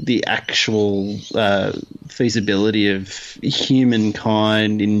actual feasibility of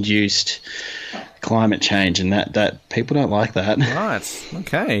humankind-induced climate change, and that people don't like that. Right.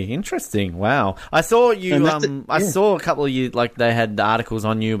 Okay. Interesting. Wow. I saw you. I saw a couple of you. Like, they had articles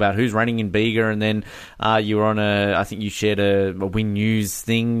on you about who's running in Bega, and then you were on I think you shared a Win News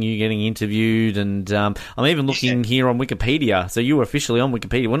thing. You getting interviewed, and I'm even looking here on Wikipedia. So you were officially on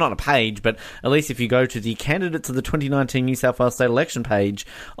Wikipedia. Well, not a page, but at least if you go to the candidates of the 2019 New South Wales state election page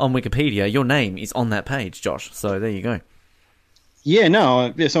on Wikipedia, your name is on that page, Josh. So there you go. Yeah,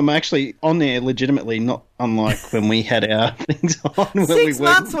 no, yes, I'm actually on there legitimately, not unlike when we had our things on. 6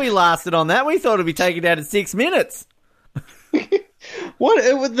 months we lasted on that. We thought it'd be taken down in 6 minutes. What?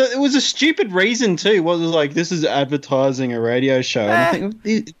 It was a stupid reason too. What was like, this is advertising a radio show. And I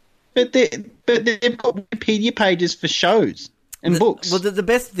think, but they've got Wikipedia pages for shows and books. Well, the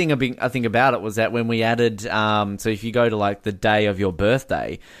best thing I think about it was that when we added, so if you go to like the day of your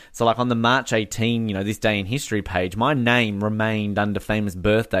birthday, so like on the March 18, this day in history page, my name remained under famous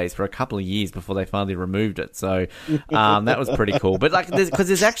birthdays for a couple of years before they finally removed it. So that was pretty cool. But like, because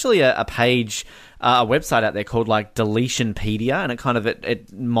there's actually a page, a website out there called like Deletionpedia, and it kind of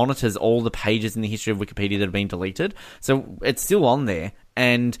it monitors all the pages in the history of Wikipedia that have been deleted. So it's still on there.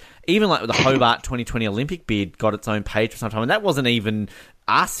 And even like the Hobart 2020 Olympic bid got its own page for some time, and that wasn't even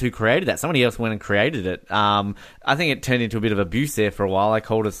us who created that. Somebody else went and created it. I think it turned into a bit of abuse there for a while. They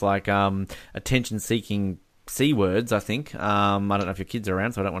called us like attention-seeking C words, I think. I don't know if your kids are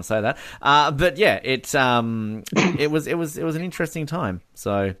around, so I don't want to say that. But yeah, it was an interesting time.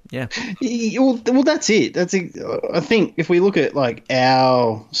 So yeah. Well, that's it. I think if we look at like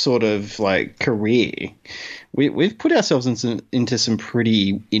our sort of like career, we've put ourselves into some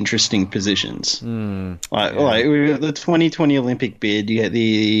pretty interesting positions. Like the 2020 Olympic bid, you had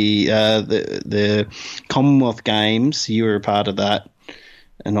the Commonwealth Games. You were a part of that.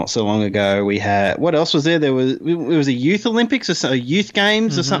 And not so long ago, we had, what else was there? It was a Youth Olympics or so, Youth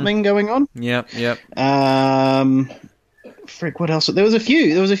Games or something going on. Yep. What else? There was a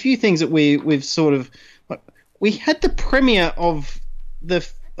few things that we've sort of, we had the premier of the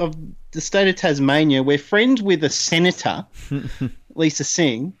state of Tasmania. We're friends with a senator, Lisa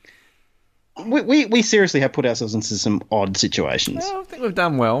Singh. We seriously have put ourselves into some odd situations. Well, I think we've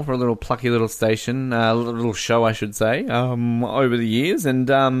done well for a little plucky little station, little show, I should say, over the years.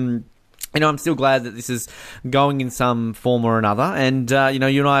 And, I'm still glad that this is going in some form or another. And, you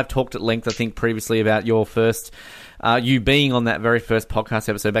and I have talked at length, I think, previously about your first, you being on that very first podcast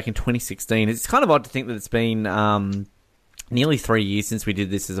episode back in 2016. It's kind of odd to think that it's been nearly 3 years since we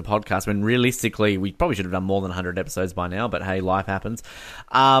did this as a podcast, when realistically we probably should have done more than 100 episodes by now, but hey, life happens.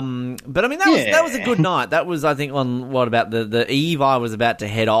 But I mean, that was a good night. That was, I think, on the eve I was about to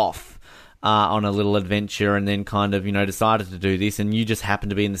head off on a little adventure, and then kind of, decided to do this, and you just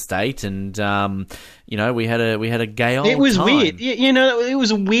happened to be in the state, and we had a gay old time. It was weird. It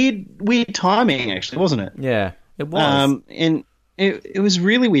was a weird timing, actually, wasn't it? Yeah, it was. And it was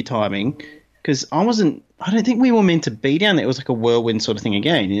really weird timing, because I don't think we were meant to be down there. It was like a whirlwind sort of thing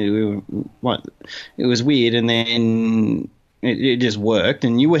again. It was weird, and then it just worked,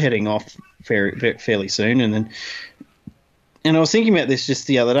 and you were heading off fairly soon. And I was thinking about this just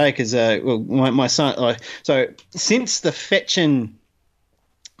the other day because my son. So since the Fetchin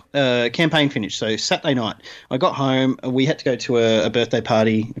campaign finished, so Saturday night, I got home. We had to go to a birthday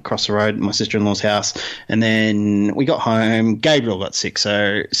party across the road at my sister-in-law's house, and then we got home. Gabriel got sick,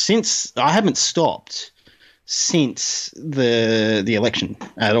 so since I haven't stopped since the election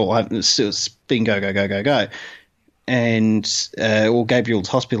at all. It's been go. And Gabriel's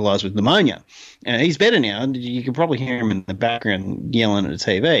hospitalised with pneumonia. He's better now. You can probably hear him in the background yelling at the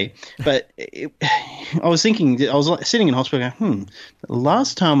TV. But I was thinking, I was sitting in hospital going, the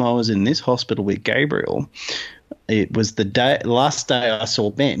last time I was in this hospital with Gabriel, it was the last day I saw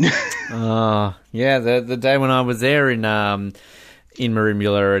Ben. Oh, yeah, the day when I was there in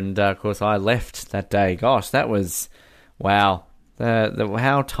Merimbula, and of course I left that day. Gosh, that was, wow.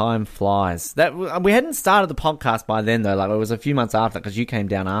 How time flies. That we hadn't started the podcast by then though. Like, it was a few months after, because you came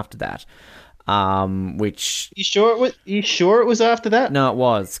down after that. Which you sure it was after that? No, it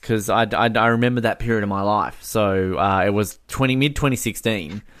was, because I remember that period of my life. So it was mid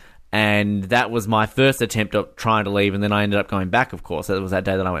 2016. And that was my first attempt at trying to leave, and then I ended up going back, of course. That was that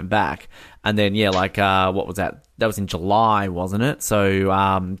day that I went back. And then, what was that? That was in July, wasn't it?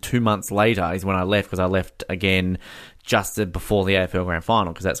 So 2 months later is when I left, because I left again just before the AFL Grand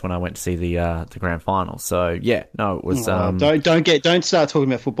Final, because that's when I went to see the Grand Final. So yeah, no, it was. Don't start talking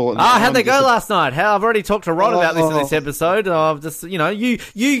about football. How'd they go last night? I've already talked to Rod about this in this episode. I've just,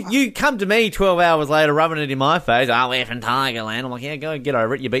 you come to me 12 hours later, rubbing it in my face. Oh, we're from Tigerland. I'm like, yeah, go get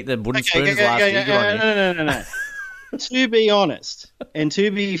over it. You beat the wooden spoons last year. Good on you. No. To be honest and to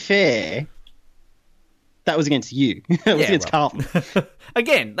be fair, that was against you. That was against Carlton.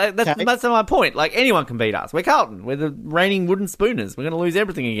 Again, that's my point. Like, anyone can beat us. We're Carlton. We're the reigning wooden spooners. We're going to lose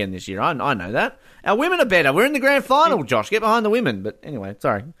everything again this year. I know that. Our women are better. We're in the grand final, Josh. Get behind the women. But anyway,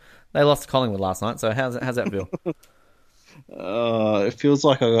 sorry. They lost to Collingwood last night, so how's that feel? It feels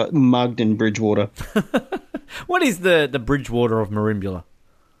like I got mugged in Bridgewater. What is the Bridgewater of Merimbula?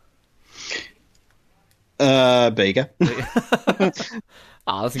 Bega.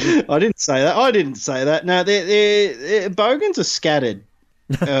 Oh, that's good. I didn't say that. No, they're bogans are scattered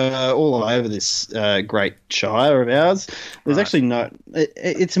all over this great shire of ours. There's actually no.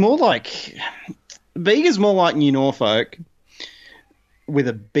 It's more like Bega's more like New Norfolk with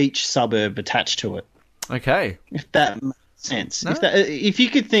a beach suburb attached to it. Okay, if that makes sense. No? If you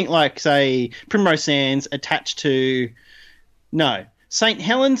could think like, say, Primrose Sands attached to St.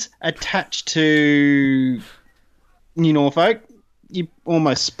 Helens attached to New Norfolk. You're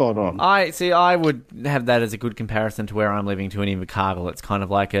almost spot on. I would have that as a good comparison to where I'm living to in Invercargill. It's kind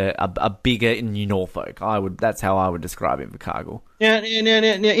of like a bigger New Norfolk. That's how I would describe Invercargill. Now,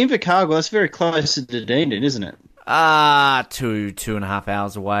 Invercargill, that's very close to Dunedin, isn't it? Two and a half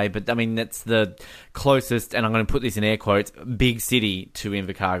hours away. But, I mean, that's the closest, and I'm going to put this in air quotes, big city to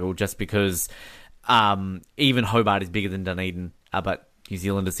Invercargill, just because even Hobart is bigger than Dunedin, but New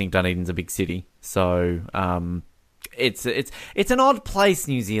Zealanders think Dunedin's a big city. So it's an odd place,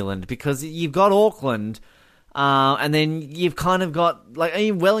 New Zealand, because you've got Auckland, and then you've kind of got, like, I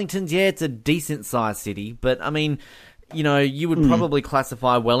mean, Wellington's, yeah, it's a decent-sized city, but, I mean, you know, you would probably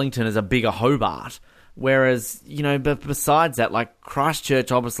classify Wellington as a bigger Hobart. Whereas, you know, but besides that, like,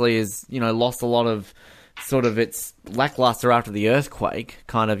 Christchurch obviously has, you know, lost a lot of sort of its lackluster after the earthquake,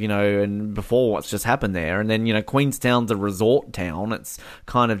 kind of, you know, and before what's just happened there. And then, you know, Queenstown's a resort town. It's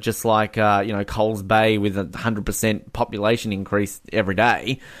kind of just like, you know, Coles Bay with 100% population increase every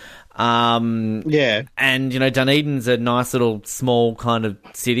day. Yeah. And, you know, Dunedin's a nice little small kind of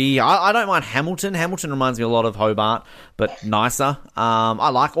city. I don't mind Hamilton. Hamilton reminds me a lot of Hobart, but nicer. I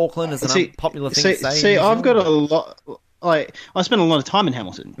like Auckland as an unpopular thing to say. See, I've got a lot... Like, I spent a lot of time in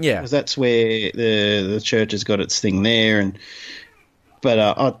Hamilton. Yeah. Because that's where the church has got its thing there. But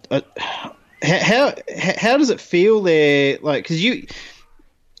how does it feel there? Like, because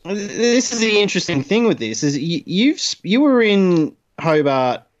this is the interesting thing with this, is you were in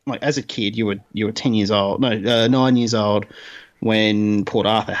Hobart, like, as a kid. You were 10 years old, 9 years old when Port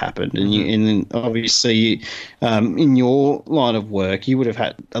Arthur happened, and obviously in your line of work, you would have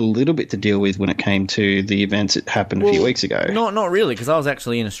had a little bit to deal with when it came to the events that happened a few weeks ago. Not really, because I was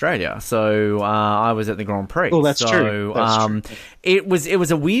actually in Australia, so I was at the Grand Prix. Oh, that's true. That's true. It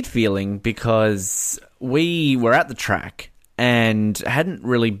was a weird feeling because we were at the track and hadn't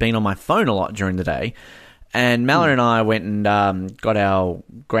really been on my phone a lot during the day. And Mallory and I went and got our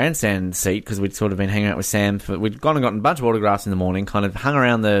grandstand seat because we'd sort of been hanging out with Sam. We'd gone and gotten a bunch of autographs in the morning, kind of hung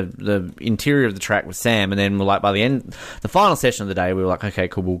around the interior of the track with Sam, and then we're like, by the end, the final session of the day, we were like, okay,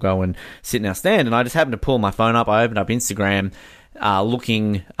 cool, we'll go and sit in our stand. And I just happened to pull my phone up. I opened up Instagram,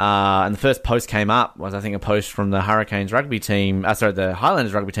 looking, and the first post came up was, I think, a post from the Hurricanes rugby team, the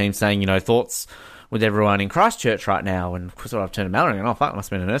Highlanders rugby team, saying, you know, thoughts with everyone in Christchurch right now, and sort of I've turned to Mallory and, oh fuck, must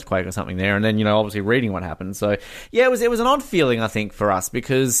have been an earthquake or something there, and then, you know, obviously reading what happened. So yeah, it was an odd feeling, I think, for us,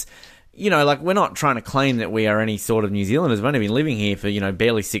 because, you know, like, we're not trying to claim that we are any sort of New Zealanders. We've only been living here for, you know,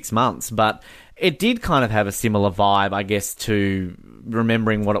 barely 6 months, but it did kind of have a similar vibe, I guess, to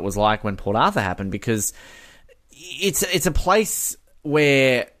remembering what it was like when Port Arthur happened, because it's a place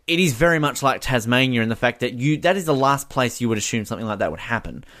where it is very much like Tasmania in the fact that that is the last place you would assume something like that would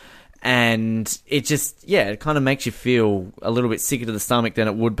happen. And it just, yeah, it kind of makes you feel a little bit sicker to the stomach than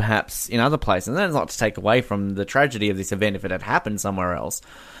it would perhaps in other places. And that's not to take away from the tragedy of this event if it had happened somewhere else.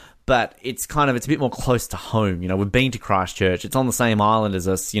 But it's a bit more close to home. You know, we've been to Christchurch. It's on the same island as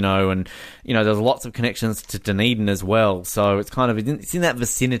us, you know, and, you know, there's lots of connections to Dunedin as well. So it's it's in that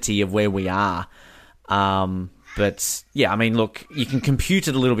vicinity of where we are. But yeah, I mean, look, you can compute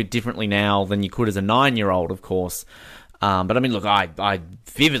it a little bit differently now than you could as a 9-year-old, of course. But I mean, look, I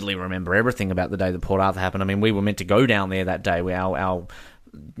vividly remember everything about the day that Port Arthur happened. I mean, we were meant to go down there that day. Our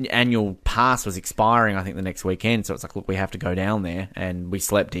annual pass was expiring, I think, the next weekend. So it's like, look, we have to go down there. And we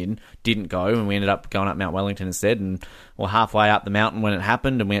slept in, didn't go, and we ended up going up Mount Wellington instead. And we're halfway up the mountain when it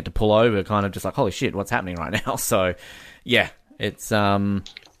happened, and we had to pull over, kind of just like, holy shit, what's happening right now? So, yeah, it's...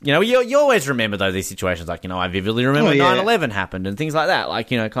 You know, you always remember, though, these situations. Like, you know, I vividly remember 9/11 happened and things like that.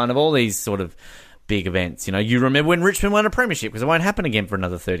 Like, you know, kind of all these sort of big events. You know, you remember when Richmond won a premiership because it won't happen again for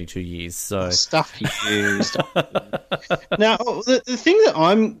another 32 years. So stuff you. Now, the thing that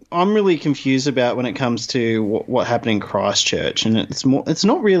I'm really confused about when it comes to what happened in Christchurch, and it's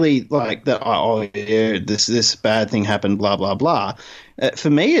not really like that. Oh yeah, this bad thing happened. Blah blah blah.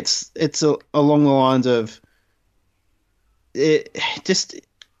 For me, it's along the lines of it just.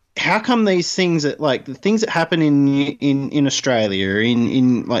 How come these things that, like, the things that happen in Australia,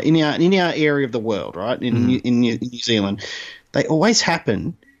 in our area of the world, right, in New Zealand, they always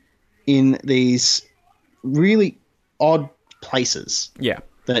happen in these really odd places. Yeah,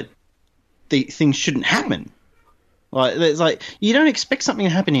 that the things shouldn't happen. Like, it's like you don't expect something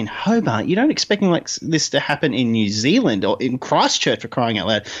to happen in Hobart. You don't expect like this to happen in New Zealand or in Christchurch, for crying out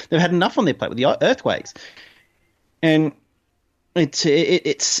loud. They've had enough on their plate with the earthquakes, and. It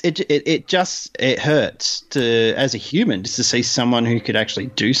hurts as a human just to see someone who could actually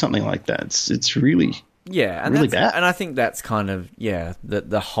do something like that. It's really really bad. And I think that's kind of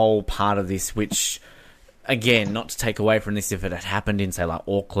the whole part of this, which again, not to take away from this, if it had happened in say like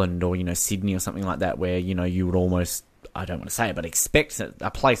Auckland or, you know, Sydney or something like that, where, you know, you would almost, I don't want to say it, but expect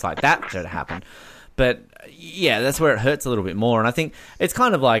a place like that to happen. But yeah, that's where it hurts a little bit more. And I think it's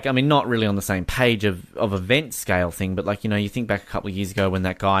kind of like, I mean, not really on the same page of event scale thing, but like, you know, you think back a couple of years ago when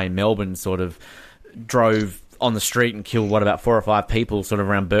that guy in Melbourne sort of drove on the street and killed, about 4 or 5 people sort of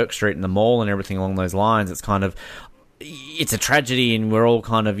around Burke Street and the mall and everything along those lines. It's kind of, it's a tragedy, and we're all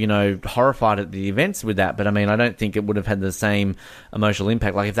kind of, horrified at the events with that. But I mean, I don't think it would have had the same emotional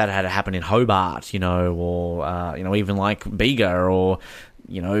impact, like if that had happened in Hobart, or even like Bega or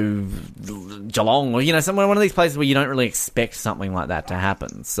Geelong, or somewhere, one of these places where you don't really expect something like that to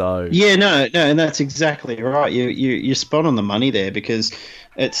happen. So yeah, no, and that's exactly right. You're spot on the money there, because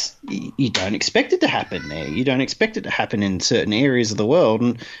you don't expect it to happen there. You don't expect it to happen in certain areas of the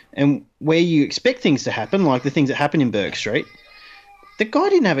world, and where you expect things to happen, like the things that happened in Burke Street, the guy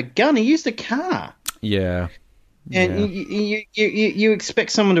didn't have a gun; he used a car. Yeah. And you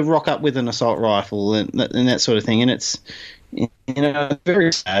expect someone to rock up with an assault rifle and that sort of thing, and it's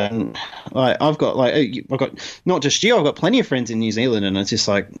very sad. And I've got not just you, I've got plenty of friends in New Zealand, and it's just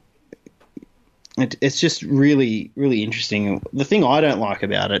like it's just really, really interesting. The thing I don't like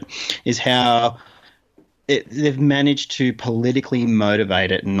about it is how they've managed to politically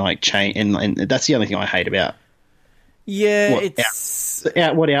motivate it and change, and that's the only thing I hate about. Yeah,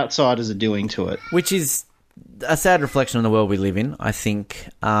 what outsiders are doing to it, which is a sad reflection on the world we live in, I think.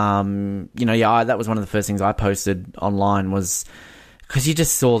 That was one of the first things I posted online, was because you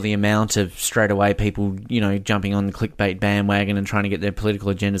just saw the amount of straight away people, jumping on the clickbait bandwagon and trying to get their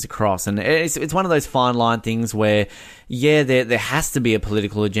political agendas across. And it's one of those fine line things where, there has to be a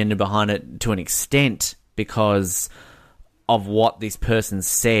political agenda behind it to an extent because of what this person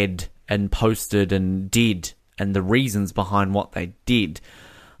said and posted and did and the reasons behind what they did.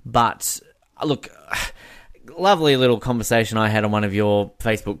 But look, lovely little conversation I had on one of your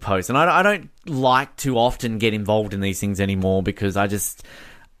Facebook posts, and I don't like to often get involved in these things anymore because I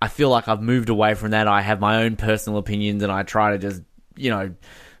feel like I've moved away from that. I have my own personal opinions, and I try to just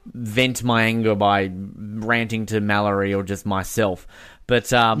vent my anger by ranting to Mallory or just myself.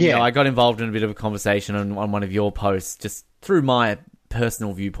 But I got involved in a bit of a conversation on one of your posts just through my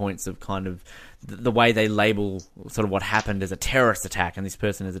personal viewpoints of kind of the way they label sort of what happened as a terrorist attack, and this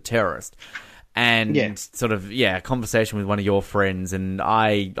person is a terrorist. And a conversation with one of your friends, and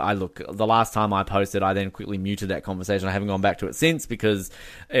I look, the last time I posted, I then quickly muted that conversation. I haven't gone back to it since because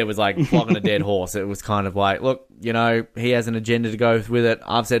it was like flogging a dead horse. It was kind of like, look, he has an agenda to go with it.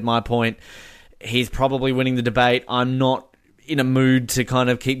 I've said my point. He's probably winning the debate. I'm not in a mood to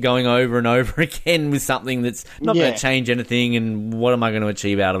kind of keep going over and over again with something that's not going to change anything, and what am I going to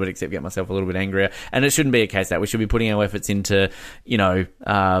achieve out of it except get myself a little bit angrier? And it shouldn't be a case that we should be putting our efforts into,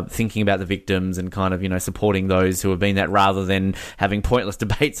 thinking about the victims and kind of, supporting those who have been that, rather than having pointless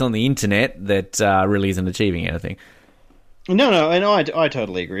debates on the internet that really isn't achieving anything. No, and I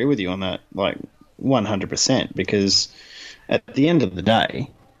totally agree with you on that, 100%, because at the end of the day,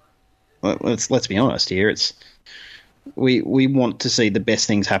 let's be honest here, it's we want to see the best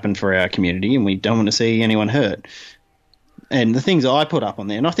things happen for our community, and we don't want to see anyone hurt. And the things I put up on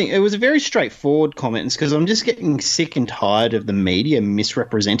there, and I think it was a very straightforward comment, because I'm just getting sick and tired of the media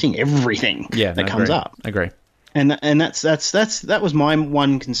misrepresenting everything that comes up. I agree. And that was my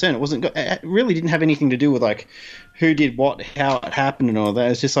one concern. It really didn't have anything to do with who did what, how it happened, and all that.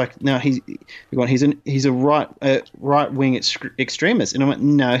 It's just no, he's a right wing extremist, and I went,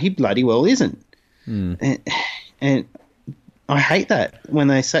 no, he bloody well isn't. And I hate that when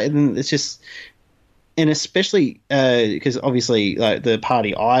they say it. It's just, and especially because obviously the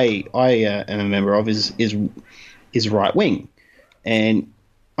party I am a member of is right wing, and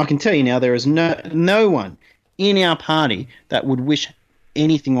I can tell you now there is no one in our party that would wish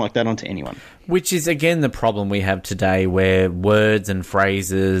anything like that onto anyone. Which is, again, the problem we have today, where words and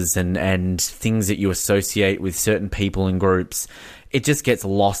phrases and things that you associate with certain people and groups, it just gets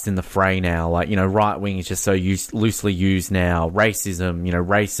lost in the fray now. Right wing is just so loosely used now. Racism,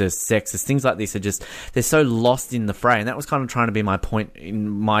 racist, sexist, things like this they're so lost in the fray. And that was kind of trying to be my point in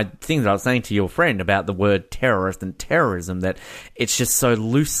my thing that I was saying to your friend about the word terrorist and terrorism, that it's just so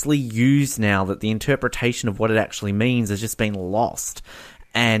loosely used now that the interpretation of what it actually means has just been lost.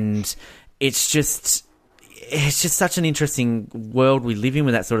 And it's just such an interesting world we live in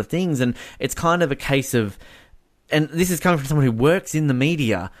with that sort of things. And it's kind of a case of, and this is coming from someone who works in the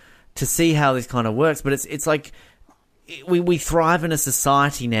media, to see how this kind of works. But it's like we thrive in a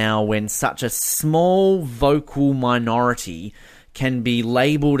society now when such a small vocal minority can be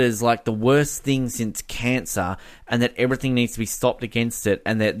labelled as the worst thing since cancer, and that everything needs to be stopped against it,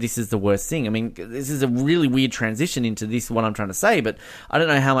 and that this is the worst thing. I mean, this is a really weird transition into what I'm trying to say, but I don't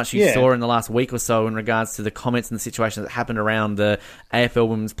know how much you saw in the last week or so in regards to the comments and the situation that happened around the AFL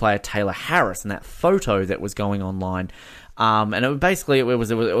women's player Taylor Harris and that photo that was going online. And it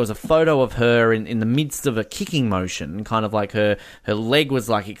was a photo of her in the midst of a kicking motion, kind of like her leg was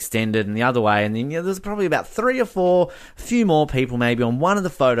like extended and the other way. And then there's probably about 3 or 4, few more people maybe on one of the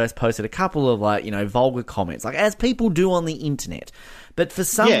photos posted a couple of like, vulgar comments, like as people do on the internet. But for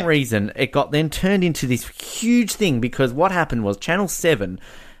some reason, it got then turned into this huge thing because what happened was Channel 7,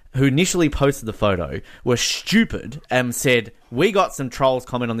 who initially posted the photo, were stupid and said, we got some trolls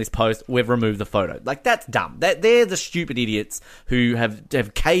comment on this post, we've removed the photo. Like, that's dumb. They're the stupid idiots who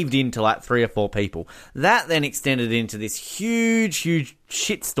have caved into like 3 or 4 people. That then extended into this huge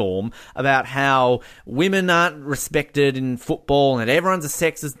shitstorm about how women aren't respected in football and that everyone's a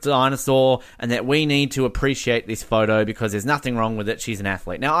sexist dinosaur and that we need to appreciate this photo because there's nothing wrong with it. She's an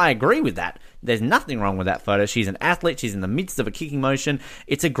athlete. Now, I agree with that. There's nothing wrong with that photo. She's an athlete. She's in the midst of a kicking motion.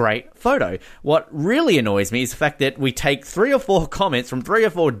 It's a great photo. What really annoys me is the fact that we take 3 or 4 comments from 3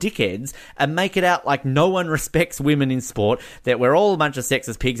 or 4 dickheads and make it out like no one respects women in sport, that we're all a bunch of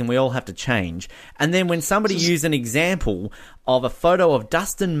sexist pigs and we all have to change. And then when somebody used an example of a photo of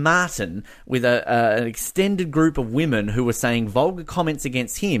Dustin Martin with an extended group of women who were saying vulgar comments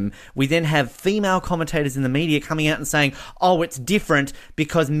against him, we then have female commentators in the media coming out and saying, oh, it's different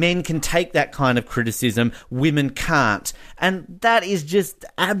because men can take that kind of criticism, women can't. And that is just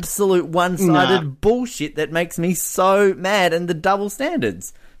absolute one-sided bullshit that makes me so mad, and the double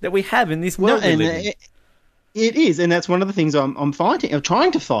standards that we have in this world we live in. It is, and that's one of the things I'm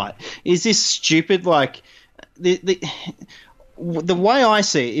trying to fight, is this stupid, like, the way I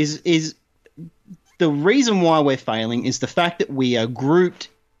see it is the reason why we're failing is the fact that we are grouped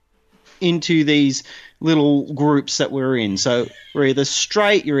into these little groups that we're in. So we're either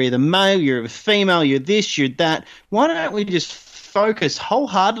straight, you're either male, you're either female, you're this, you're that. Why don't we just focus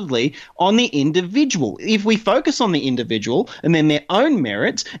wholeheartedly on the individual? If we focus on the individual and then their own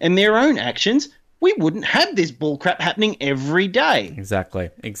merits and their own actions, we wouldn't have this bullcrap happening every day.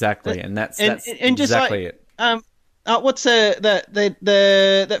 Exactly. And that's just exactly like, it. What's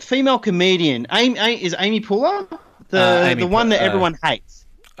that female comedian? Is Amy Poehler the one that everyone hates?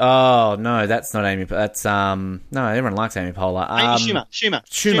 Oh no, that's not Amy. That's no, everyone likes Amy Poehler.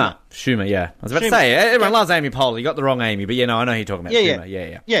 Schumer. Yeah, I was about to say everyone loves Amy Poehler. You got the wrong Amy, but I know who you're talking about.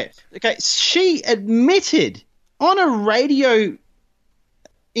 Schumer. Yeah. Okay, she admitted on a radio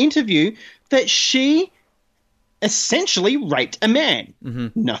interview that she essentially raped a man. Mm-hmm.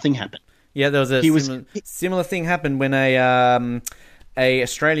 Nothing happened. Yeah, there was a similar thing happened when a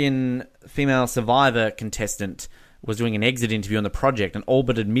Australian female Survivor contestant was doing an exit interview on the project and all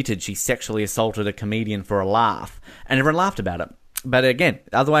but admitted she sexually assaulted a comedian for a laugh, and everyone laughed about it. But again,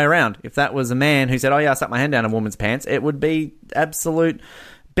 the other way around, if that was a man who said, oh yeah, I stuck my hand down a woman's pants, it would be absolute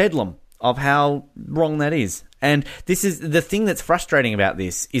bedlam of how wrong that is. And this is the thing that's frustrating about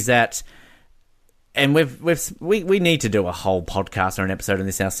this, is that, and we need to do a whole podcast or an episode on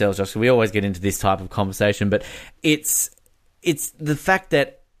this ourselves, Josh, because we always get into this type of conversation, but it's the fact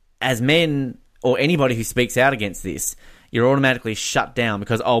that as men or anybody who speaks out against this, you're automatically shut down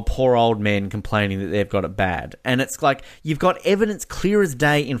because, oh, poor old men complaining that they've got it bad. And it's like, you've got evidence clear as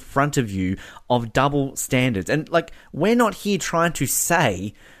day in front of you of double standards. And like, we're not here trying to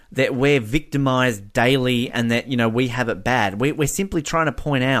say that we're victimized daily and that, we have it bad. We're simply trying to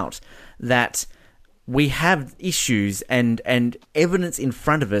point out that we have issues and evidence in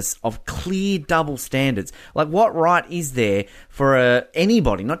front of us of clear double standards. Like, what right is there for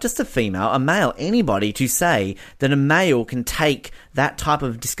anybody, not just a female, a male, anybody, to say that a male can take that type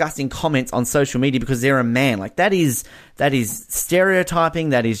of disgusting comments on social media because they're a man? Like, that is stereotyping.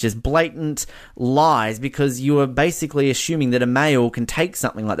 That is just blatant lies, because you are basically assuming that a male can take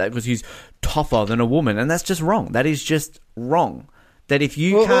something like that because he's tougher than a woman, and that's just wrong. That is just wrong. That if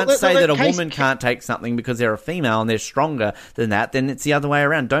you can't say that a woman can't take something because they're a female and they're stronger than that, then it's the other way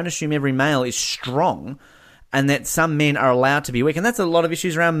around. Don't assume every male is strong and that some men are allowed to be weak. And that's a lot of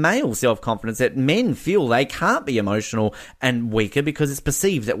issues around male self-confidence, that men feel they can't be emotional and weaker because it's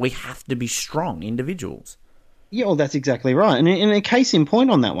perceived that we have to be strong individuals. Yeah, well, that's exactly right. And in a case in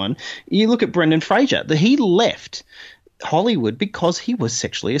point on that one, you look at Brendan Fraser. He left Hollywood because he was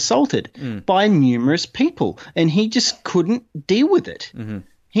sexually assaulted by numerous people, and he just couldn't deal with it. Mm-hmm.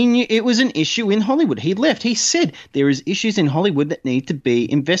 He knew it was an issue in Hollywood. He left. He said there is issues in Hollywood that need to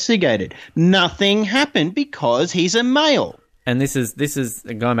be investigated. Nothing happened because he's a male. And this is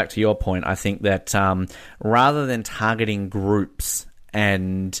going back to your point. I think that rather than targeting groups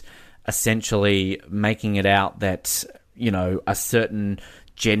and essentially making it out that a certain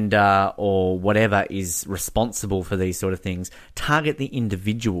gender or whatever is responsible for these sort of things, target the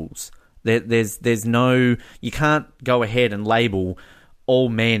individuals. There's no, you can't go ahead and label all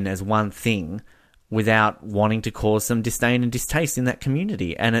men as one thing without wanting to cause some disdain and distaste in that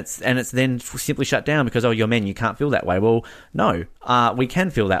community. And it's then simply shut down because, oh, you're men, you can't feel that way. Well, no, we can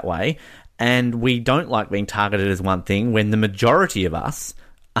feel that way. And we don't like being targeted as one thing when the majority of us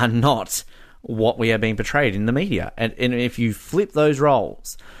are not what we are being portrayed in the media. And if you flip those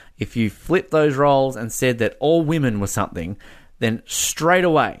roles, and said that all women were something, then straight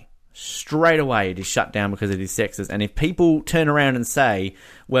away it is shut down because it is sexist. And if people turn around and say,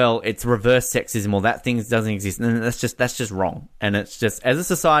 well, it's reverse sexism or that thing doesn't exist, then that's just wrong. And it's just, as a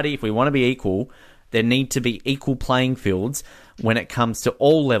society, if we want to be equal, there need to be equal playing fields when it comes to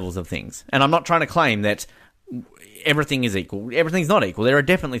all levels of things. And I'm not trying to claim that everything is equal. Everything's not equal. There are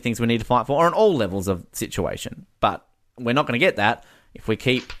definitely things we need to fight for on all levels of situation. But we're not going to get that if we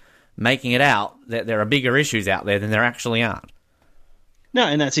keep making it out that there are bigger issues out there than there actually aren't. No,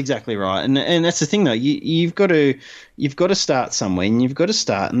 and that's exactly right. And that's the thing, though. You've got to start somewhere, and you've got to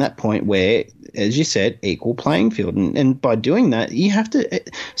start in that point where, as you said, equal playing field. And by doing that, you have to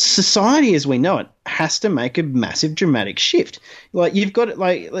 – society as we know it has to make a massive dramatic shift. Like, you've got –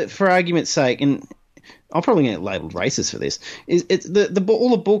 like, for argument's sake, and I'm probably going to get labelled racist for this, it's all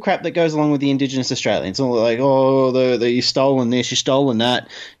the bullcrap that goes along with the Indigenous Australians. All like, oh, you've stolen this, you've stolen that.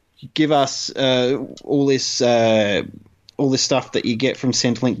 Give us all this stuff that you get from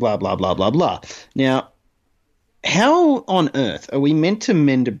Centrelink, blah, blah, blah, blah, blah. Now, how on earth are we meant to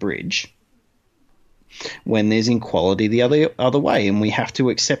mend a bridge when there's inequality the other way, and we have to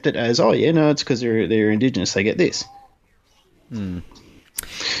accept it as, oh, yeah, no, it's because they're Indigenous, they get this. And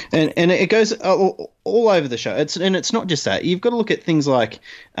it goes all over the show. It's not just that. You've got to look at things like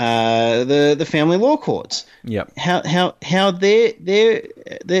the family law courts. Yep. How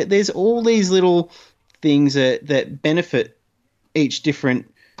there's all these little things that benefit each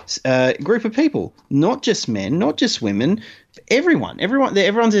different group of people, not just men, not just women, everyone.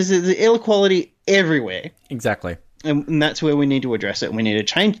 There's inequality everywhere. Exactly. And that's where we need to address it. And we need to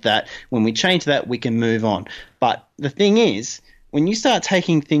change that. When we change that, we can move on. But the thing is, when you start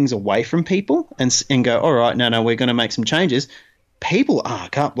taking things away from people and go, all right, no, we're going to make some changes, people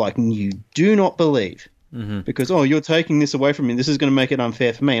arc up like you do not believe. Mm-hmm. Because, oh, you're taking this away from me. This is going to make it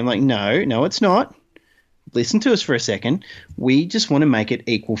unfair for me. I'm like, no, it's not. Listen to us for a second. We just want to make it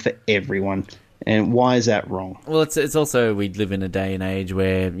equal for everyone. And why is that wrong? Well, it's also, we live in a day and age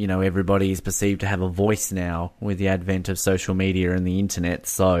where, everybody is perceived to have a voice now with the advent of social media and the internet.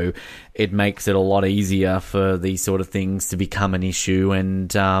 So it makes it a lot easier for these sort of things to become an issue.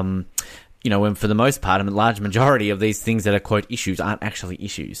 And, and for the most part, a large majority of these things that are, quote, issues aren't actually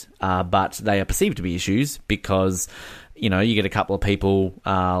issues. But they are perceived to be issues because, you get a couple of people,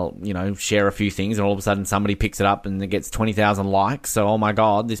 share a few things, and all of a sudden somebody picks it up and it gets 20,000 likes. So, oh my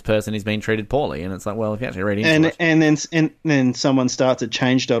God, this person is being treated poorly. And it's like, well, if you actually read into it. And then someone starts a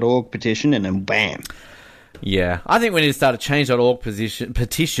change.org petition, and then bam. Yeah. I think we need to start a change.org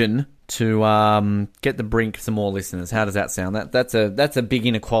petition to get the Brink some more listeners. How does that sound? That's a big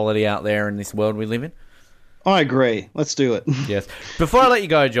inequality out there in this world we live in. I agree. Let's do it. Yes. Before I let you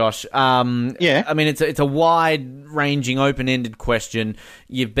go, Josh, yeah. I mean, it's a wide-ranging, open-ended question.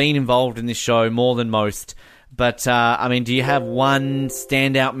 You've been involved in this show more than most, but do you have one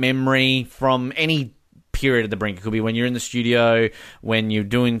standout memory from any period of the Brink? It could be when you're in the studio, when you're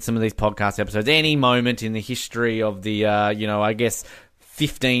doing some of these podcast episodes, any moment in the history of the,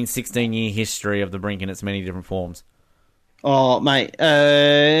 15, 16-year history of the Brink in its many different forms. Oh, mate,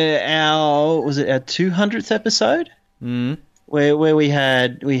 our 200th episode? Mm. Where we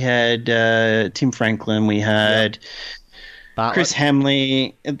had Tim Franklin, we had Chris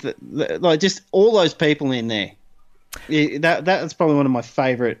Hamley, just all those people in there. Yeah, that's probably one of my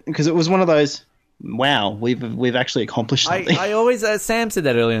favourite, because it was one of those, wow, we've actually accomplished something. I always, Sam said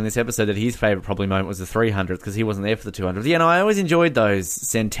that earlier in this episode, that his favourite probably moment was the 300th, because he wasn't there for the 200th. Yeah, no, I always enjoyed those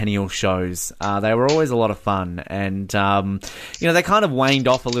centennial shows. They were always a lot of fun, and they kind of waned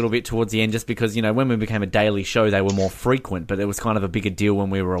off a little bit towards the end, just because when we became a daily show, they were more frequent, but it was kind of a bigger deal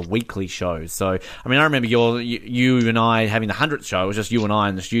when we were a weekly show. So, I remember you and I having the 100th show. It was just you and I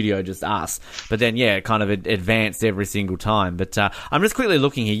in the studio, just us. But then, yeah, it kind of advanced every single time. But I'm just quickly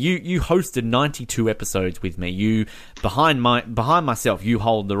looking here. You hosted 92 episodes with me. You behind myself, you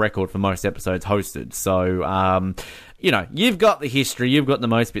hold the record for most episodes hosted. So you've got the history, you've got the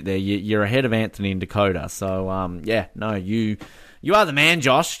most bit there. You're ahead of Anthony and Dakoda. So you are the man,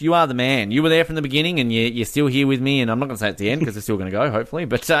 Josh. You are the man. You were there from the beginning, and you're still here with me. And I'm not going to say it's the end, because it's still going to go, hopefully.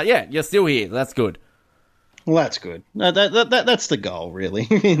 But you're still here. That's good. Well, that's good. No, that's the goal, really.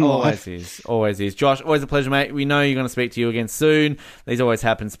 In life. Always is. Josh, always a pleasure, mate. We know you're going to speak to you again soon. These always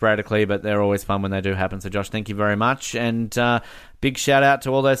happen sporadically, but they're always fun when they do happen. So, Josh, thank you very much. And big shout out to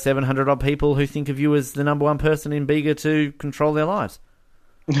all those 700-odd people who think of you as the number one person in Bega to control their lives.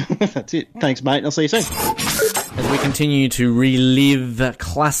 That's it. Thanks, mate. I'll see you soon. As we continue to relive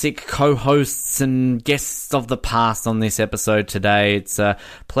classic co-hosts and guests of the past on this episode today, it's a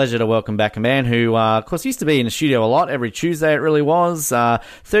pleasure to welcome back a man who, of course, used to be in the studio a lot. Every Tuesday it really was.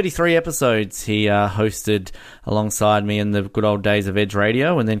 33 episodes he hosted alongside me in the good old days of Edge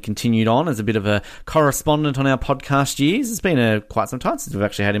Radio, and then continued on as a bit of a correspondent on our podcast years. It's been quite some time since we've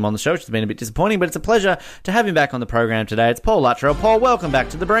actually had him on the show, which has been a bit disappointing, but it's a pleasure to have him back on the program today. It's Paul Luttrell. Paul, welcome back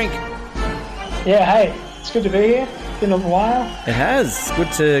to the Brink. Yeah, hey, it's good to be here. Been a while. It has.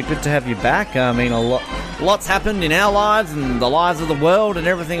 Good to have you back. I mean, lots happened in our lives and the lives of the world and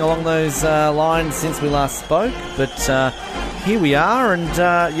everything along those lines since we last spoke. But here we are, and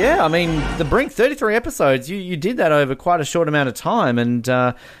I mean, the Brink, 33 episodes. You did that over quite a short amount of time, and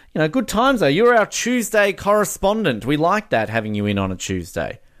good times though. You were our Tuesday correspondent. We liked that, having you in on a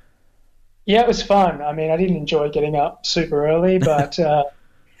Tuesday. Yeah, it was fun. I mean, I didn't enjoy getting up super early, but.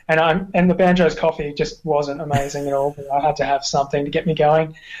 And the Banjo's coffee just wasn't amazing at all, but I had to have something to get me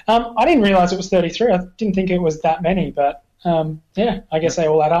going. I didn't realise it was 33. I didn't think it was that many, but I guess they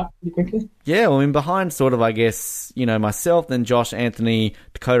all add up pretty quickly. Yeah, well, I mean, behind sort of, I guess, myself, then Josh, Anthony,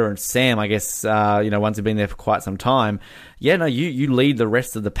 Dakoda, and Sam, I guess, ones who've been there for quite some time. Yeah, no, you lead the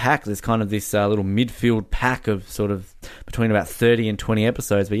rest of the pack. There's kind of this little midfield pack of sort of between about 30 and 20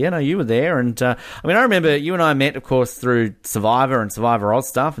 episodes. But yeah, no, you were there. And I remember you and I met, of course, through Survivor and Survivor Oz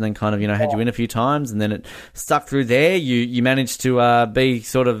stuff, and then kind of, had you in a few times, and then it stuck through there. You managed to be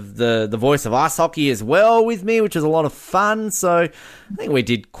sort of the voice of ice hockey as well with me, which was a lot of fun. So I think we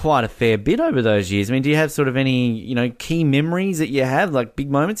did quite a fair bit over those years. I mean, do you have sort of any, key memories that you have, like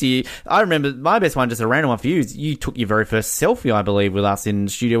big moments? I remember my best one, just a random one for you, is you took your very first selfie, I believe, with us in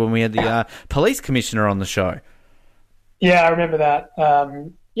the studio when we had the police commissioner on the show. Yeah, I remember that.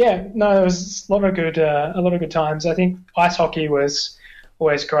 There was a lot of good times. I think ice hockey was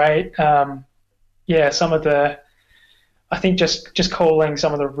always great. I think just calling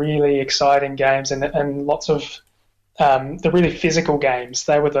some of the really exciting games and lots of the really physical games,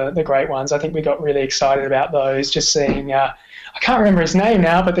 they were the great ones. I think we got really excited about those, just seeing, I can't remember his name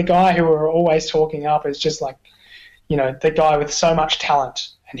now, but the guy who we were always talking up is just like, the guy with so much talent,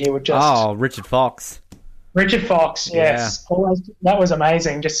 and he would just... Oh, Richard Fox. Richard Fox, yes. Yeah. Always, that was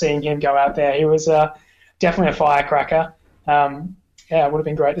amazing, just seeing him go out there. He was definitely a firecracker. It would have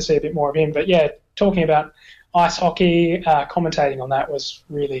been great to see a bit more of him. But yeah, talking about ice hockey, commentating on that was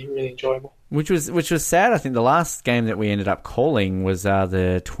really, really enjoyable. Which was sad. I think the last game that we ended up calling was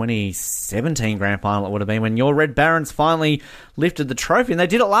the 2017 Grand Final. It would have been when your Red Barons finally lifted the trophy, and they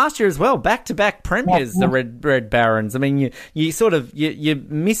did it last year as well. Back-to-back premiers, the Red Barons. I mean, you sort of you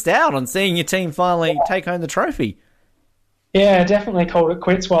missed out on seeing your team finally take home the trophy. Yeah, definitely called it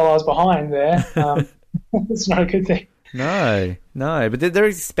quits while I was behind there. It's not a good thing. No, but they're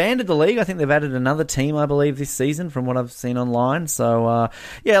expanded the league. I think they've added another team, I believe, this season from what I've seen online. So, a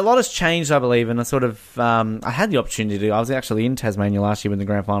lot has changed, I believe, and I had the opportunity I was actually in Tasmania last year when the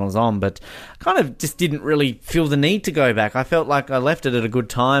Grand Final was on, but kind of just didn't really feel the need to go back. I felt like I left it at a good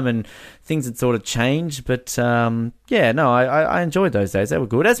time and things had sort of changed, but I enjoyed those days. They were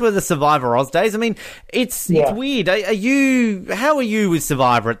good, as were the Survivor Oz days. I mean, it's weird. How are you with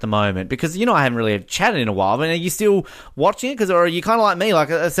Survivor at the moment? Because, I haven't really chatted in a while. I mean, are you still watching it? Or are you kind of like me? Like,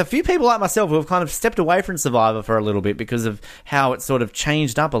 there's a few people like myself who have kind of stepped away from Survivor for a little bit because of how it sort of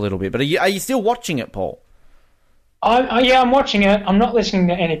changed up a little bit. But are you still watching it, Paul? I'm watching it. I'm not listening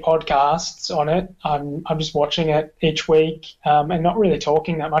to any podcasts on it. I'm just watching it each week and not really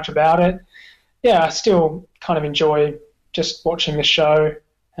talking that much about it. Yeah, I still kind of enjoy just watching the show,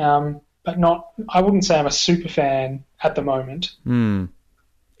 but not. I wouldn't say I'm a super fan at the moment.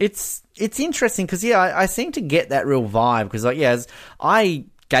 It's interesting because I seem to get that real vibe because as I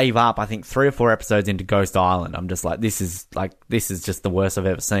gave up, I think 3 or 4 episodes into Ghost Island, I'm just like, this is just the worst I've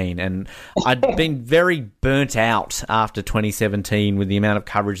ever seen. And I'd been very burnt out after 2017 with the amount of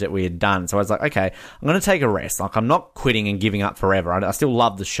coverage that we had done. So I was like, okay, I'm going to take a rest. Like, I'm not quitting and giving up forever. I still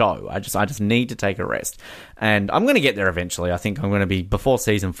love the show. I just need to take a rest. And I'm going to get there eventually. I think I'm going to be before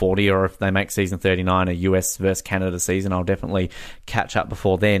season 40, or if they make season 39 a US versus Canada season, I'll definitely catch up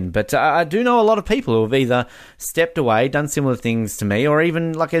before then. But I do know a lot of people who have either stepped away, done similar things to me, or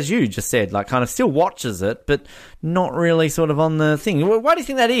even, like as you just said, like kind of still watches it, but not really sort of on the thing. Why do you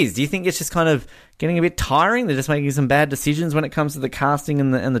think that is? Do you think it's just kind of getting a bit tiring? They're just making some bad decisions when it comes to the casting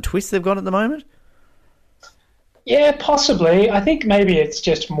and the twists they've got at the moment? Yeah, possibly. I think maybe it's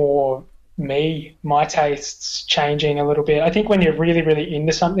just more my tastes changing a little bit. I think when you're really, really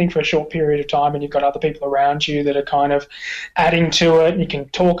into something for a short period of time and you've got other people around you that are kind of adding to it and you can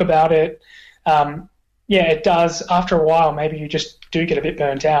talk about it, yeah, it does. After a while, maybe you just do get a bit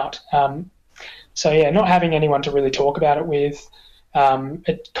burnt out. So, yeah, not having anyone to really talk about it with,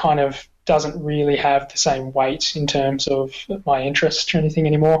 it kind of doesn't really have the same weight in terms of my interest or anything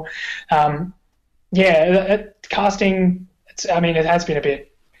anymore. Casting, it has been a bit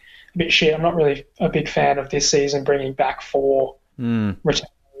shit. I'm not really a big fan of this season bringing back 4 returnees.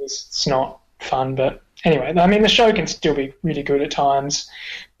 It's not fun, but anyway, I mean, the show can still be really good at times,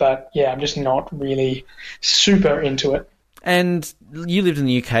 but yeah, I'm just not really super into it. And you lived in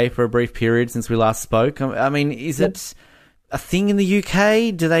the UK for a brief period since we last spoke. I mean, is it a thing in the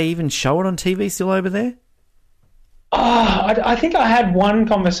UK? Do they even show it on TV still over there? I think I had one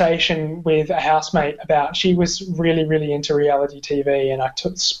conversation with a housemate about, she was really, really into reality TV, and I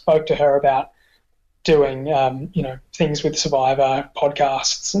spoke to her about doing, things with Survivor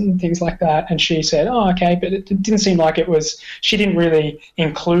podcasts and things like that. And she said, okay, but it didn't seem like she didn't really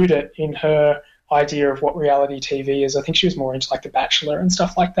include it in her idea of what reality TV is. I think she was more into like The Bachelor and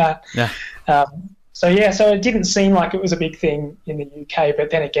stuff like that. Yeah. So it didn't seem like it was a big thing in the UK,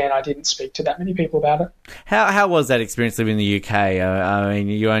 but then again, I didn't speak to that many people about it. How was that experience living in the UK? I mean,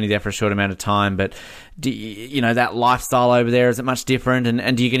 you were only there for a short amount of time, but that lifestyle over there, is it much different?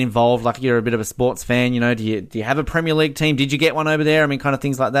 And do you get involved, like you're a bit of a sports fan, do you have a Premier League team? Did you get one over there? I mean, kind of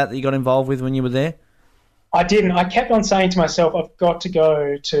things like that you got involved with when you were there? I didn't. I kept on saying to myself, I've got to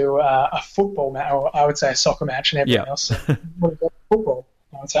go to a football match, or I would say a soccer match, and everyone else said, what about football?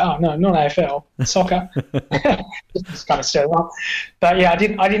 I would say, no, not AFL, soccer. Just kind of stir it up. But yeah, I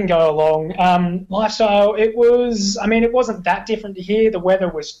didn't go along. Lifestyle, it wasn't that different to here. The weather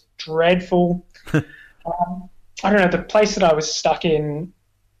was dreadful. I don't know, the place that I was stuck in,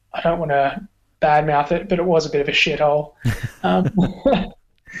 I don't want to badmouth it, but it was a bit of a shithole.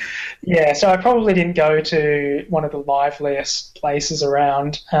 Yeah, so I probably didn't go to one of the liveliest places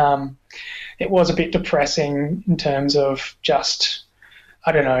around. It was a bit depressing in terms of just,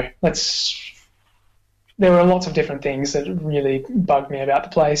 I don't know, there were lots of different things that really bugged me about the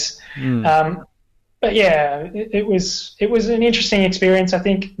place. But yeah, it was an interesting experience. I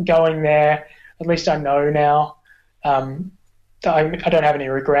think going there, at least I know now, I don't have any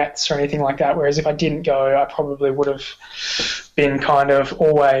regrets or anything like that, whereas if I didn't go, I probably would have been kind of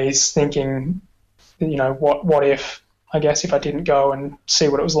always thinking, what if, I guess, if I didn't go and see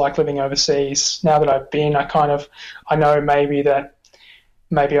what it was like living overseas. Now that I've been, I know maybe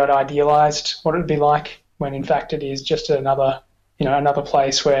I'd idealised what it would be like, when in fact it is just another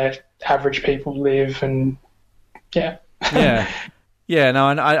place where average people live, and yeah. Yeah, no,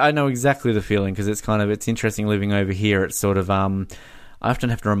 I know exactly the feeling, because it's interesting living over here. It's sort of, I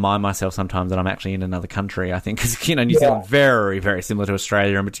often have to remind myself sometimes that I'm actually in another country, I think, because, New Zealand's very, very similar to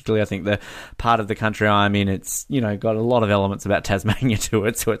Australia, and particularly I think the part of the country I'm in, it's, got a lot of elements about Tasmania to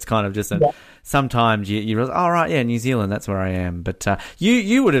it, so it's kind of just sometimes you realize, right, yeah, New Zealand, that's where I am. But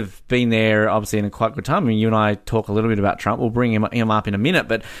you would have been there, obviously, in a quite good time. I mean, you and I talk a little bit about Trump. We'll bring him up in a minute,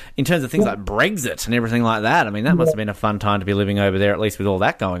 but in terms of things like Brexit and everything like that, I mean, that must have been a fun time to be living over there, at least with all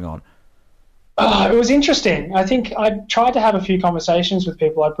that going on. It was interesting. I think I tried to have a few conversations with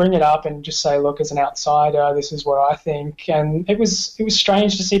people. I'd bring it up and just say, look, as an outsider, this is what I think. And it was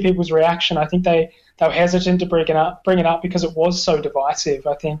strange to see people's reaction. I think they were hesitant to bring it up because it was so divisive.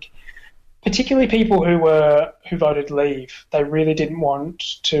 I think particularly people who voted leave, they really didn't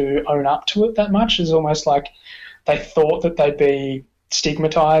want to own up to it that much. It's almost like they thought that they'd be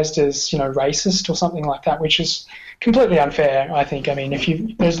stigmatized as, racist or something like that, which is completely unfair, I think. I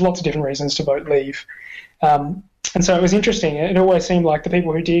mean, there's lots of different reasons to vote leave. And so it was interesting. It always seemed like the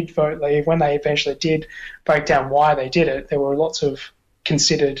people who did vote leave, when they eventually did break down why they did it, there were lots of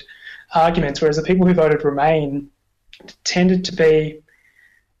considered arguments, whereas the people who voted remain tended to be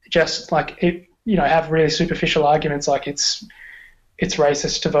just like, have really superficial arguments, like it's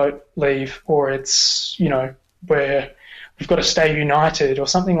racist to vote leave, or it's, where we've got to stay united or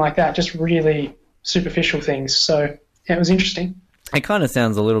something like that, just really superficial things. So yeah, it was interesting. It kind of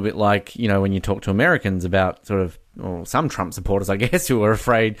sounds a little bit like, when you talk to Americans about sort of, or some Trump supporters, I guess, who are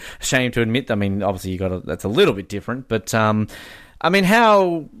ashamed to admit. I mean, obviously that's a little bit different, but I mean,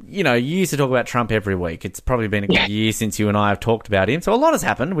 how, you used to talk about Trump every week. It's probably been a good year since you and I have talked about him, so a lot has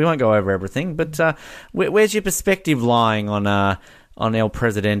happened. We won't go over everything, but where's your perspective lying on El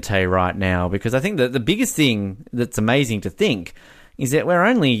Presidente right now? Because I think that the biggest thing that's amazing to think is that we're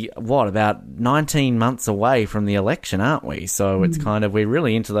only, about 19 months away from the election, aren't we? So it's kind of, we're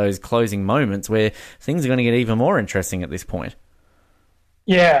really into those closing moments where things are going to get even more interesting at this point.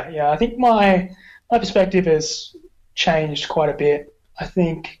 Yeah. I think my perspective has changed quite a bit. I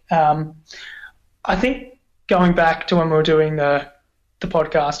think going back to when we were doing the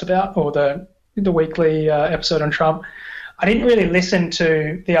podcast about, or the weekly episode on Trump, I didn't really listen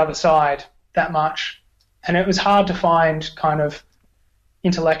to the other side that much, and it was hard to find kind of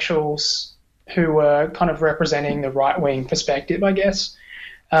intellectuals who were kind of representing the right-wing perspective, I guess.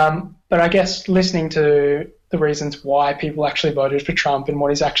 But I guess listening to the reasons why people actually voted for Trump and what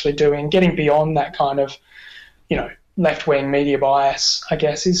he's actually doing, getting beyond that kind of, left-wing media bias, I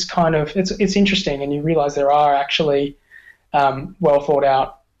guess, is kind of, it's interesting, and you realise there are actually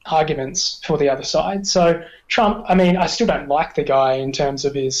well-thought-out arguments for the other side. So Trump, I still don't like the guy in terms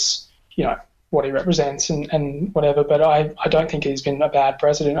of his, what he represents and whatever, but I don't think he's been a bad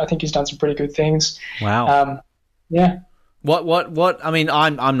president. I think he's done some pretty good things. Wow. Yeah. What?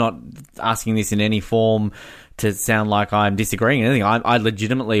 I'm not asking this in any form to sound like I'm disagreeing or anything. I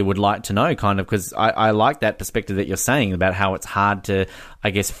legitimately would like to know, kind of, because I like that perspective that you're saying about how it's hard to,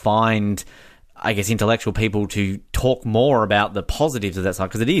 find intellectual people to talk more about the positives of that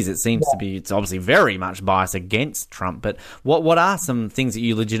side, because it seems to be, it's obviously very much biased against Trump. But what are some things that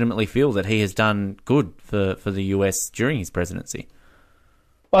you legitimately feel that he has done good for the US during his presidency?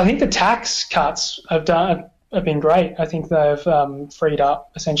 Well, I think the tax cuts have been great. I think they've freed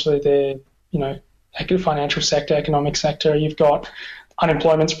up essentially the financial sector, economic sector. You've got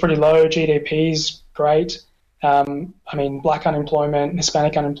unemployment's pretty low, GDP's great. Black unemployment,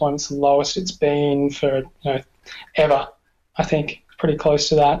 Hispanic unemployment's the lowest it's been for ever. I think pretty close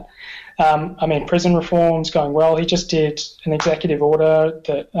to that. Prison reform's going well. He just did an executive order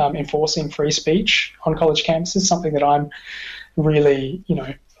that enforcing free speech on college campuses, something that I'm really,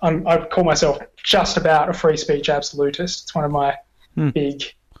 I call myself just about a free speech absolutist. It's one of my big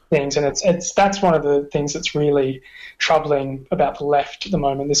things, and that's one of the things that's really troubling about the left at the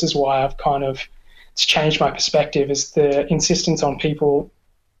moment. This is why I've kind of, it's changed my perspective, is the insistence on people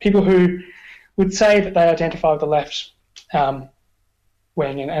who would say that they identify with the left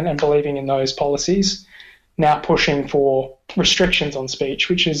wing and believing in those policies, now pushing for restrictions on speech,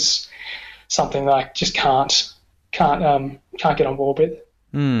 which is something that I just can't get on board with.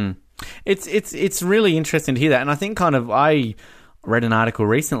 It's really interesting to hear that, and I think I read an article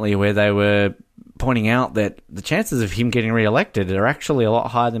recently where they were pointing out that the chances of him getting re-elected are actually a lot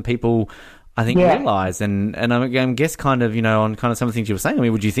higher than people realise, and I guess on kind of some of the things you were saying.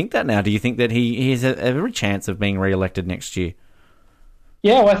 Would you think that now? Do you think that he has every chance of being re-elected next year?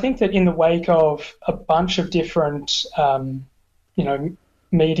 Yeah, well, I think that in the wake of a bunch of different,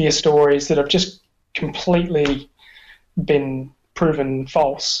 media stories that have just completely been proven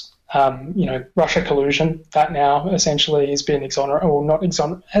false, Russia collusion, that now essentially has been exonerated, or not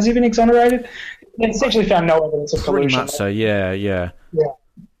exonerated. Has he been exonerated? They essentially found no evidence of collusion. Pretty much so, yeah. Yeah.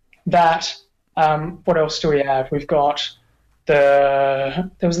 That, what else do we have? We've got there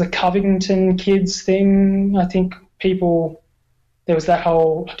was the Covington kids thing. I think there was that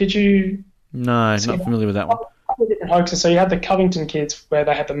whole, No, not familiar with that one. Different hoaxes. So you had the Covington kids where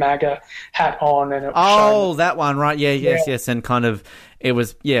they had the MAGA hat on, and it was that one, right? Yes, and kind of it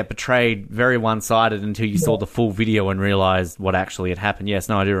was portrayed very one-sided until you saw the full video and realised what actually had happened. Yes,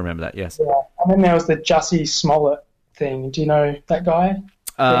 no, I do remember that. Yes, yeah. And then there was the Jussie Smollett thing. Do you know that guy?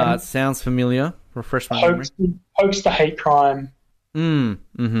 It sounds familiar. Refresh my memory. Hoax the hate crime.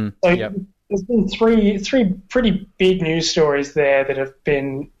 Mm-hmm. So there's been three pretty big news stories there that have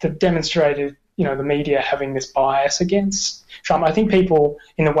demonstrated, the media having this bias against Trump. I think people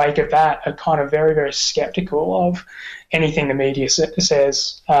in the wake of that are kind of very, very skeptical of anything the media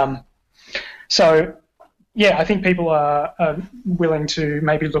says. So, I think people are willing to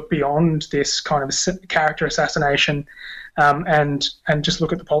maybe look beyond this kind of character assassination and just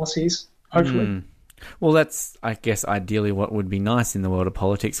look at the policies, hopefully. Well, that's, I guess, ideally what would be nice in the world of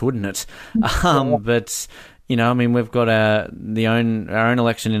politics, wouldn't it? But, we've got our own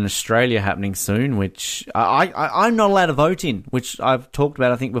election in Australia happening soon, which I'm not allowed to vote in, which I've talked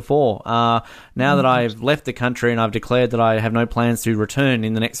about, I think, before. Now that I've left the country and I've declared that I have no plans to return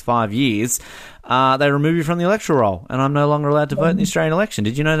in the next 5 years, they remove you from the electoral roll, and I'm no longer allowed to vote in the Australian election.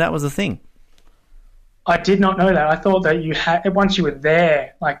 Did you know that was a thing? I did not know that. I thought that you had, once you were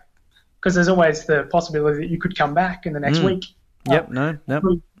there, because there's always the possibility that you could come back in the next week. No.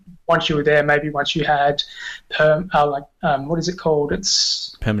 Once you were there, maybe once you had, what is it called?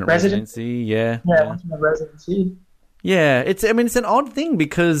 It's permanent residency. Yeah. Once you had residency. Yeah, it's an odd thing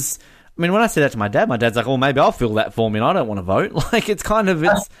because, mean, when I say that to my dad's like, well, maybe I'll fill that form in. I don't want to vote. Like, it's kind of,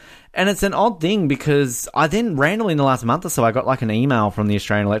 and it's an odd thing because I then randomly in the last month or so, I got like an email from the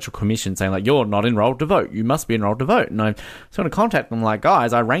Australian Electoral Commission saying like, you're not enrolled to vote. You must be enrolled to vote. And I sort of contact them like,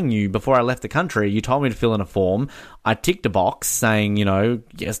 guys, I rang you before I left the country. You told me to fill in a form. I ticked a box saying,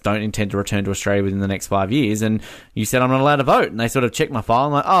 yes, don't intend to return to Australia within the next 5 years. And you said I'm not allowed to vote. And they sort of checked my file.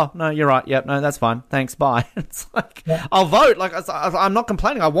 I'm like, oh, no, you're right. Yep, no, that's fine. Thanks, bye. It's like, I'll vote. Like, I'm not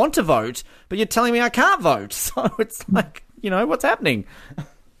complaining. I want to vote, but you're telling me I can't vote. So it's like, what's happening?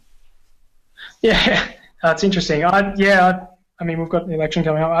 Yeah, it's interesting. I mean, we've got the election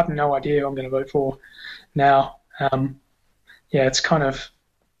coming up. I have no idea who I'm going to vote for now. It's kind of...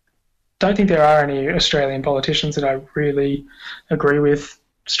 Don't think there are any Australian politicians that I really agree with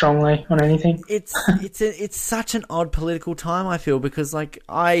strongly on anything. It's such an odd political time, I feel, because like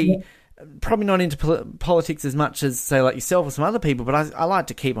probably not into politics as much as say like yourself or some other people, but I like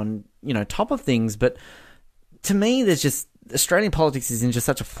to keep on top of things. But to me, there's just Australian politics is in just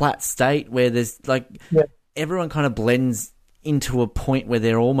such a flat state where there's like everyone kind of blends into a point where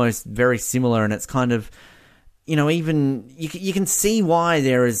they're almost very similar, and it's kind of even you can see why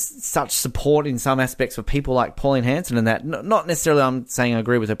there is such support in some aspects for people like Pauline Hanson and that. Not necessarily I'm saying I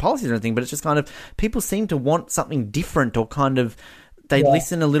agree with her policies or anything, but it's just kind of people seem to want something different, or kind of they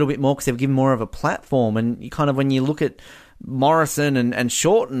listen a little bit more because they've given more of a platform. And you kind of, when you look at Morrison and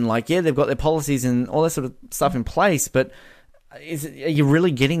Shorten, like, they've got their policies and all that sort of stuff in place, but are you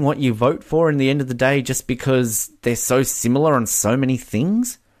really getting what you vote for in the end of the day just because they're so similar on so many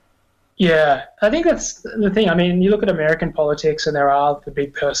things? Yeah, I think that's the thing. I mean, you look at American politics and there are the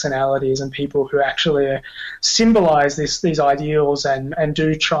big personalities and people who actually symbolize these ideals and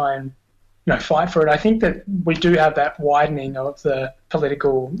do try and fight for it. I think that we do have that widening of the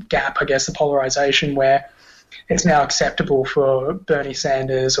political gap, I guess, the polarization, where it's now acceptable for Bernie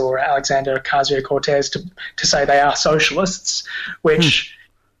Sanders or Alexander Ocasio-Cortez to say they are socialists, which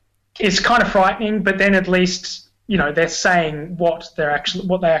is kind of frightening. But then at least they're saying what they actually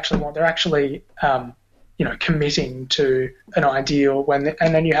want. They're actually committing to an ideal. And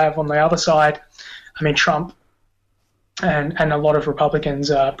then you have on the other side, I mean, Trump and a lot of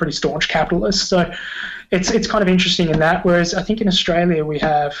Republicans are pretty staunch capitalists. So it's kind of interesting in that. Whereas I think in Australia we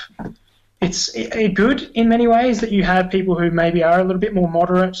have. It's good in many ways that you have people who maybe are a little bit more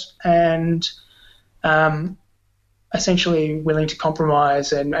moderate and essentially willing to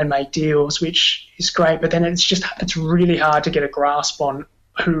compromise and make deals, which is great. But then it's really hard to get a grasp on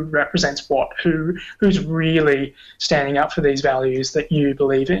who represents what, who's really standing up for these values that you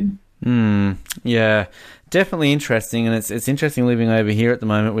believe in. Yeah, definitely interesting, and it's interesting living over here at the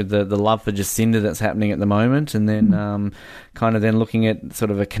moment with the love for Jacinda that's happening at the moment, and then kind of then looking at sort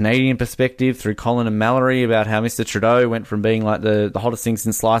of a Canadian perspective through Colin and Mallory about how Mr. Trudeau went from being like the hottest thing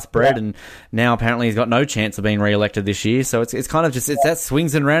since sliced bread, and now apparently he's got no chance of being re-elected this year. So it's kind of just it's that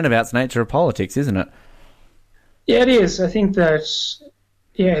swings and roundabouts nature of politics, isn't it? Yeah, it is. I think that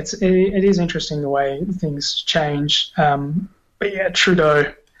it is interesting the way things change. But yeah,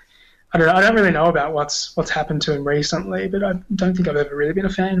 Trudeau. I don't really know about what's happened to him recently, but I don't think I've ever really been a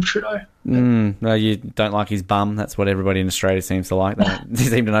fan of Trudeau. No, you don't like his bum. That's what everybody in Australia seems to like. They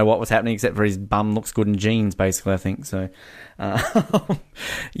seem to know what was happening, except for his bum looks good in jeans, basically, I think. So,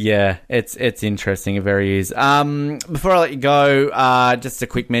 yeah, it's interesting. It very is. Before I let you go, just a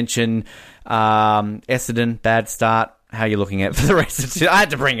quick mention. Essendon, bad start. How are you looking at for the rest of I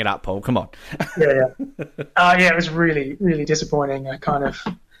had to bring it up, Paul. Come on. Yeah. It was really, really disappointing.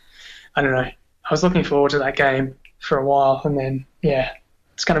 I don't know. I was looking forward to that game for a while, and then,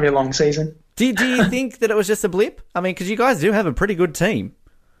 it's going to be a long season. Do you think that it was just a blip? I mean, because you guys do have a pretty good team.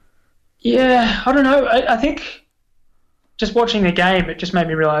 Yeah, I don't know. I think just watching the game, it just made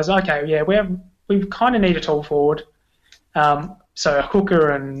me realise, okay, we kind of need a tall forward. So Hooker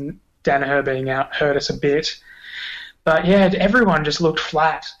and Danaher being out hurt us a bit. But, everyone just looked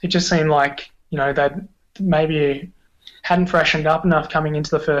flat. It just seemed like, they'd maybe hadn't freshened up enough coming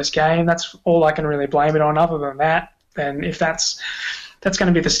into the first game. That's all I can really blame it on. Other than that, then if that's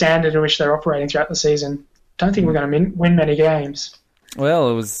going to be the standard in which they're operating throughout the season, I don't think we're going to win many games. Well,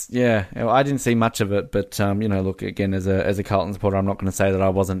 it was, I didn't see much of it, but, look, again, as a Carlton supporter, I'm not going to say that I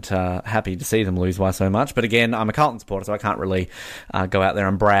wasn't happy to see them lose by so much, but again, I'm a Carlton supporter, so I can't really go out there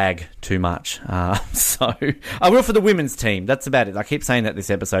and brag too much. So I will for the women's team. That's about it. I keep saying that this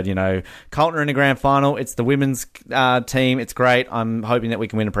episode, Carlton are in a grand final. It's the women's team. It's great. I'm hoping that we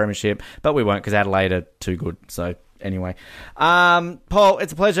can win a premiership, but we won't because Adelaide are too good. So anyway. Paul,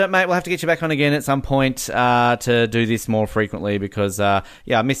 it's a pleasure, mate. We'll have to get you back on again at some point to do this more frequently because, I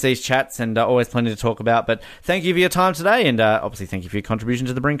miss these chats and always plenty to talk about. But thank you for your time today and obviously thank you for your contribution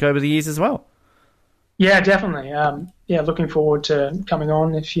to the Brink over the years as well. Yeah, definitely. Looking forward to coming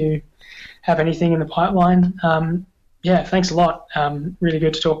on if you have anything in the pipeline. Thanks a lot. Really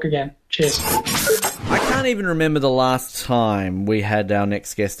good to talk again. Cheers. I can't even remember the last time we had our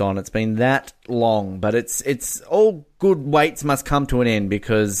next guest on. It's been that long, but it's all good waits must come to an end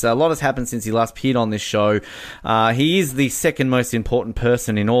because a lot has happened since he last appeared on this show. He is the second most important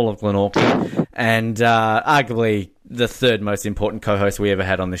person in all of Glenorchy and arguably the third most important co-host we ever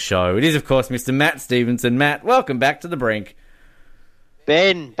had on the show. It is, of course, Mr. Matt Stevenson. Matt, welcome back to the Brink.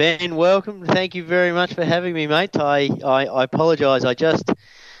 Ben, welcome. Thank you very much for having me, mate. I apologise. I just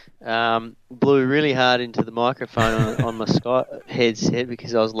blew really hard into the microphone on my headset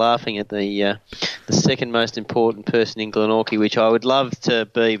because I was laughing at the second most important person in Glenorchy, which I would love to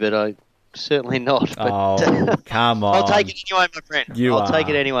be, but I certainly not. But, come on. I'll take it anyway, my friend. I'll take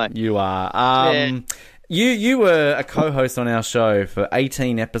it anyway. You are. You were a co-host on our show for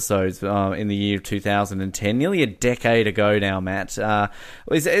 18 episodes in the year of 2010, nearly a decade ago now, Matt.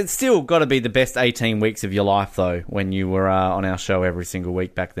 It's still got to be the best 18 weeks of your life, though, when you were on our show every single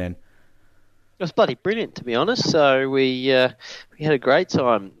week back then. It was bloody brilliant, to be honest. So we had a great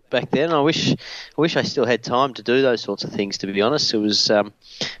time back then. I wish I still had time to do those sorts of things, to be honest. It was something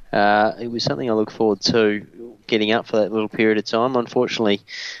I look forward to, getting up for that little period of time. Unfortunately,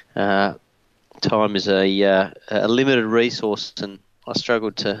 time is a limited resource, and I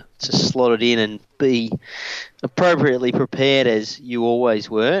struggled to slot it in and be appropriately prepared as you always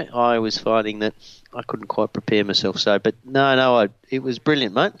were. I was finding that I couldn't quite prepare myself. But it was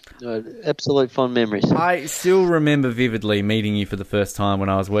brilliant, mate. Absolute fond memories. I still remember vividly meeting you for the first time when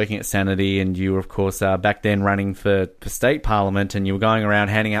I was working at Sanity, and you were, of course, back then running for state parliament, and you were going around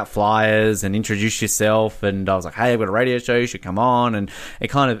handing out flyers and introduce yourself. And I was like, "Hey, I've got a radio show. You should come on." And it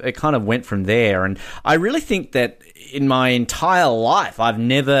kind of went from there. And I really think that in my entire life, I've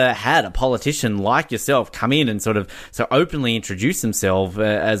never had a politician like yourself come in and sort of so openly introduce themselves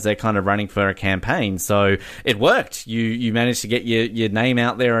as they're kind of running for a campaign. So it worked. You managed to get your name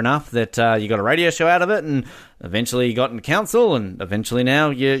out there enough that you got a radio show out of it, and eventually you got into council, and eventually now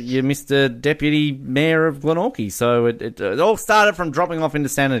you're Mr. Deputy Mayor of Glenorchy. So it all started from dropping off into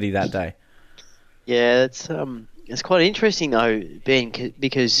Sanity that day. Yeah, it's quite interesting though, Ben,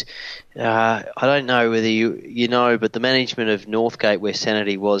 because I don't know whether you know, but the management of Northgate, where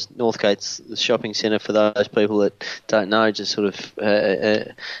Sanity was, Northgate's the shopping centre for those people that don't know, just sort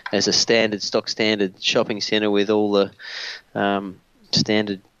of as a stock standard shopping centre with all the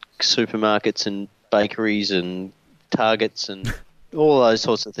standard supermarkets and bakeries and Targets and all those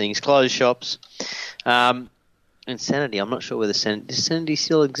sorts of things, clothes shops. And Sanity, I'm not sure whether does Sanity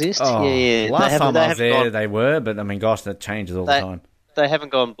still exist? Yeah. Last time I was there, they were, but I mean, gosh, that changes all the time. They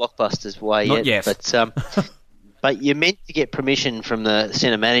haven't gone Blockbuster's way Not yet. But you're meant to get permission from the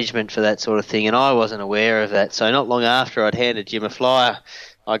centre management for that sort of thing, and I wasn't aware of that. So not long after I'd handed Jim a flyer,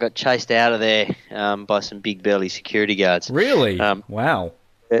 I got chased out of there by some big belly security guards. Really? Wow.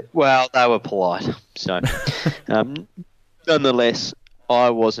 Well, they were polite. So, nonetheless,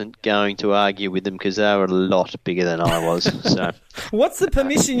 I wasn't going to argue with them because they were a lot bigger than I was. So, what's the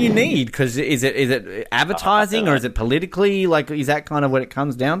permission you need? Because is it advertising or is it politically? Like, is that kind of what it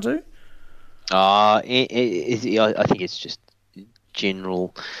comes down to? I think it's just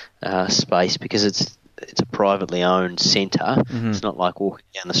general space because it's a privately owned centre. Mm-hmm. It's not like walking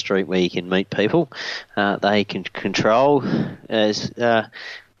down the street where you can meet people. They can control as.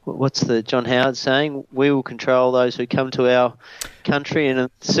 What's the John Howard saying? We will control those who come to our country and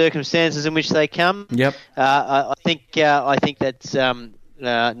the circumstances in which they come. Yep. I think that's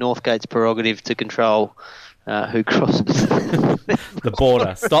Northgate's prerogative to control who crosses the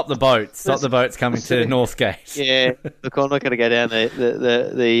border. Stop the boats. Stop the boats coming to Northgate. Yeah. Look, I'm not going to go down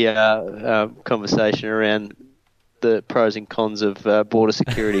the conversation around the pros and cons of border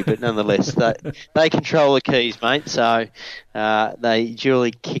security, but nonetheless, they control the keys, mate. So they duly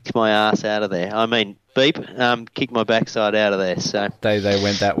kicked my ass out of there. I mean, kicked my backside out of there. So they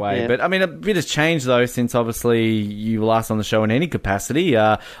went that way. Yeah. But I mean, a bit has changed though since obviously you were last on the show in any capacity.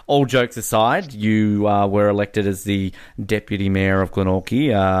 All jokes aside, you were elected as the deputy mayor of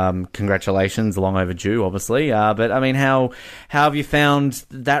Glenorchy. Congratulations, long overdue, obviously. But I mean, how have you found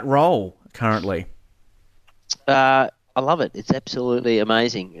that role currently? I love it. It's absolutely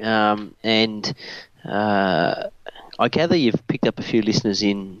amazing. And I gather you've picked up a few listeners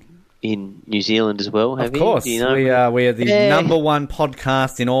in New Zealand as well, have you? Of course. Do you know? We are the number one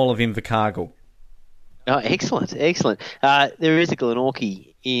podcast in all of Invercargill. Oh, excellent. There is a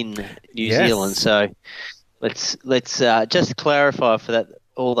Glenorchy in New Zealand, so let's just clarify for that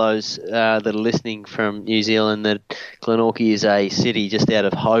all those that are listening from New Zealand that Glenorchy is a city just out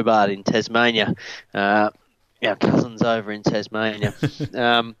of Hobart in Tasmania. Our cousins over in Tasmania.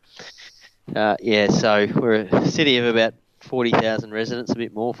 So we're a city of about 40,000 residents, a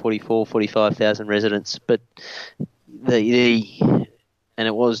bit more, 45,000 residents. But and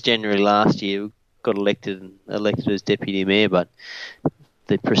it was January last year, we got elected as deputy mayor, but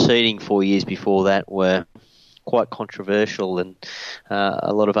the preceding 4 years before that were quite controversial and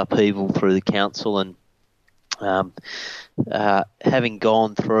a lot of upheaval through the council. And having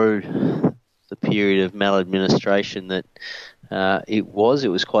gone through the period of maladministration that it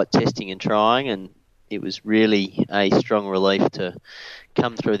was quite testing and trying, and it was really a strong relief to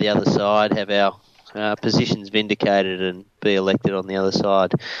come through the other side, have our positions vindicated and be elected on the other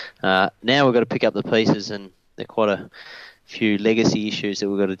side. Now we've got to pick up the pieces, and there are quite a few legacy issues that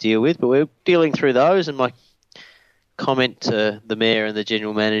we've got to deal with, but we're dealing through those. And my comment to the mayor and the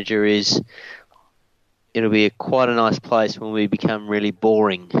general manager is it'll be quite a nice place when we become really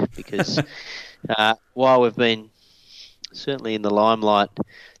boring, because while we've been certainly in the limelight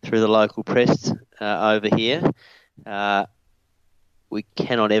through the local press over here, we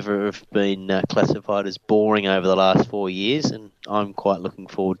cannot ever have been classified as boring over the last 4 years, and I'm quite looking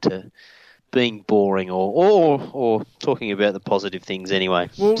forward to being boring or talking about the positive things anyway.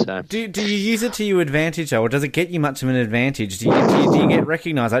 Well, so. do you use it to your advantage, though, or does it get you much of an advantage? Do you get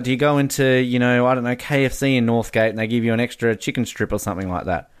recognised? Like, do you go into, KFC in Northgate and they give you an extra chicken strip or something like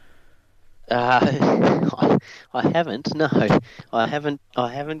that? I haven't. No, I haven't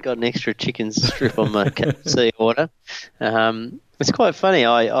got an extra chicken strip on my KFC order. It's quite funny.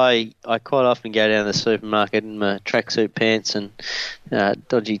 I quite often go down to the supermarket in my tracksuit pants and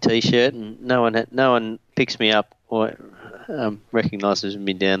dodgy t-shirt, and no one picks me up or recognises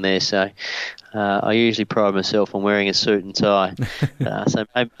me down there. So I usually pride myself on wearing a suit and tie. So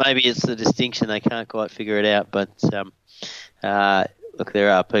maybe it's the distinction, they can't quite figure it out. But look,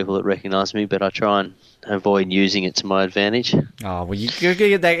 there are people that recognise me, but I try and avoid using it to my advantage. Oh, well, you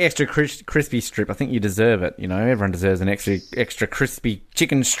get that extra crispy strip. I think you deserve it. Everyone deserves an extra crispy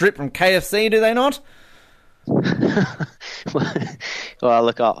chicken strip from KFC, do they not? Well,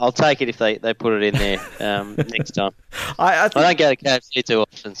 look, I'll take it if they put it in there next time. I don't go to KFC too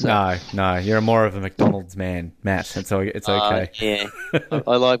often. So. No, you're more of a McDonald's man, Matt. It's okay. Yeah,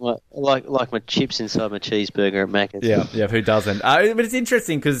 I like my chips inside my cheeseburger at Macca's. Yeah, who doesn't? But it's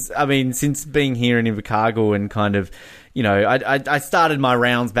interesting because since being here in Invercargill and kind of. I started my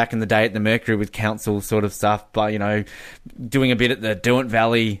rounds back in the day at the Mercury with council sort of stuff, but, doing a bit at the Derwent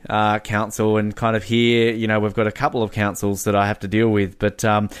Valley Council, and kind of here, we've got a couple of councils that I have to deal with. But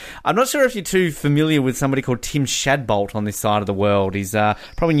I'm not sure if you're too familiar with somebody called Tim Shadbolt on this side of the world. He's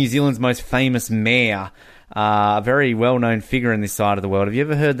probably New Zealand's most famous mayor, a very well-known figure in this side of the world. Have you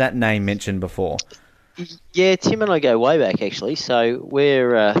ever heard that name mentioned before? Yeah, Tim and I go way back, actually. So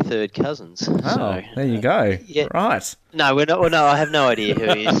we're third cousins. Oh, there you go. Yeah. Right. No, we're not. Well, no, I have no idea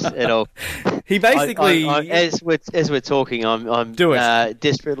who he is at all. He basically, as we're talking, I'm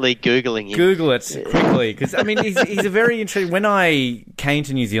desperately googling him. Google it quickly, because he's a very interesting. When I came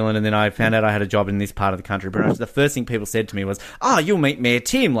to New Zealand and then I found out I had a job in this part of the country, pretty much the first thing people said to me was, "Oh, you'll meet Mayor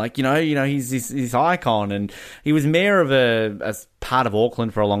Tim. He's this icon." And he was mayor of a part of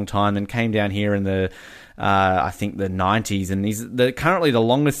Auckland for a long time, then came down here in the. I think the 90s, and he's currently the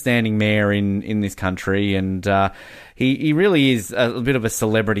longest standing mayor in this country, and he really is a bit of a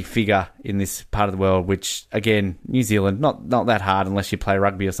celebrity figure in this part of the world, which, again, New Zealand, not that hard unless you play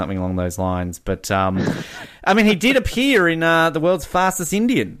rugby or something along those lines. But, he did appear in The World's Fastest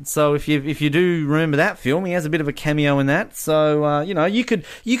Indian. So if you do remember that film, he has a bit of a cameo in that. So, you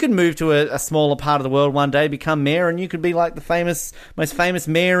could move to a smaller part of the world one day, become mayor, and you could be like the most famous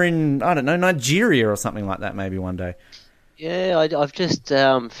mayor in, I don't know, Nigeria or something like that maybe one day. Yeah, I've just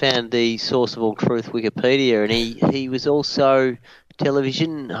found the source of all truth, Wikipedia, and he was also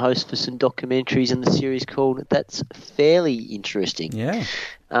television host for some documentaries in the series called That's Fairly Interesting. Yeah.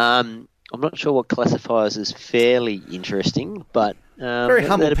 I'm not sure what classifies as fairly interesting, but... very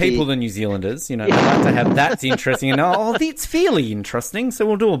humble people, the New Zealanders. They like to have that's interesting, and it's fairly interesting, so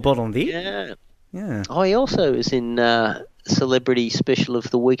we'll do a bot on that. Yeah. Oh, he also was in Celebrity Special of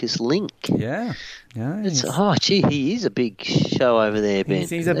the Weakest Link. Yeah. He is a big show over there, Ben.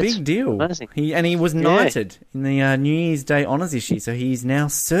 He's a big deal. Amazing. He was knighted in the New Year's Day honours issue, so he's now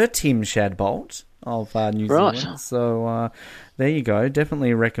Sir Tim Shadbolt. of New Right. Zealand. So there you go.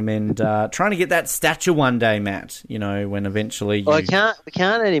 Definitely recommend trying to get that stature one day, Matt. You know, when eventually you... Well, we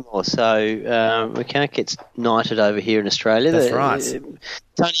can't anymore. So we can't get knighted over here in Australia. That's right.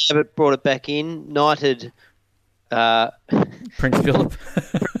 Tony Abbott brought it back in, knighted Prince Philip.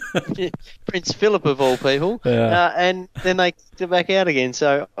 Prince Philip of all people, and then they kicked it back out again.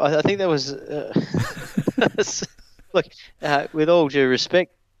 So I think that was look. With all due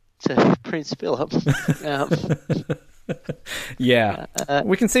respect to Prince Philip, yeah,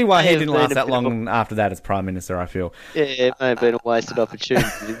 we can see why he didn't last that bit of long after that as Prime Minister. I feel. Yeah, it may have been a wasted opportunity,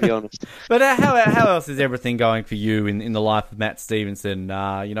 to be honest. But how else is everything going for you in the life of Matt Stevenson?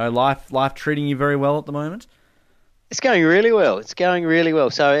 You know, life treating you very well at the moment. It's going really well. It's going really well.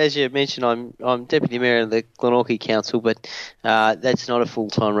 So, as you mentioned, I'm Deputy Mayor of the Glenorchy Council, but that's not a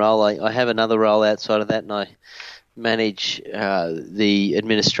full-time role. I have another role outside of that, and I manage the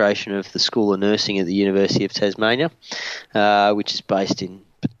administration of the School of Nursing at the University of Tasmania, which is based in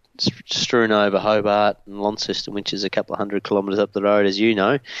strewn over Hobart and Launceston, which is a couple of 100 kilometres up the road, as you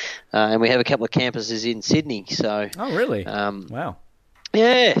know. And we have a couple of campuses in Sydney. So, oh, really? Wow.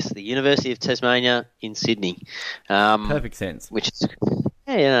 Yes, the University of Tasmania in Sydney. Perfect sense. Which is,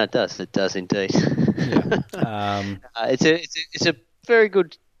 it does. It does indeed. Yeah. It's a very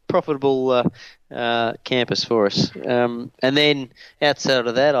good, profitable campus for us. And then outside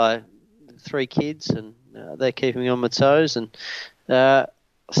of that, I 3 kids, and they're keeping me on my toes, and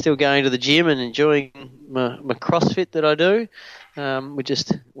still going to the gym and enjoying my CrossFit that I do. We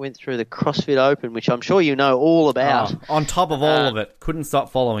just went through the CrossFit Open, which I'm sure you know all about. On top of all of it. Couldn't stop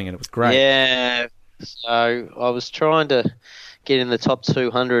following it. It was great. Yeah. So I was trying to get in the top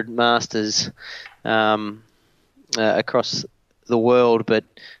 200 masters across the world, but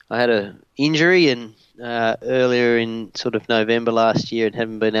I had an injury and earlier in sort of November last year and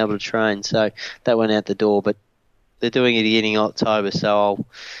haven't been able to train. So that went out the door, but they're doing it again in October, so I'll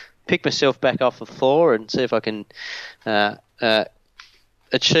pick myself back off the floor and see if I can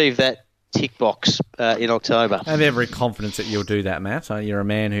achieve that tick box in October. I have every confidence that you'll do that, Matt. You're a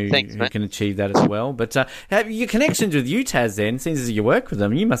man who can achieve that as well. But your connections with UTAS then, since as you work with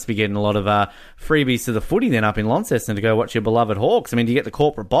them, you must be getting a lot of freebies to the footy then up in Launceston to go watch your beloved Hawks. I mean, do you get the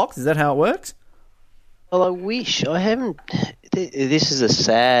corporate box? Is that how it works? Well, I wish. I haven't. This is a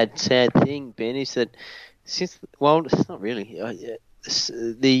sad thing, Ben, is that it's not really.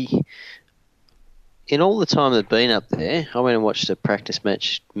 In all the time they've been up there, I went and watched a practice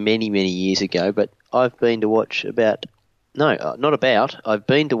match many, many years ago, but I've been to watch I've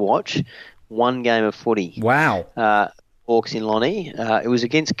been to watch one game of footy. Wow. Hawks in Lonnie. It was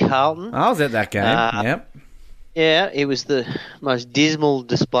against Carlton. I was at that game, yep. Yeah, it was the most dismal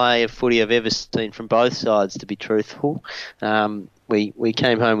display of footy I've ever seen from both sides, to be truthful. We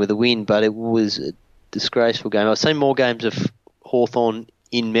came home with a win, but it was a disgraceful game. I've seen more games of Hawthorn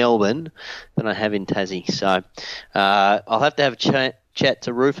in Melbourne than I have in Tassie. So I'll have to have a chat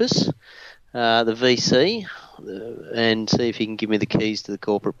to Rufus, the VC, and see if he can give me the keys to the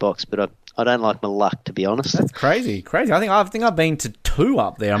corporate box. But I don't like my luck, to be honest. That's crazy. I think I've been to 2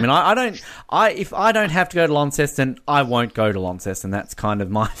 up there. I mean, if I don't have to go to Launceston, I won't go to Launceston. That's kind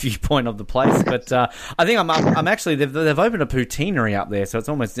of my viewpoint of the place. But I think I'm actually they've opened a poutineery up there, so it's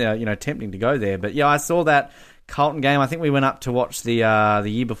almost tempting to go there. But yeah, I saw that Carlton game. I think we went up to watch the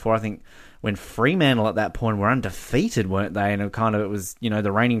year before, I think, when Fremantle at that point were undefeated, weren't they? And it was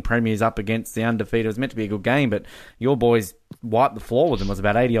the reigning premiers up against the undefeated. It was meant to be a good game, but your boys wiped the floor with them. It was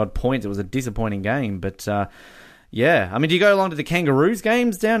about 80-odd points. It was a disappointing game. But, yeah. I mean, do you go along to the Kangaroos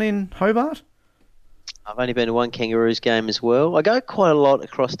games down in Hobart? I've only been to one Kangaroos game as well. I go quite a lot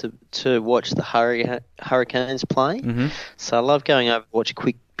across to watch the Hurricanes play. Mm-hmm. So I love going over to watch a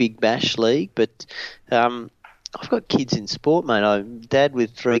quick Big Bash League, but I've got kids in sport, mate. I'm dad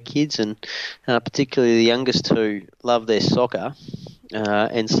with 3 kids, and particularly the youngest 2 love their soccer.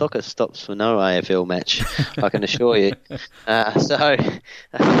 And soccer stops for no AFL match, I can assure you. So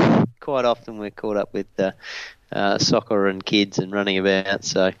quite often we're caught up with soccer and kids and running about.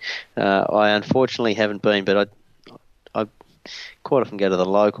 So I unfortunately haven't been, but I quite often go to the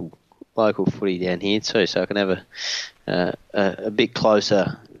local footy down here too, so I can have a bit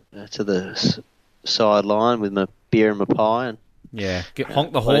closer to the sideline with my beer and my pie. And yeah,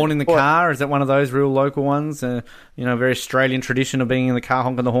 honk the horn in the car. Is that one of those real local ones? Very Australian tradition of being in the car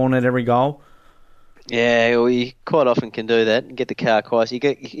honking the horn at every goal. Yeah, well, you quite often can do that and get the car quiet.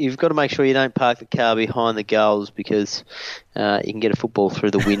 You've got to make sure you don't park the car behind the goals because you can get a football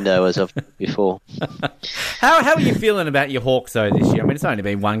through the window, as I've before. How are you feeling about your Hawks though this year? I mean, it's only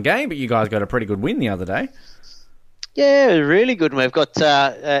been one game, but you guys got a pretty good win the other day. Yeah, it was really good. And we've got,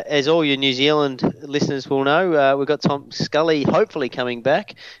 as all your New Zealand listeners will know, we've got Tom Scully hopefully coming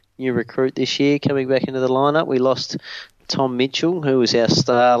back, new recruit this year, coming back into the lineup. We lost Tom Mitchell, who was our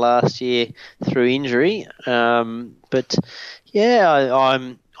star last year through injury. But yeah,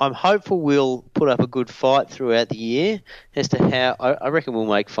 I'm hopeful we'll put up a good fight throughout the year as to how I reckon we'll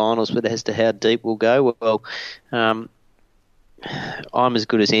make finals, but as to how deep we'll go, well, I'm as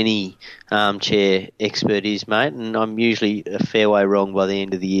good as any armchair expert is, mate, and I'm usually a fair way wrong by the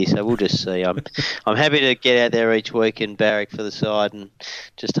end of the year, so we'll just see. I'm happy to get out there each week and barrack for the side and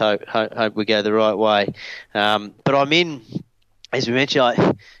just hope we go the right way. But I'm in, as we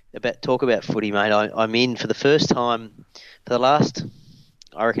mentioned, talk about footy, mate. I'm in for the first time for the last,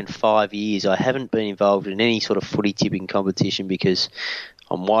 I reckon, 5 years. I haven't been involved in any sort of footy tipping competition because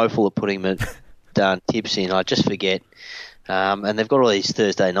I'm woeful at putting my darn tips in. I just forget. And they've got all these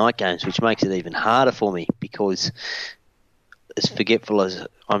Thursday night games, which makes it even harder for me because as forgetful as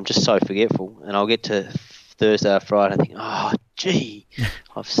I'm just so forgetful, and I'll get to Thursday or Friday and think, oh, gee,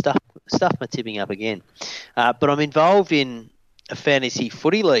 I've stuffed my tipping up again. But I'm involved in a fantasy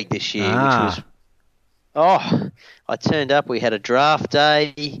footy league this year, which was, I turned up. We had a draft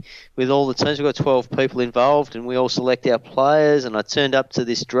day with all the teams. We've got 12 people involved, and we all select our players, and I turned up to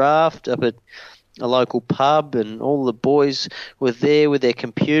this draft up at a local pub, and all the boys were there with their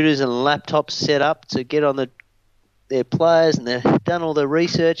computers and laptops set up to get on their players, and they've done all the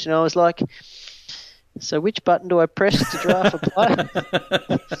research, and I was like, so which button do I press to draft a player?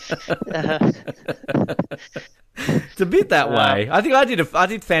 It's a bit that way. I think I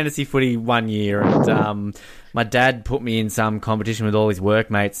did fantasy footy 1 year, and my dad put me in some competition with all his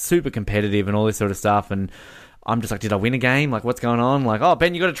workmates, super competitive and all this sort of stuff, and I'm just like, did I win a game? Like, what's going on? Like, oh,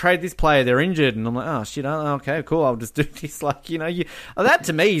 Ben, you got to trade this player. They're injured. And I'm like, oh, shit, okay, cool. I'll just do this. Like, that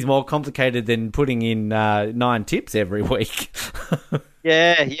to me is more complicated than putting in 9 tips every week.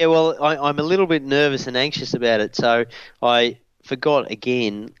 Yeah. Well, I'm a little bit nervous and anxious about it. So I forgot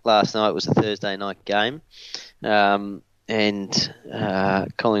again last night was a Thursday night game. And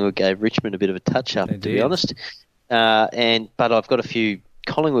Collingwood gave Richmond a bit of a touch-up, to be honest. But I've got a few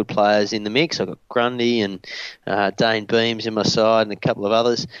Collingwood players in the mix. I've got Grundy and Dane Beams in my side and a couple of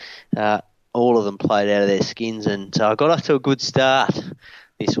others. All of them played out of their skins, and so I got off to a good start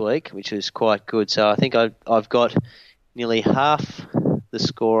this week, which was quite good. So I think I've got nearly half the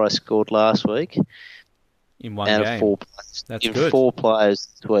score I scored last week in one out game. Of 4 players. That's in good. 4 players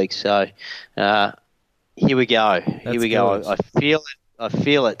this week. So here we go. Here we go. I feel it. I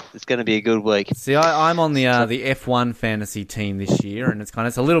feel it. It's going to be a good week. See, I'm on the F1 fantasy team this year, and it's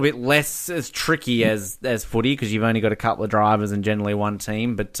a little bit less as tricky as footy because you've only got a couple of drivers and generally one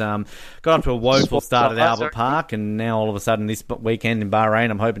team. But got off to a woeful start at Albert Park, and now all of a sudden this weekend in Bahrain,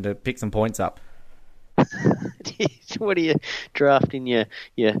 I'm hoping to pick some points up. What are you drafting?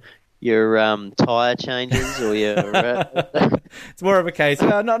 Your tyre changes or your... It's more of a case,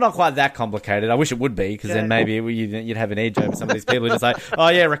 not quite that complicated. I wish it would be, because then maybe you'd have an edge over some of these people who just say, oh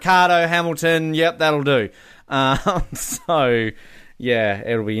yeah, Ricardo, Hamilton, yep, that'll do. So, yeah,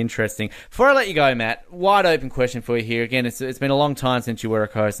 it'll be interesting. Before I let you go, Matt, wide open question for you here. Again, it's been a long time since you were a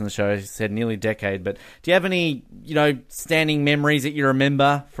co-host on the show. You said nearly a decade, but do you have any, standing memories that you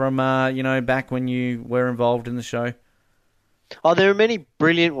remember from, back when you were involved in the show? Oh, there are many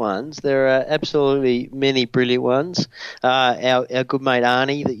brilliant ones. There are absolutely many brilliant ones. Our good mate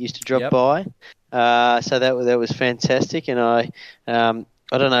Arnie that used to drop by. So that was fantastic. And I don't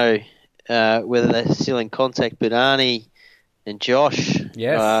know whether they're still in contact, but Arnie and Josh.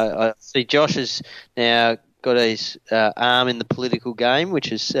 Yes. I see Josh has now got his arm in the political game,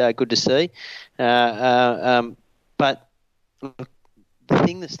 which is good to see. But the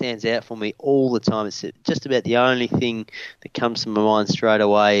thing that stands out for me all the time is just about the only thing that comes to my mind straight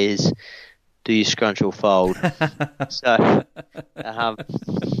away is, do you scrunch or fold? So,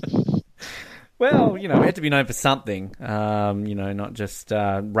 well, we had to be known for something, not just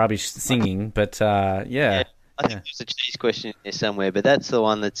rubbish singing, but yeah. I think there's a cheese question in there somewhere, but that's the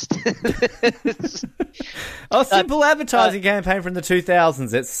one that's... simple advertising campaign from the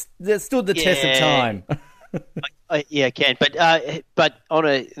 2000s. That stood the test of time. Yeah, I can, but on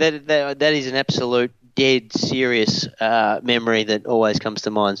that is an absolute dead serious memory that always comes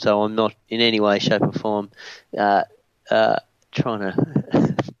to mind. So I'm not in any way, shape, or form trying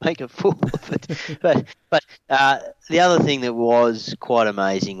to make a fool of it. But the other thing that was quite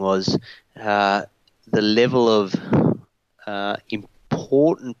amazing was the level of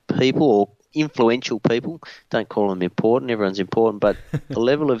important people or influential people. Don't call them important. Everyone's important, but the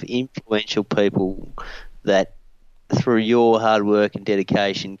level of influential people that through your hard work and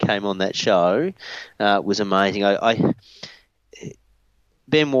dedication came on that show was amazing.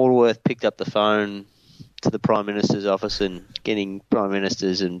 Ben Waterworth picked up the phone to the Prime Minister's office and getting Prime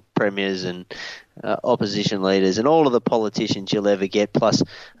Ministers and Premiers and opposition leaders and all of the politicians you'll ever get, plus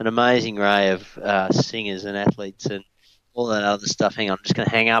an amazing array of singers and athletes and all that other stuff. Hang on, I'm just going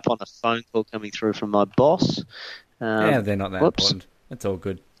to hang up on a phone call coming through from my boss. They're not that important. It's all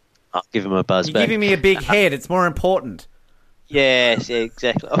good. I'll give him a buzz You're back. giving me a big head. It's more important. Yes, yeah,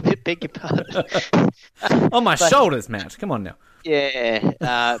 exactly. I beg your pardon. On my shoulders, Matt. Come on now.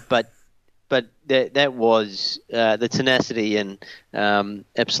 Yeah, but that was the tenacity and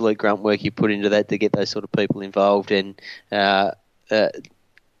absolute grunt work you put into that to get those sort of people involved, and they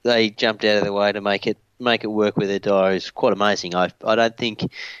jumped out of their way to make it work with their diaries. Quite amazing. I don't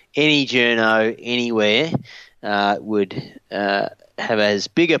think any journo anywhere would have as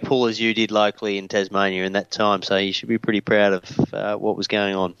big a pull as you did locally in Tasmania in that time, so you should be pretty proud of what was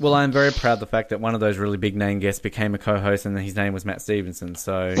going on. Well, I'm very proud of the fact that one of those really big name guests became a co-host, and his name was Matt Stevenson.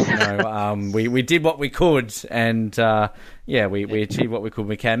 So, we did what we could, and we achieved what we could.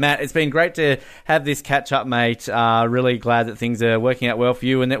 We can. Matt, it's been great to have this catch up, mate. Really glad that things are working out well for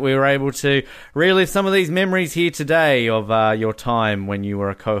you, and that we were able to relive some of these memories here today of your time when you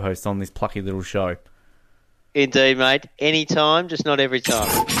were a co-host on this plucky little show. Indeed, mate. Anytime, just not every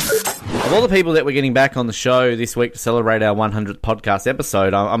time. Of all the people that we're getting back on the show this week to celebrate our 100th podcast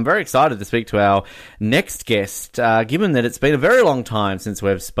episode, I'm very excited to speak to our next guest, given that it's been a very long time since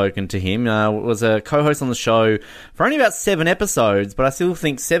we've spoken to him. Was a co-host on the show for only about 7 episodes, but I still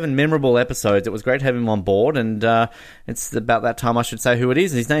think 7 memorable episodes. It was great to have him on board, and it's about that time I should say who it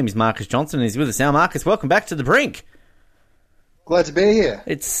is. His name is Marcus Johnson, and he's with us now. Marcus, welcome back to the Brink. Glad to be here.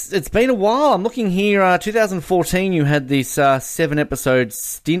 It's been a while. I'm looking here. 2014, you had this 7-episode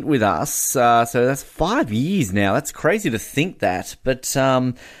stint with us. So that's 5 years now. That's crazy to think that. But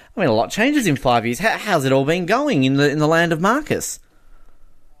a lot changes in 5 years. How's it all been going in the land of Marcus?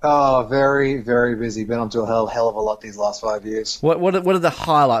 Oh, very, very busy. Been up to a hell of a lot these last 5 years. What are the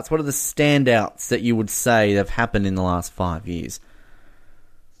highlights? What are the standouts that you would say have happened in the last 5 years?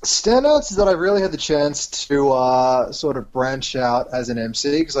 Standouts is that I really had the chance to sort of branch out as an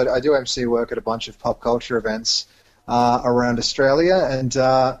MC, because I do MC work at a bunch of pop culture events around Australia, and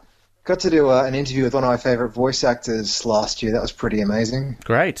got to do an interview with one of my favourite voice actors last year. That was pretty amazing.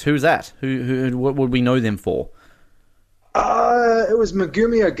 Great. Who's that? What would we know them for? It was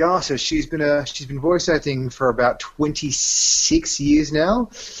Megumi Ogata. She's been voice acting for about 26 years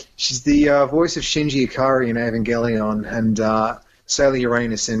now. She's the voice of Shinji Ikari in Evangelion, and Sailor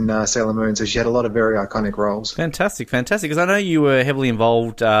Uranus in Sailor Moon, so she had a lot of very iconic roles. Fantastic. Because I know you were heavily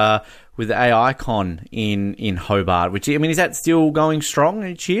involved with the AI Con in Hobart, which, is that still going strong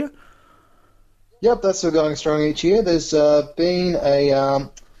each year? Yep, that's still going strong each year. There's been a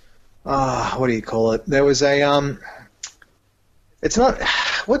what do you call it? There was a it's not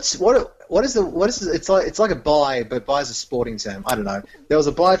it's like a buy, but buy is a sporting term. I don't know. There was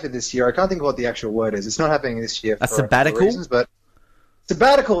a buy for this year. I can't think of what the actual word is. It's not happening this year. A sabbatical? Reasons, but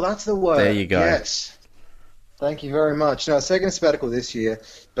sabbatical, that's the word. There you go. Yes. Thank you very much. No, second sabbatical this year,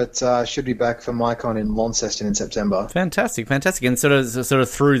 but should be back for MyCon in Launceston in September. Fantastic. And sort of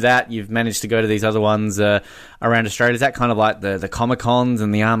through that, you've managed to go to these other ones around Australia. Is that kind of like the Comic-Cons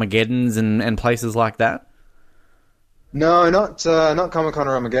and the Armageddons and places like that? No, not Comic-Con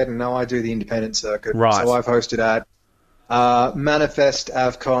or Armageddon. No, I do the independent circuit. Right. So I've hosted at Manifest,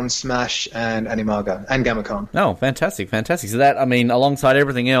 AvCon, Smash, and Animaga, and GammaCon. Oh, fantastic. So that, alongside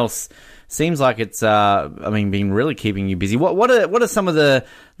everything else, seems like it's, been really keeping you busy. What are some of the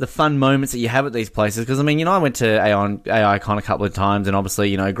fun moments that you have at these places? Because, I went to AICon a couple of times, and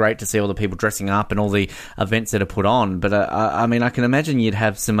obviously, great to see all the people dressing up and all the events that are put on. But, I can imagine you'd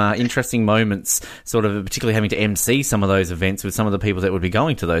have some interesting moments, sort of particularly having to MC some of those events with some of the people that would be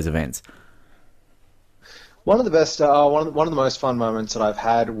going to those events. One of the best, one of the most fun moments that I've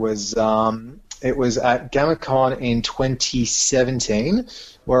had was it was at GammaCon in 2017,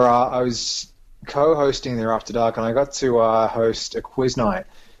 where I was co-hosting there after dark, and I got to host a quiz night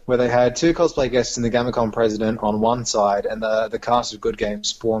where they had 2 cosplay guests and the GammaCon president on one side, and the cast of Good Games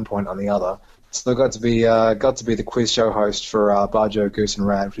Spawn Point on the other. So I got to be the quiz show host for Barjo, Goose, and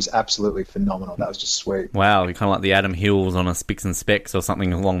Rad, which was absolutely phenomenal. That was just sweet. Wow, you're kind of like the Adam Hills on a Spicks and Specs or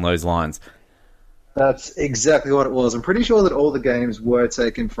something along those lines. That's exactly what it was. I'm pretty sure that all the games were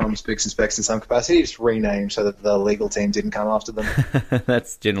taken from Spix and Specs in some capacity, just renamed so that the legal team didn't come after them.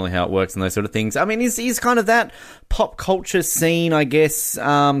 That's generally how it works and those sort of things. I mean, is kind of that pop culture scene, I guess,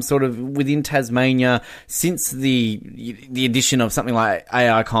 sort of within Tasmania since the addition of something like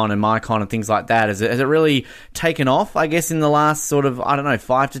AICon and MyCon and things like that, has it really taken off, I guess, in the last sort of,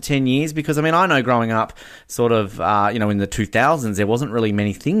 5 to 10 years? Because, I mean, I know growing up sort of, in the 2000s, there wasn't really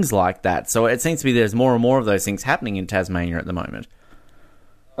many things like that. So it seems to be there's more and more of those things happening in Tasmania at the moment.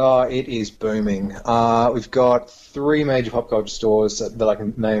 Oh, it is booming. We've got 3 major pop culture stores that I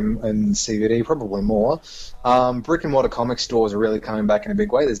can name in CBD, probably more. Brick and mortar comic stores are really coming back in a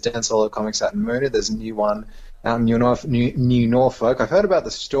big way. There's Dan Solo Comics out in Moona. There's a new one out in New Norfolk. I've heard about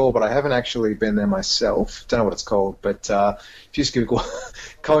the store, but I haven't actually been there myself. Don't know what it's called, but if you just Google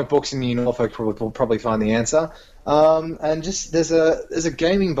comic books in New Norfolk, you'll probably find the answer. And just there's a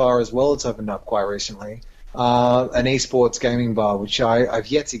gaming bar as well that's opened up quite recently. An esports gaming bar, which I've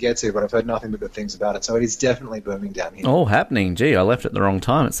yet to get to, but I've heard nothing but good things about it. So it is definitely booming down here. All happening. Gee, I left at the wrong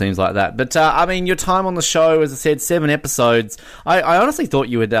time, it seems like that. But, your time on the show, as I said, 7 episodes. I honestly thought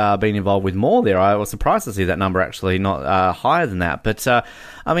you had been involved with more there. I was surprised to see that number actually not higher than that. But,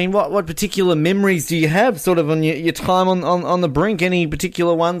 what particular memories do you have sort of on your time on the Brink? Any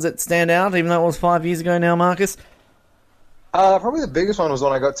particular ones that stand out, even though it was 5 years ago now, Marcus? Probably the biggest one was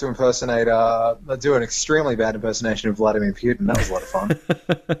when I got to do an extremely bad impersonation of Vladimir Putin. That was a lot of fun.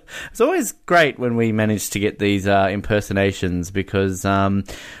 It's always great when we manage to get these impersonations because I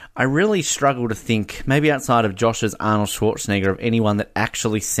really struggle to think, maybe outside of Josh's Arnold Schwarzenegger, of anyone that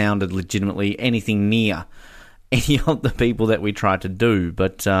actually sounded legitimately anything near any of the people that we tried to do.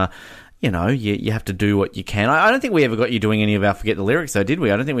 But, you have to do what you can. I don't think we ever got you doing any of our Forget the Lyrics, though, did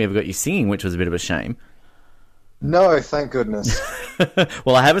we? I don't think we ever got you singing, which was a bit of a shame. No, thank goodness.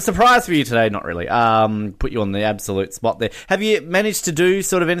 Well, I have a surprise for you today. Not really. Put you on the absolute spot there. Have you managed to do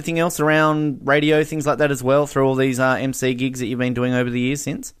sort of anything else around radio, things like that as well, through all these MC gigs that you've been doing over the years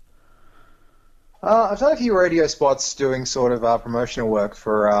since? I've done a few radio spots doing sort of promotional work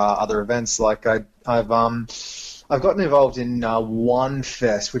for other events. Like I've gotten involved in One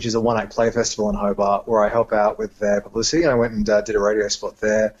Fest, which is a one-act play festival in Hobart, where I help out with their publicity. I went and did a radio spot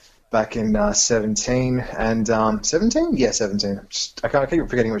there back in 17 and 17? Yeah, 17. I keep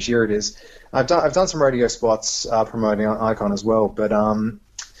forgetting which year it is. I've done some radio spots promoting Icon as well, but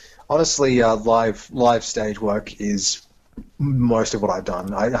honestly, live stage work is most of what I've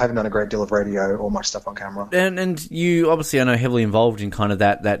done. I haven't done a great deal of radio or much stuff on camera. And you obviously are heavily involved in kind of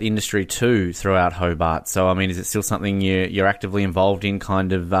that industry too throughout Hobart. So, I mean, is it still something you're actively involved in,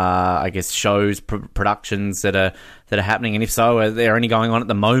 kind of, shows, productions that are happening? And if so, are there any going on at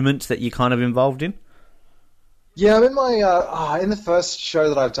the moment that you're kind of involved in? Yeah, I'm in my in the first show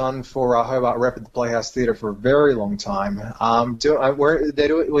that I've done for Hobart Rep at the Playhouse Theatre for a very long time. We're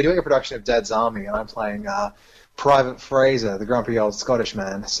doing a production of Dad's Army, and I'm playing Private Fraser, the grumpy old Scottish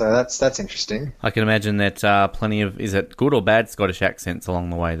man. So that's interesting. I can imagine that plenty of, is it good or bad Scottish accents along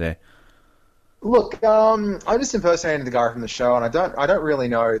the way there? Look, I'm just impersonating the guy from the show, and I don't really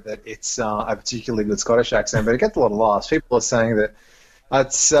know that it's a particularly good Scottish accent, but it gets a lot of laughs. People are saying that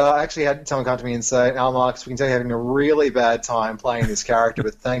it's. I actually had someone come to me and say, "Oh, Marcus, we can tell you're having a really bad time playing this character,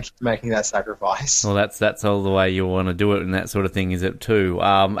 but thank you for making that sacrifice." Well, that's all the way you want to do it, and that sort of thing, is it too?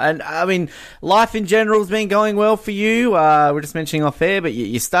 And I mean, life in general has been going well for you. We're just mentioning off air, but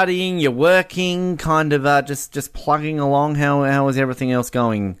you're studying, you're working, kind of just plugging along. How is everything else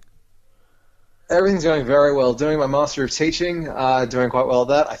going? Everything's going very well. Doing my Master of Teaching, doing quite well at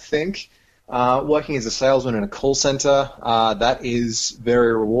that, I think. Working as a salesman in a call center, that is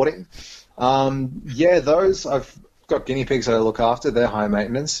very rewarding. Those, I've got guinea pigs that I look after. They're high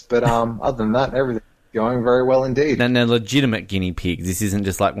maintenance. But other than that, everything's going very well indeed. And they're legitimate guinea pigs. This isn't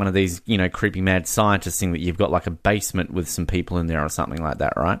just like one of these, creepy mad scientist thing that you've got like a basement with some people in there or something like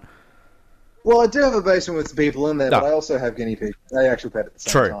that, right? Well, I do have a basement with some people in there, but I also have guinea pigs. They actually pet at the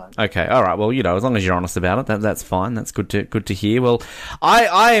same time. Okay. All right. Well, as long as you're honest about it, that's fine. That's good to hear. Well,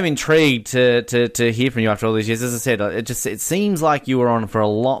 I am intrigued to hear from you after all these years. As I said, it seems like you were on for a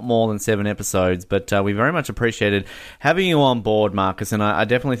lot more than 7 episodes, but we very much appreciated having you on board, Marcus. And I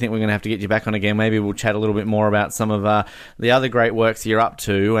definitely think we're going to have to get you back on again. Maybe we'll chat a little bit more about some of the other great works you're up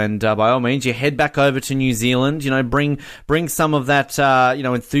to. And by all means, you head back over to New Zealand. Bring some of that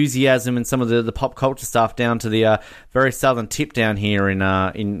enthusiasm and some of the pop culture stuff down to the very southern tip down here in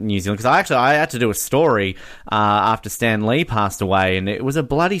New Zealand, because I had to do a story after Stan Lee passed away, and it was a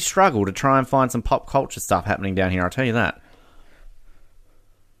bloody struggle to try and find some pop culture stuff happening down here, I'll tell you that.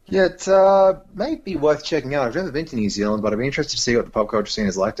 Yeah, it may be worth checking out. I've never been to New Zealand, but I'd be interested to see what the pop culture scene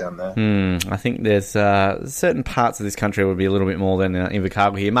is like down there. I think there's certain parts of this country would be a little bit more than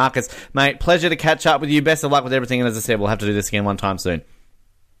Invercargill here. Marcus, mate, pleasure to catch up with you. Best of luck with everything, and as I said, we'll have to do this again one time soon.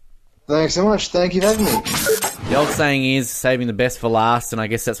 Thanks so much. Thank you for having me. The old saying is saving the best for last, and I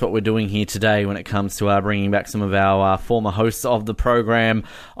guess that's what we're doing here today when it comes to bringing back some of our former hosts of the program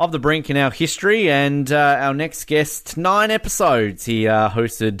of the Brink in our history. And our next guest, 9 episodes he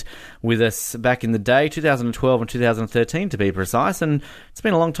hosted with us back in the day, 2012 and 2013 to be precise. And it's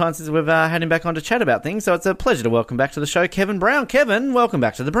been a long time since we've had him back on to chat about things, so it's a pleasure to welcome back to the show Kevin Brown. Kevin, welcome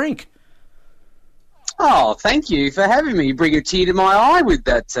back to the Brink. Oh, thank you for having me. You bring a tear to my eye with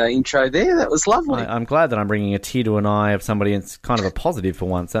that intro there. That was lovely. I'm glad that I'm bringing a tear to an eye of somebody that's kind of a positive for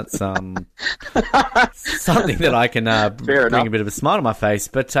once. That's something that I can bring a bit of a smile to my face.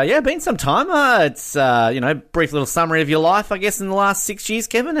 But yeah, been some time. It's brief little summary of your life, I guess, in the last 6 years.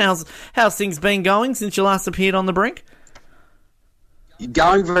 Kevin, how's things been going since you last appeared on the Brink?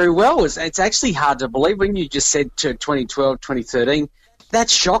 Going very well. It's actually hard to believe when you just said to 2012, 2013.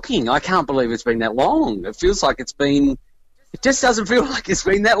 That's shocking. I can't believe it's been that long. It feels like it just doesn't feel like it's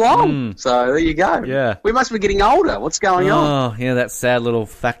been that long. So there you go. Yeah. We must be getting older. What's going on? Oh, yeah, that sad little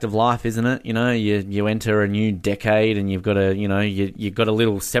fact of life, isn't it? You know, you enter a new decade and you've got you've got a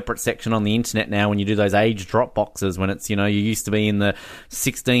little separate section on the internet now when you do those age drop boxes when it's, you used to be in the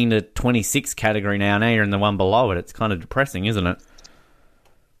 16 to 26 category now you're in the one below it. It's kind of depressing, isn't it?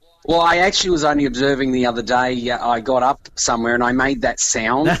 Well, I actually was only observing the other day. I got up somewhere and I made that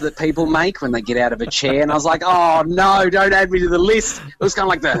sound that people make when they get out of a chair, and I was like, "Oh no, don't add me to the list." It was kind of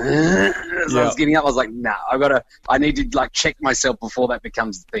like as I was getting up, I was like, "No, I need to check myself before that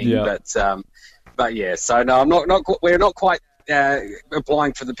becomes the thing." Yeah. But yeah, so no, we're not quite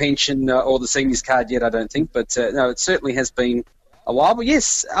applying for the pension or the seniors card yet, I don't think. But no, it certainly has been a while. But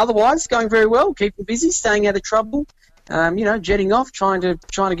yes, otherwise going very well, keeping busy, staying out of trouble. Jetting off, trying to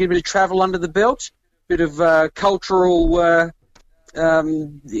get a bit of travel under the belt, bit of cultural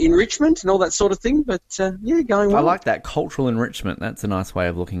enrichment and all that sort of thing. But going well. I like that cultural enrichment. That's a nice way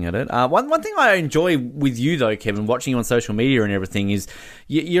of looking at it. One thing I enjoy with you though, Kevin, watching you on social media and everything is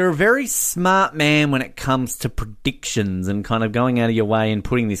you're a very smart man when it comes to predictions and kind of going out of your way and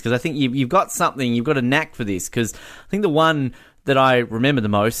putting this, because I think you've got something, you've got a knack for this, because I think the one that I remember the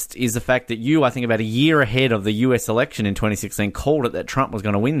most is the fact that you, I think about a year ahead of the US election in 2016, called it that Trump was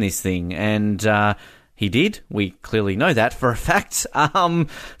going to win this thing, and he did. We clearly know that for a fact.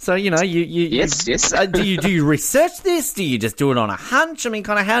 So yes. do you research this? Do you just do it on a hunch? I mean,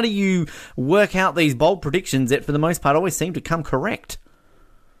 kind of how do you work out these bold predictions that, for the most part, always seem to come correct?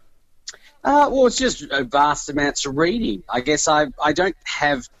 Well, it's just vast amounts of reading. I guess I don't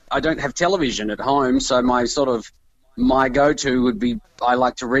have television at home, so my go-to would be I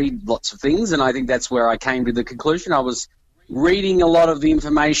like to read lots of things, and I think that's where I came to the conclusion. I was reading a lot of the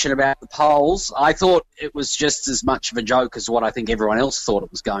information about the polls. I thought it was just as much of a joke as what I think everyone else thought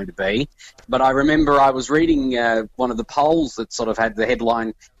it was going to be. But I remember I was reading one of the polls that sort of had the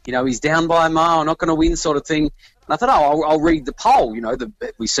headline, he's down by a mile, not going to win sort of thing. And I thought, I'll read the poll.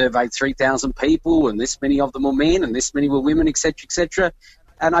 We surveyed 3,000 people, and this many of them were men, and this many were women, etc., etc.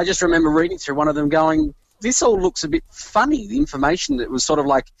 And I just remember reading through one of them going, this all looks a bit funny. The information that was sort of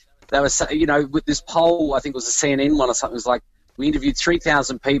like, they were, with this poll, I think it was a CNN one or something, it was like, we interviewed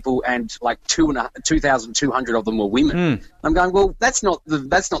 3,000 people and like 2,200 of them were women. I'm going, well, that's not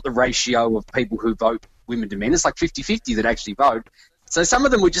the ratio of people who vote women to men. It's like 50-50 that actually vote. So some of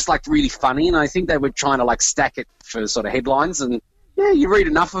them were just like really funny, and I think they were trying to stack it for sort of headlines. And yeah, you read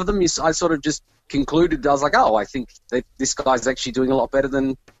enough of them, I sort of just concluded, I was like, I think that this guy's actually doing a lot better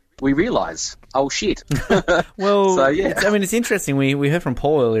than we realise. Oh, shit. Well, so, yeah. It's interesting. We heard from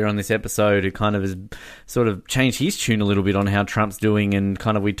Paul earlier on this episode, who kind of has sort of changed his tune a little bit on how Trump's doing, and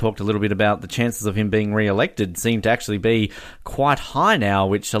kind of we talked a little bit about the chances of him being re-elected seem to actually be quite high now,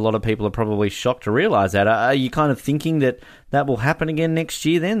 which a lot of people are probably shocked to realise that. Are you kind of thinking that will happen again next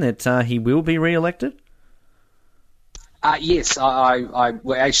year then, that he will be re-elected? Yes,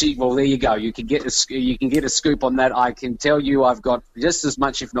 well, there you go. You can get a scoop on that. I can tell you, I've got just as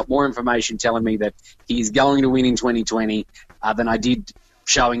much, if not more, information telling me that he's going to win in 2020 than I did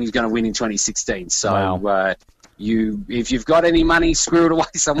showing he's going to win in 2016. So, wow. If you've got any money squirreled away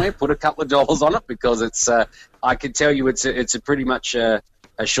somewhere, put a couple of dollars on it, because it's. I can tell you, it's a pretty much a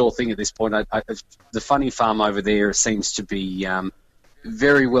sure thing at this point. The funny farm over there seems to be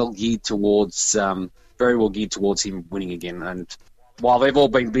very well geared towards him winning again. And while they've all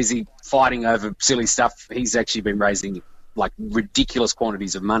been busy fighting over silly stuff, he's actually been raising like ridiculous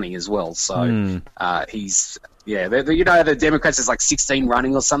quantities of money as well. So he's the Democrats is like 16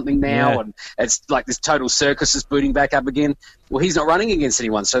 running or something now, and it's like this total circus is booting back up again. Well, he's not running against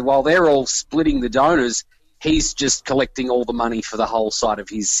anyone, so while they're all splitting the donors, he's just collecting all the money for the whole side of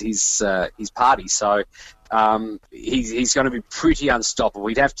his party. So he's going to be pretty unstoppable.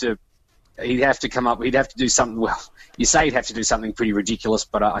 He'd have to do something. Well, you say he'd have to do something pretty ridiculous,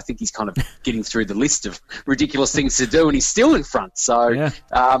 but I think he's kind of getting through the list of ridiculous things to do, and he's still in front. So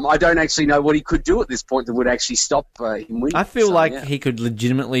I don't actually know what he could do at this point that would actually stop him winning. I feel he could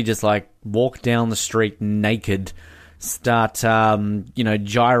legitimately just like walk down the street naked, start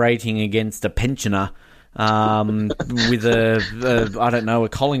gyrating against a pensioner with a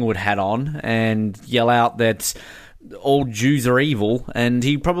Collingwood hat on and yell out that all Jews are evil, and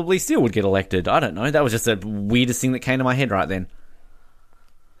he probably still would get elected. I don't know. That was just the weirdest thing that came to my head right then.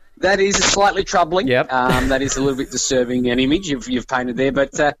 That is slightly troubling. Yep. That is a little bit disturbing an image you've painted there.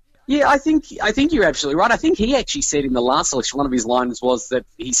 But I think you're absolutely right. I think he actually said in the last election, one of his lines was that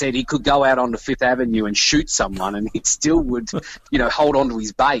he said he could go out onto Fifth Avenue and shoot someone, and he still would, hold on to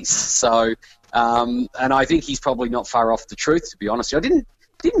his base. So, and I think he's probably not far off the truth, to be honest.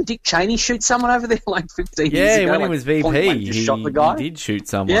 Didn't Dick Cheney shoot someone over there like 15 years ago? Yeah, when he was VP, he shot the guy. He did shoot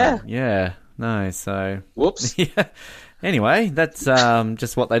someone. Yeah. No, so... Whoops. Yeah. Anyway, that's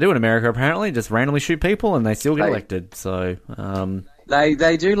just what they do in America, apparently. Just randomly shoot people and they still get elected. So...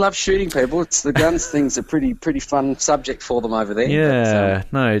 They do love shooting people. It's the guns thing's a pretty fun subject for them over there. Yeah,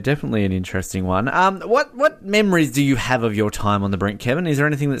 no, definitely an interesting one. What memories do you have of your time on the Brink, Kevin? Is there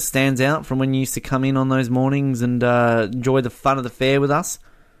anything that stands out from when you used to come in on those mornings and enjoy the fun of the fair with us?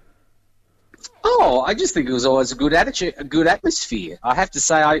 Oh, I just think it was always a good attitude, a good atmosphere. I have to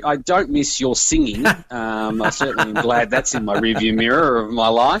say, I don't miss your singing. I certainly am glad that's in my rearview mirror of my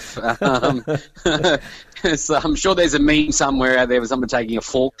life. So I'm sure there's a meme somewhere out there with someone taking a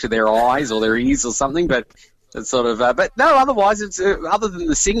fork to their eyes or their ears or something, but it's sort of. But no, otherwise, it's other than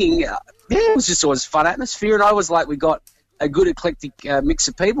the singing, it was just always a fun atmosphere, and I was like, we got a good eclectic mix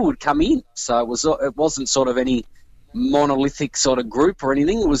of people would come in, so it wasn't sort of any monolithic sort of group or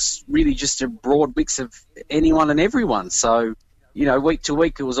anything. It was really just a broad mix of anyone and everyone. So, week to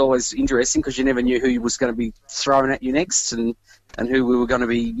week, it was always interesting because you never knew who was going to be thrown at you next and who we were going to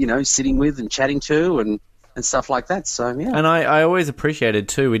be, sitting with and chatting to and stuff like that. So, yeah. And I always appreciated,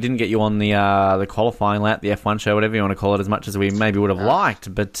 too, we didn't get you on the qualifying lap, the F1 show, whatever you want to call it, as much as we maybe would have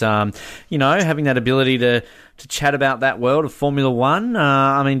liked. But, having that ability to chat about that world of Formula One,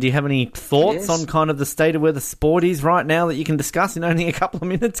 do you have any thoughts on kind of the state of where the sport is right now that you can discuss in only a couple of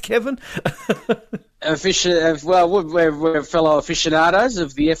minutes, Kevin? We're fellow aficionados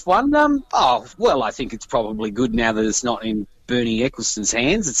of the F1. I think it's probably good now that it's not in Bernie Ecclestone's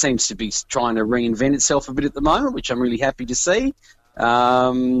hands. It seems to be trying to reinvent itself a bit at the moment, which I'm really happy to see.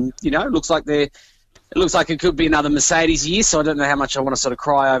 It looks like it could be another Mercedes year, so I don't know how much I want to sort of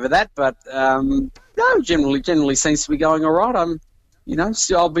cry over that, but no, generally seems to be going all right.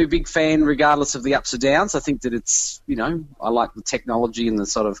 I'll be a big fan regardless of the ups or downs. I think that it's, I like the technology and the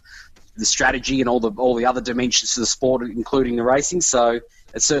sort of the strategy and all the other dimensions to the sport, including the racing. So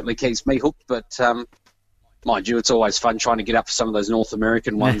it certainly keeps me hooked. But mind you, it's always fun trying to get up for some of those North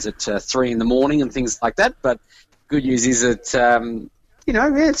American ones at 3 a.m. and things like that. But good news is that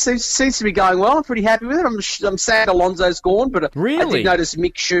it seems to be going well. I'm pretty happy with it. I'm sad Alonso's gone, but really? I did notice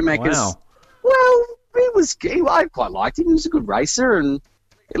Mick Schumacher's. Wow. Well, I quite liked him. He was a good racer, and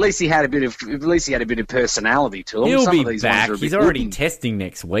at least he had a bit of personality to him. He'll Some be of these back. ones are He's already testing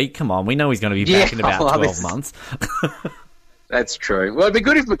next week. Come on, we know he's going to be back in about 12 months. That's true. Well, it'd be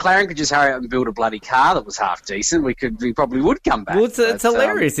good if McLaren could just hurry up and build a bloody car that was half decent. We probably would come back. Well, it's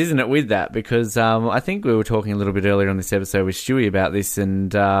hilarious, isn't it, with that? Because I think we were talking a little bit earlier on this episode with Stewie about this,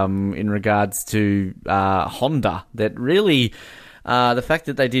 and in regards to Honda, that really the fact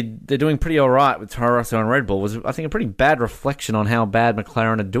that they're doing pretty all right with Toro Rosso and Red Bull was, I think, a pretty bad reflection on how bad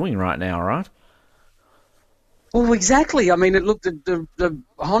McLaren are doing right now, right? Well, exactly. I mean, it looked the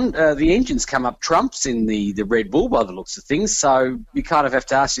engines come up trumps in the Red Bull by the looks of things. So you kind of have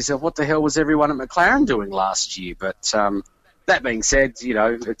to ask yourself, what the hell was everyone at McLaren doing last year? But that being said,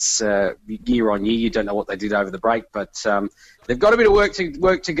 it's year on year. You don't know what they did over the break, but they've got a bit of work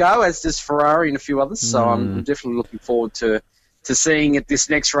to go, as does Ferrari and a few others. So I'm definitely looking forward to seeing at this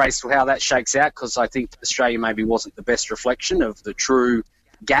next race how that shakes out, because I think Australia maybe wasn't the best reflection of the true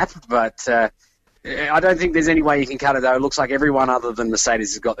gap, but I don't think there's any way you can cut it, though. It looks like everyone other than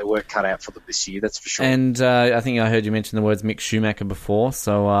Mercedes has got their work cut out for them this year, that's for sure. And I think I heard you mention the words Mick Schumacher before,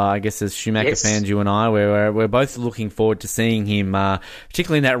 so I guess as Schumacher fans, you and I, we're both looking forward to seeing him,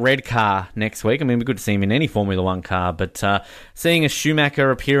 particularly in that red car next week. I mean, it'd be good to see him in any Formula One car, but seeing a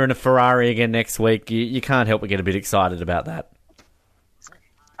Schumacher appear in a Ferrari again next week, you can't help but get a bit excited about that.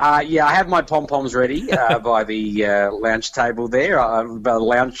 Yeah, I have my pom-poms ready by the lounge table there, by the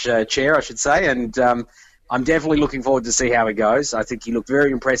lounge chair, I should say, and I'm definitely looking forward to see how he goes. I think he looked very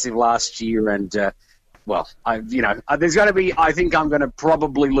impressive last year, and there's going to be. I think I'm going to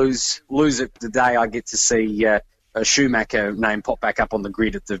probably lose it the day I get to see a Schumacher name pop back up on the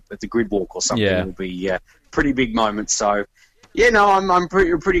grid at the grid walk or something. Yeah. It'll be a pretty big moment. So. Yeah, no, I'm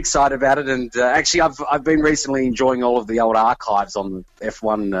pretty excited about it, and actually, I've been recently enjoying all of the old archives on the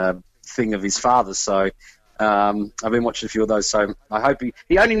F1 thing of his father. So I've been watching a few of those. So I hope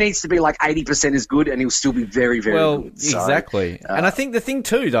he only needs to be like 80% as good, and he'll still be very, very good. So, exactly. And I think the thing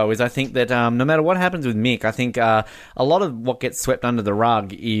too, though, is I think that no matter what happens with Mick, I think a lot of what gets swept under the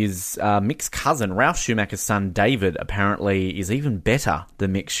rug is Mick's cousin, Ralph Schumacher's son, David, apparently is even better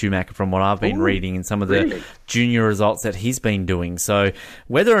than Mick Schumacher from what I've been reading in some of the junior results that he's been doing. So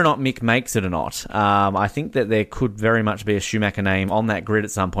whether or not Mick makes it or not, I think that there could very much be a Schumacher name on that grid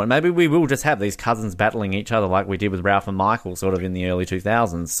at some point. Maybe we will just have these cousins battling each other like we did with Ralph and Michael sort of in the early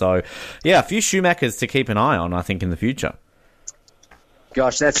 2000s. So, yeah, a few Schumachers to keep an eye on, I think, in the future.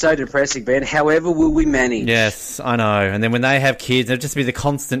 Gosh, that's so depressing, Ben. However will we manage? Yes, I know. And then when they have kids, it'll just be the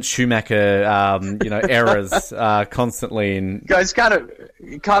constant Schumacher, errors constantly. It's kind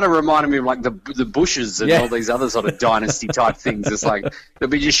of reminded me of like the Bushes and all these other sort of dynasty type things. It's like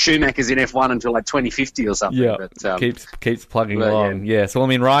there'll be just Schumachers in F1 until like 2050 or something. Yeah, but, keeps plugging along. Yeah. So I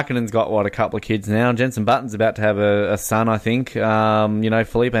mean, Raikkonen's got a couple of kids now. Jenson Button's about to have a son, I think.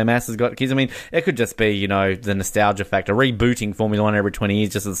 Felipe Massa's got kids. I mean, it could just be the nostalgia factor, rebooting Formula One every 20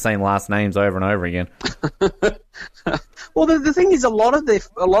 years, just the same last names over and over again. Well, the thing is, a lot of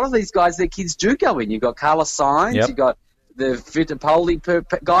these guys, their kids do go in. You've got Carlos Sainz, you've got the Fittipaldi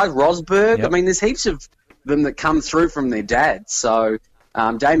guys, Rosberg. Yep. I mean, there's heaps of them that come through from their dads. So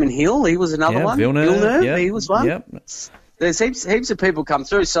Damon Hill, he was another one. Villeneuve, he was one. Yep. There's heaps of people come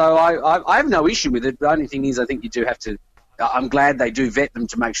through. So I have no issue with it. The only thing is, I think you do have to. I'm glad they do vet them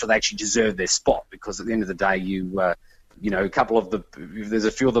to make sure they actually deserve their spot, because at the end of the day, a couple of there's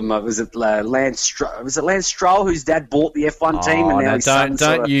a few of them. Was it Lance Stroll, whose dad bought the F1 team? And now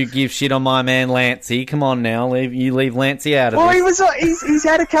don't you give shit on my man Lancey. Come on now, leave Lancey out of this. Well, he's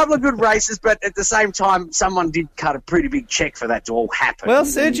had a couple of good races, but at the same time, someone did cut a pretty big check for that to all happen. Well,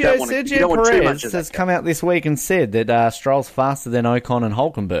 Sergio Perez has come out this week and said that Stroll's faster than Ocon and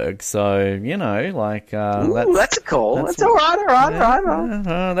Hulkenberg. So that's a call. That's all right.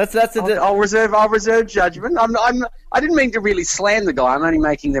 I'll reserve judgment. I didn't mean to really slam the guy. I'm only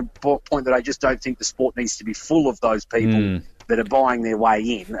making the point that I just don't think the sport needs to be full of those people that are buying their way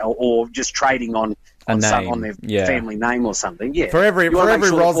in or just trading on their family name or something. Yeah. For every Rosberg and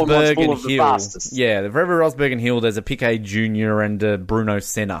Hill, for every Rosberg and Hill, there's a Piquet Jr. and Bruno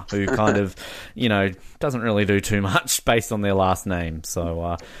Senna who kind of, doesn't really do too much based on their last name.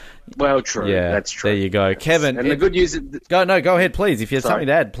 So. Well, true. Yeah, that's true. There you go, Kevin. And the good news. Go ahead, please. If you have something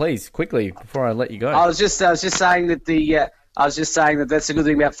to add, please quickly before I let you go. I was just saying that that's the good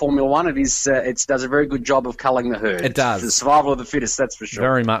thing about Formula One. It does a very good job of culling the herd. It does. The survival of the fittest, that's for sure.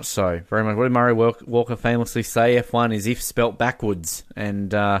 Very much so. Very much. What did Murray Walker famously say? F1 is if spelt backwards.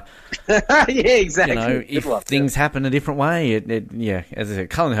 And, yeah, exactly. If things happen a different way, as I said,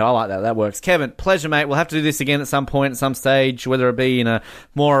 culling the herd, I like that. That works. Kevin, pleasure, mate. We'll have to do this again at some point, at some stage, whether it be in a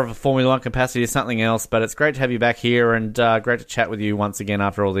more of a Formula One capacity or something else. But it's great to have you back here and great to chat with you once again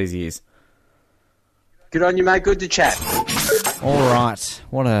after all these years. Good on you, mate. Good to chat. All right.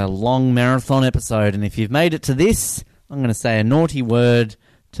 What a long marathon episode. And if you've made it to this, I'm going to say a naughty word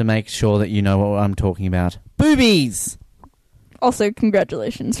to make sure that you know what I'm talking about. Boobies! Also,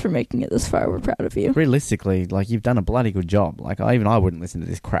 congratulations for making it this far. We're proud of you. Realistically, you've done a bloody good job. Even I wouldn't listen to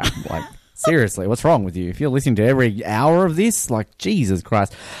this crap. Seriously, what's wrong with you? If you're listening to every hour of this, Jesus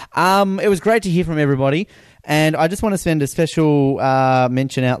Christ. It was great to hear from everybody. And I just want to send a special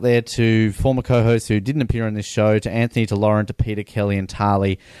mention out there to former co-hosts who didn't appear on this show, to Anthony, to Lauren, to Peter, Kelly, and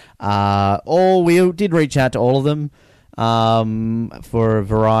Tarly. We did reach out to all of them for a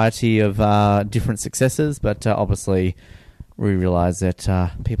variety of different successes, but obviously we realise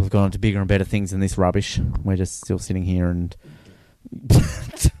that people have gone on to bigger and better things than this rubbish. We're just still sitting here and...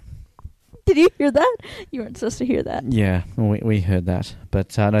 Did you hear that? You weren't supposed to hear that. Yeah, we heard that.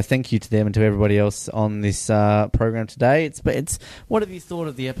 But no, thank you to them and to everybody else on this program today. It's what have you thought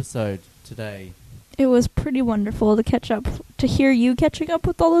of the episode today, It was pretty wonderful to catch up, to hear you catching up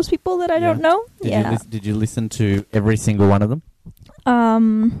with all those people that I don't know. Did you listen to every single one of them?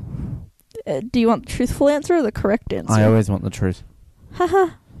 Do you want the truthful answer or the correct answer? I always want the truth.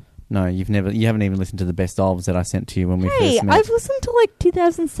 Haha. No, you haven't even listened to the best ofs that I sent to you when we first met. I've listened to like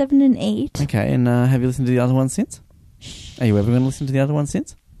 2007 and 8. Okay, and have you listened to the other ones since? Are you ever going to listen to the other ones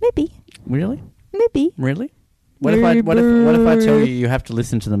since? Maybe. Really? Maybe. Really? What if I tell you have to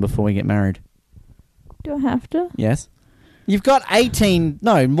listen to them before we get married? Do I have to? Yes. You've got 18,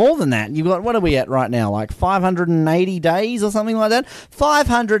 no, more than that. You've got, what are we at right now? Like 580 days or something like that?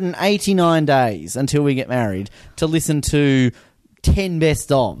 589 days until we get married to listen to 10 best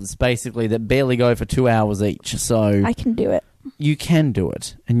ofs, basically, that barely go for 2 hours each. So I can do it. You can do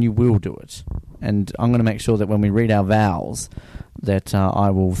it, and you will do it. And I'm going to make sure that when we read our vows, that I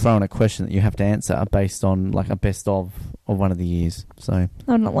will throw in a question that you have to answer based on like a best of one of the years. So I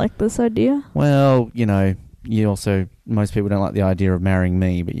don't like this idea. Well, you know, most people don't like the idea of marrying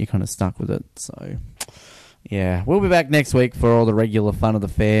me, but you're kind of stuck with it. So yeah, we'll be back next week for all the regular fun of the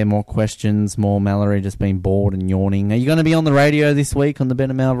fair. More questions, more Mallory just being bored and yawning. Are you going to be on the radio this week on the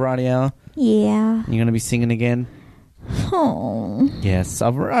Ben and Mal Variety Hour? Yeah. You're going to be singing again? Oh. Yes, I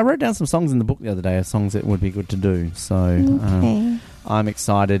wrote down some songs in the book the other day of songs that would be good to do. So I'm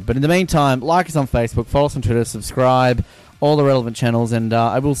excited. But in the meantime, like us on Facebook, follow us on Twitter, subscribe, all the relevant channels. And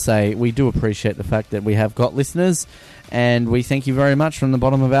I will say we do appreciate the fact that we have got listeners. And we thank you very much from the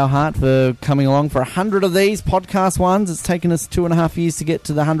bottom of our heart for coming along for 100 of these podcast ones. It's taken us 2.5 years to get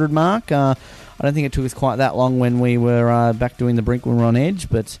to the 100 mark. I don't think it took us quite that long when we were back doing the Brink when we were on Edge.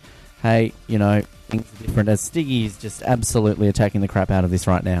 But hey, you know, things are different, as Stiggy is just absolutely attacking the crap out of this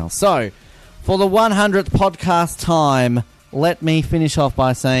right now. So, for the 100th podcast time, let me finish off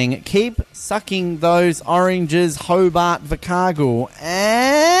by saying, keep sucking those oranges, Hobart Vicargo,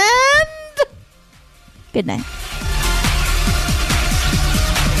 and good night.